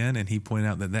men. And he pointed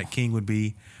out that king would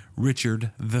be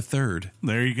Richard III.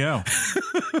 There you go.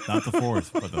 Not the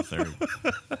fourth, but the third.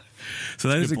 So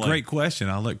that is a great question.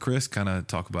 I'll let Chris kind of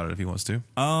talk about it if he wants to.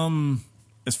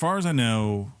 As far as I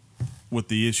know, with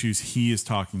the issues he is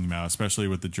talking about, especially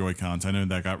with the Joy-Cons, I know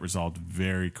that got resolved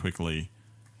very quickly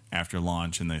after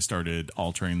launch, and they started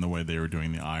altering the way they were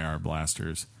doing the IR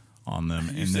blasters on them.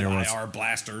 And there was IR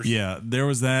blasters. Yeah, there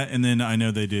was that, and then I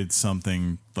know they did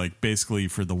something like basically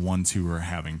for the ones who were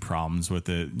having problems with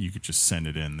it, you could just send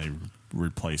it in. They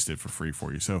replaced it for free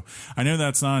for you. So I know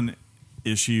that's not an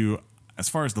issue. As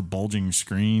far as the bulging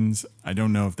screens, I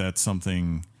don't know if that's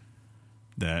something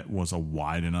that was a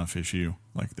wide enough issue.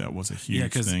 Like that was a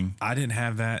huge thing. I didn't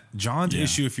have that. John's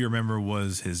issue, if you remember,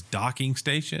 was his docking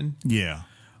station. Yeah.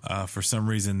 For some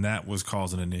reason, that was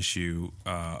causing an issue.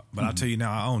 But I'll tell you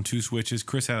now, I own 2 Switches.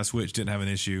 Chris had a Switch, didn't have an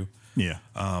issue. Yeah.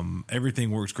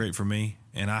 Everything works great for me.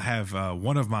 And I have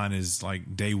one of mine is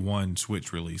like day one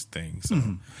Switch release thing.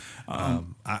 So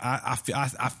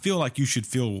I feel like you should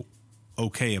feel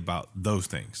okay about those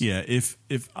things. Yeah. If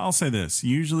I'll say this,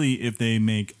 usually if they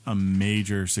make a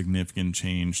major significant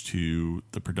change to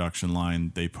the production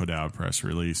line, they put out a press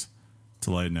release to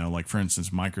let it know. Like, for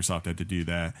instance, Microsoft had to do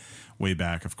that way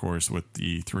back, of course, with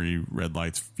the 3 red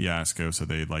lights fiasco. So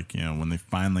they, like, you know, when they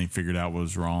finally figured out what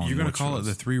was wrong. You're going to call it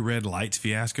the 3 red lights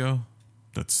fiasco?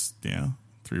 That's,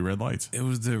 3 red lights. It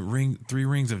was the 3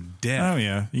 rings of death. Oh,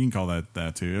 yeah. You can call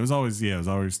that too. It was always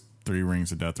 3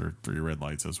 rings of death or 3 red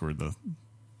lights. Those were the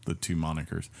 2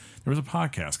 monikers. There was a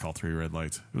podcast called 3 Red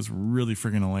Lights. It was really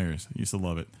freaking hilarious. I used to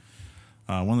love it.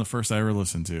 One of the first I ever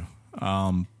listened to.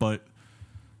 But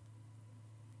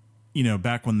you know,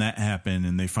 back when that happened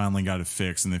and they finally got it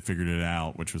fixed and they figured it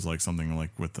out, which was like something like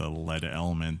with the lead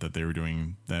element that they were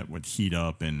doing that would heat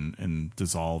up and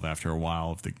dissolve after a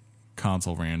while if the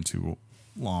console ran too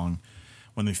long.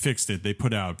 When they fixed it, they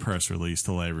put out a press release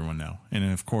to let everyone know. And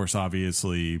of course,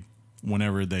 obviously,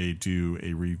 whenever they do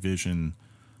a revision,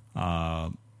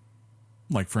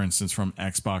 like for instance, from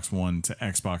Xbox One to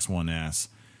Xbox One S,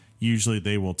 usually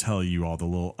they will tell you all the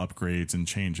little upgrades and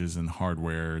changes in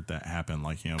hardware that happen.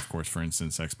 Like, you know, of course, for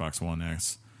instance, Xbox One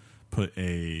X put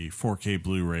a 4K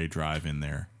Blu-ray drive in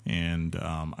there. And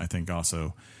I think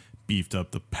also beefed up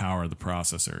the power of the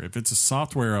processor. If it's a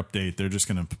software update, they're just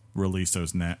going to release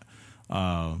those notes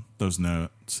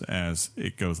as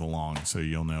it goes along. So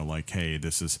you'll know, like, hey,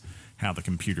 this is how the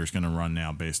computer is going to run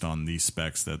now based on these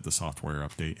specs that the software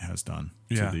update has done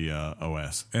to the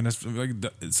OS. And it's like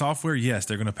the software, yes,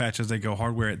 they're going to patch as they go.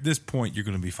 Hardware, at this point, you're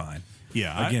going to be fine.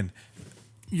 Yeah. Again,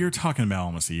 you're talking about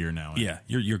almost a year now. Yeah,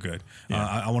 you're good. Yeah.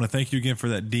 I want to thank you again for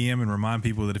that DM and remind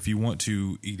people that if you want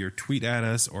to either tweet at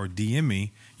us or DM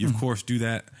me, you of course do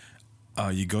that.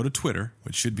 You go to Twitter,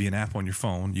 which should be an app on your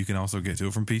phone. You can also get to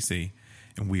it from PC.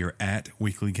 And we are at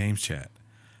Weekly Games Chat.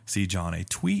 See, John, a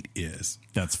tweet is.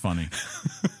 That's funny.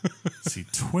 See,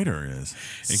 Twitter is.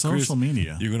 And social Chris,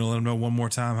 media. You're going to let them know one more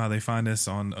time how they find us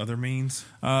on other means?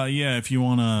 Yeah, if you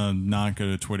want to not go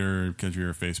to Twitter because you're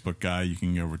a Facebook guy, you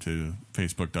can go over to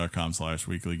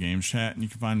facebook.com/Weekly Games Chat, and you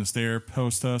can find us there,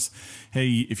 post us.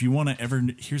 Hey, if you want to ever,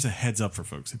 here's a heads up for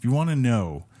folks. If you want to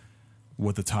know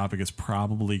what the topic is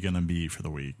probably going to be for the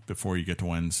week before you get to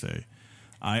Wednesday,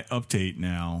 I update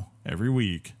now every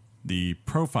week the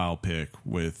profile pic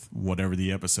with whatever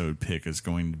the episode pic is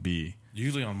going to be.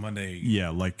 Usually on Monday. Yeah,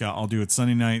 like I'll do it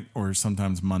Sunday night or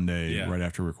sometimes Monday right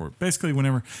after record. Basically,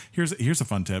 whenever here's a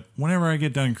fun tip. Whenever I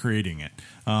get done creating it,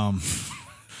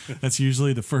 that's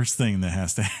usually the first thing that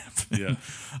has to happen.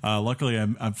 Yeah. Luckily,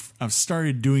 I've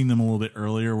started doing them a little bit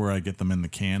earlier where I get them in the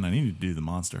can. I need to do the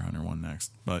Monster Hunter one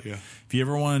next. But if you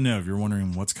ever want to know, if you're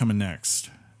wondering what's coming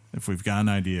next, if we've got an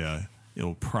idea,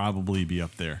 it'll probably be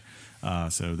up there.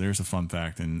 So there's a fun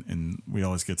fact, and we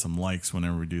always get some likes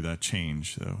whenever we do that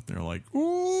change. So they're like,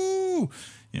 ooh,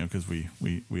 you know, because we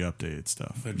updated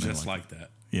stuff. They're just like that.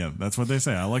 Yeah, that's what they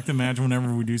say. I like to imagine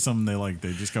whenever we do something,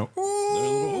 they just go,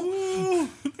 ooh,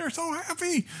 they're so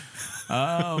happy.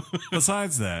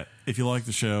 Besides that, if you like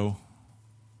the show,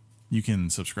 you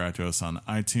can subscribe to us on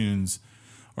iTunes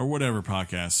or whatever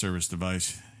podcast service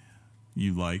device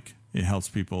you like. It helps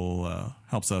people,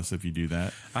 helps us if you do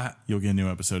that. You'll get a new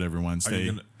episode every Wednesday.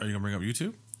 Are you going to bring up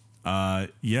YouTube?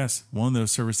 Yes. One of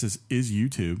those services is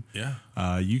YouTube.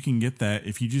 Yeah. You can get that.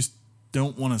 If you just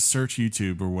don't want to search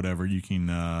YouTube or whatever, you can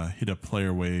hit up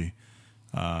Playerway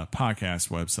podcast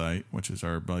website, which is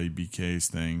our buddy BK's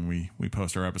thing. We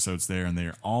post our episodes there, and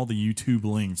they're all the YouTube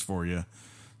links for you.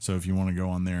 So if you want to go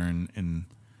on there and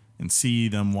and see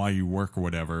them while you work or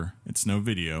whatever, it's no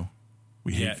video.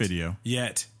 We hate video.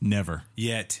 Never.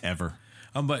 Ever.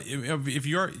 But if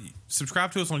you're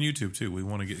subscribe to us on YouTube too, we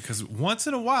want to get, because once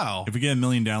in a while, if we get 1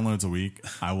 million downloads a week,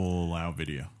 I will allow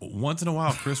video. Once in a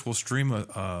while, Chris will stream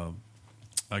a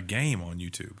game on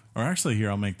YouTube. Or actually, here,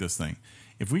 I'll make this thing.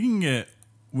 If we can get,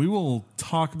 we will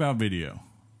talk about video.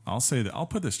 I'll say that I'll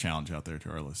put this challenge out there to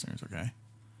our listeners. Okay,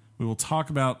 we will talk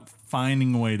about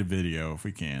finding a way to video if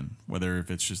we can, whether if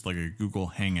it's just like a Google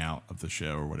Hangout of the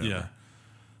show or whatever.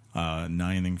 Yeah.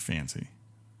 Not anything fancy.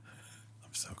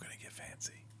 I'm so gonna get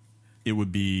fancy. It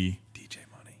would be DJ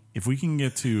money. If we can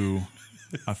get to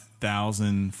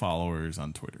 1,000 followers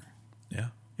on Twitter. Yeah.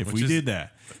 If we did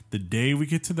that, the day we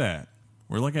get to that,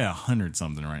 we're like at 100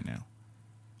 something right now.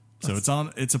 So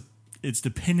it's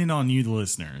dependent on you, the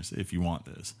listeners, if you want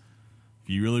this. If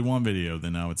you really want video,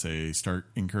 then I would say start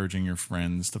encouraging your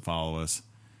friends to follow us.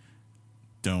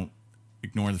 Don't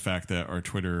ignore the fact that our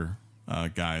Twitter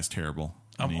guy is terrible.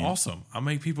 I'm awesome. I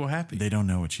make people happy. They don't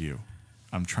know it's you.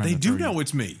 I'm trying. They do know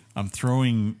it's me. I'm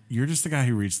throwing. You're just the guy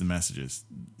who reads the messages.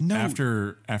 No.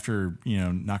 After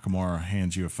Nakamura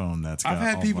hands you a phone. I've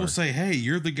had people say, "Hey,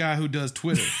 you're the guy who does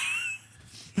Twitter."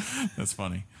 That's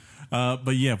funny.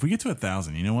 But yeah, if we get to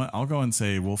 1,000, you know what? I'll go and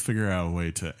say we'll figure out a way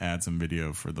to add some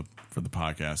video for the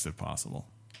podcast if possible.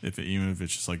 Even if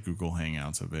it's just like Google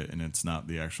Hangouts of it and it's not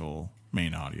the actual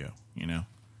main audio.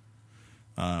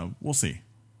 We'll see.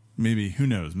 Maybe, who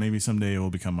knows? Maybe someday it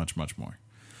will become much, much more.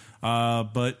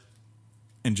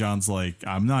 And John's like,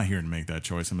 I'm not here to make that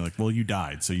choice. I'm like, well, you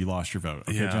died, so you lost your vote.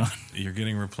 Okay, yeah, John? You're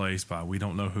getting replaced by we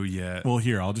don't know who yet. Well,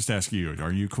 here, I'll just ask you.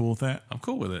 Are you cool with that? I'm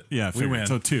cool with it. Yeah, we win.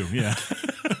 So 2, yeah.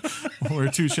 Where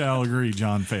 2 shall agree,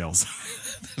 John fails.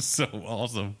 That's so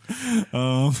awesome.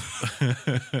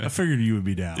 I figured you would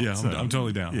be down. Yeah, I'm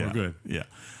totally down. Yeah, we're good. Yeah.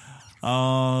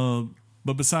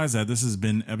 But besides that, this has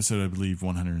been episode, I believe,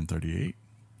 138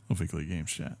 of Weekly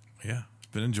Games Chat. Yeah, it's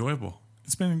been enjoyable.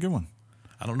 It's been a good one.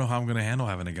 I don't know how I'm going to handle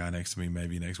having a guy next to me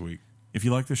maybe next week. If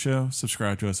you like the show,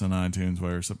 subscribe to us on iTunes,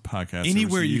 where it's a podcast.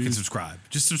 Anywhere you can subscribe.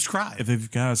 Just subscribe. If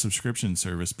they've got a subscription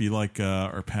service, be like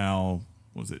our pal,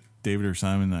 was it David or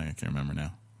Simon? I can't remember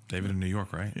now. David in New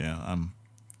York, right? Yeah,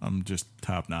 I'm just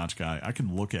top-notch guy. I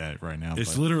can look at it right now.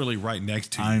 It's literally right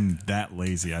next to you. I'm that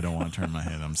lazy. I don't want to turn my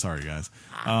head. I'm sorry, guys.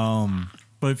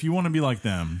 But if you want to be like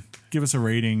them, give us a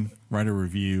rating, write a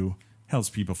review. Helps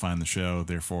people find the show.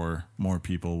 Therefore, more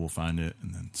people will find it,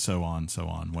 and then so on,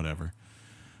 whatever.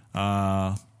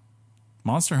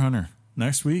 Monster Hunter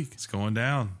next week. It's going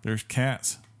down. There's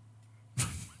cats.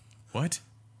 What?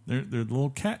 They're little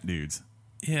cat dudes.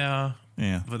 Yeah.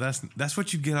 Yeah. But that's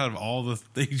what you get out of all the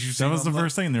things you say. That was the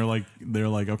first thing. They're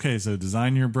like, okay, so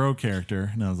design your bro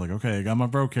character. And I was like, okay, I got my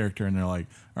bro character. And they're like,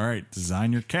 all right,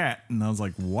 design your cat. And I was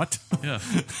like, what? Yeah.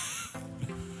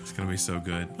 It's going to be so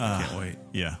good. I can't wait.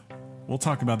 Yeah. We'll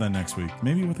talk about that next week.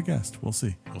 Maybe with a guest. We'll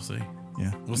see. We'll see.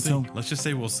 Yeah. We'll see. Let's just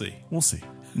say we'll see. We'll see.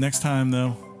 Next time,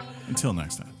 though, until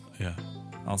next time. Yeah.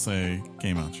 I'll say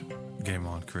game on, John. Game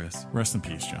on, Chris. Rest in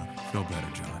peace, John. Feel better,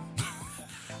 John.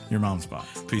 Your mom's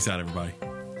box. Peace out, everybody.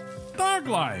 Dog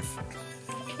life.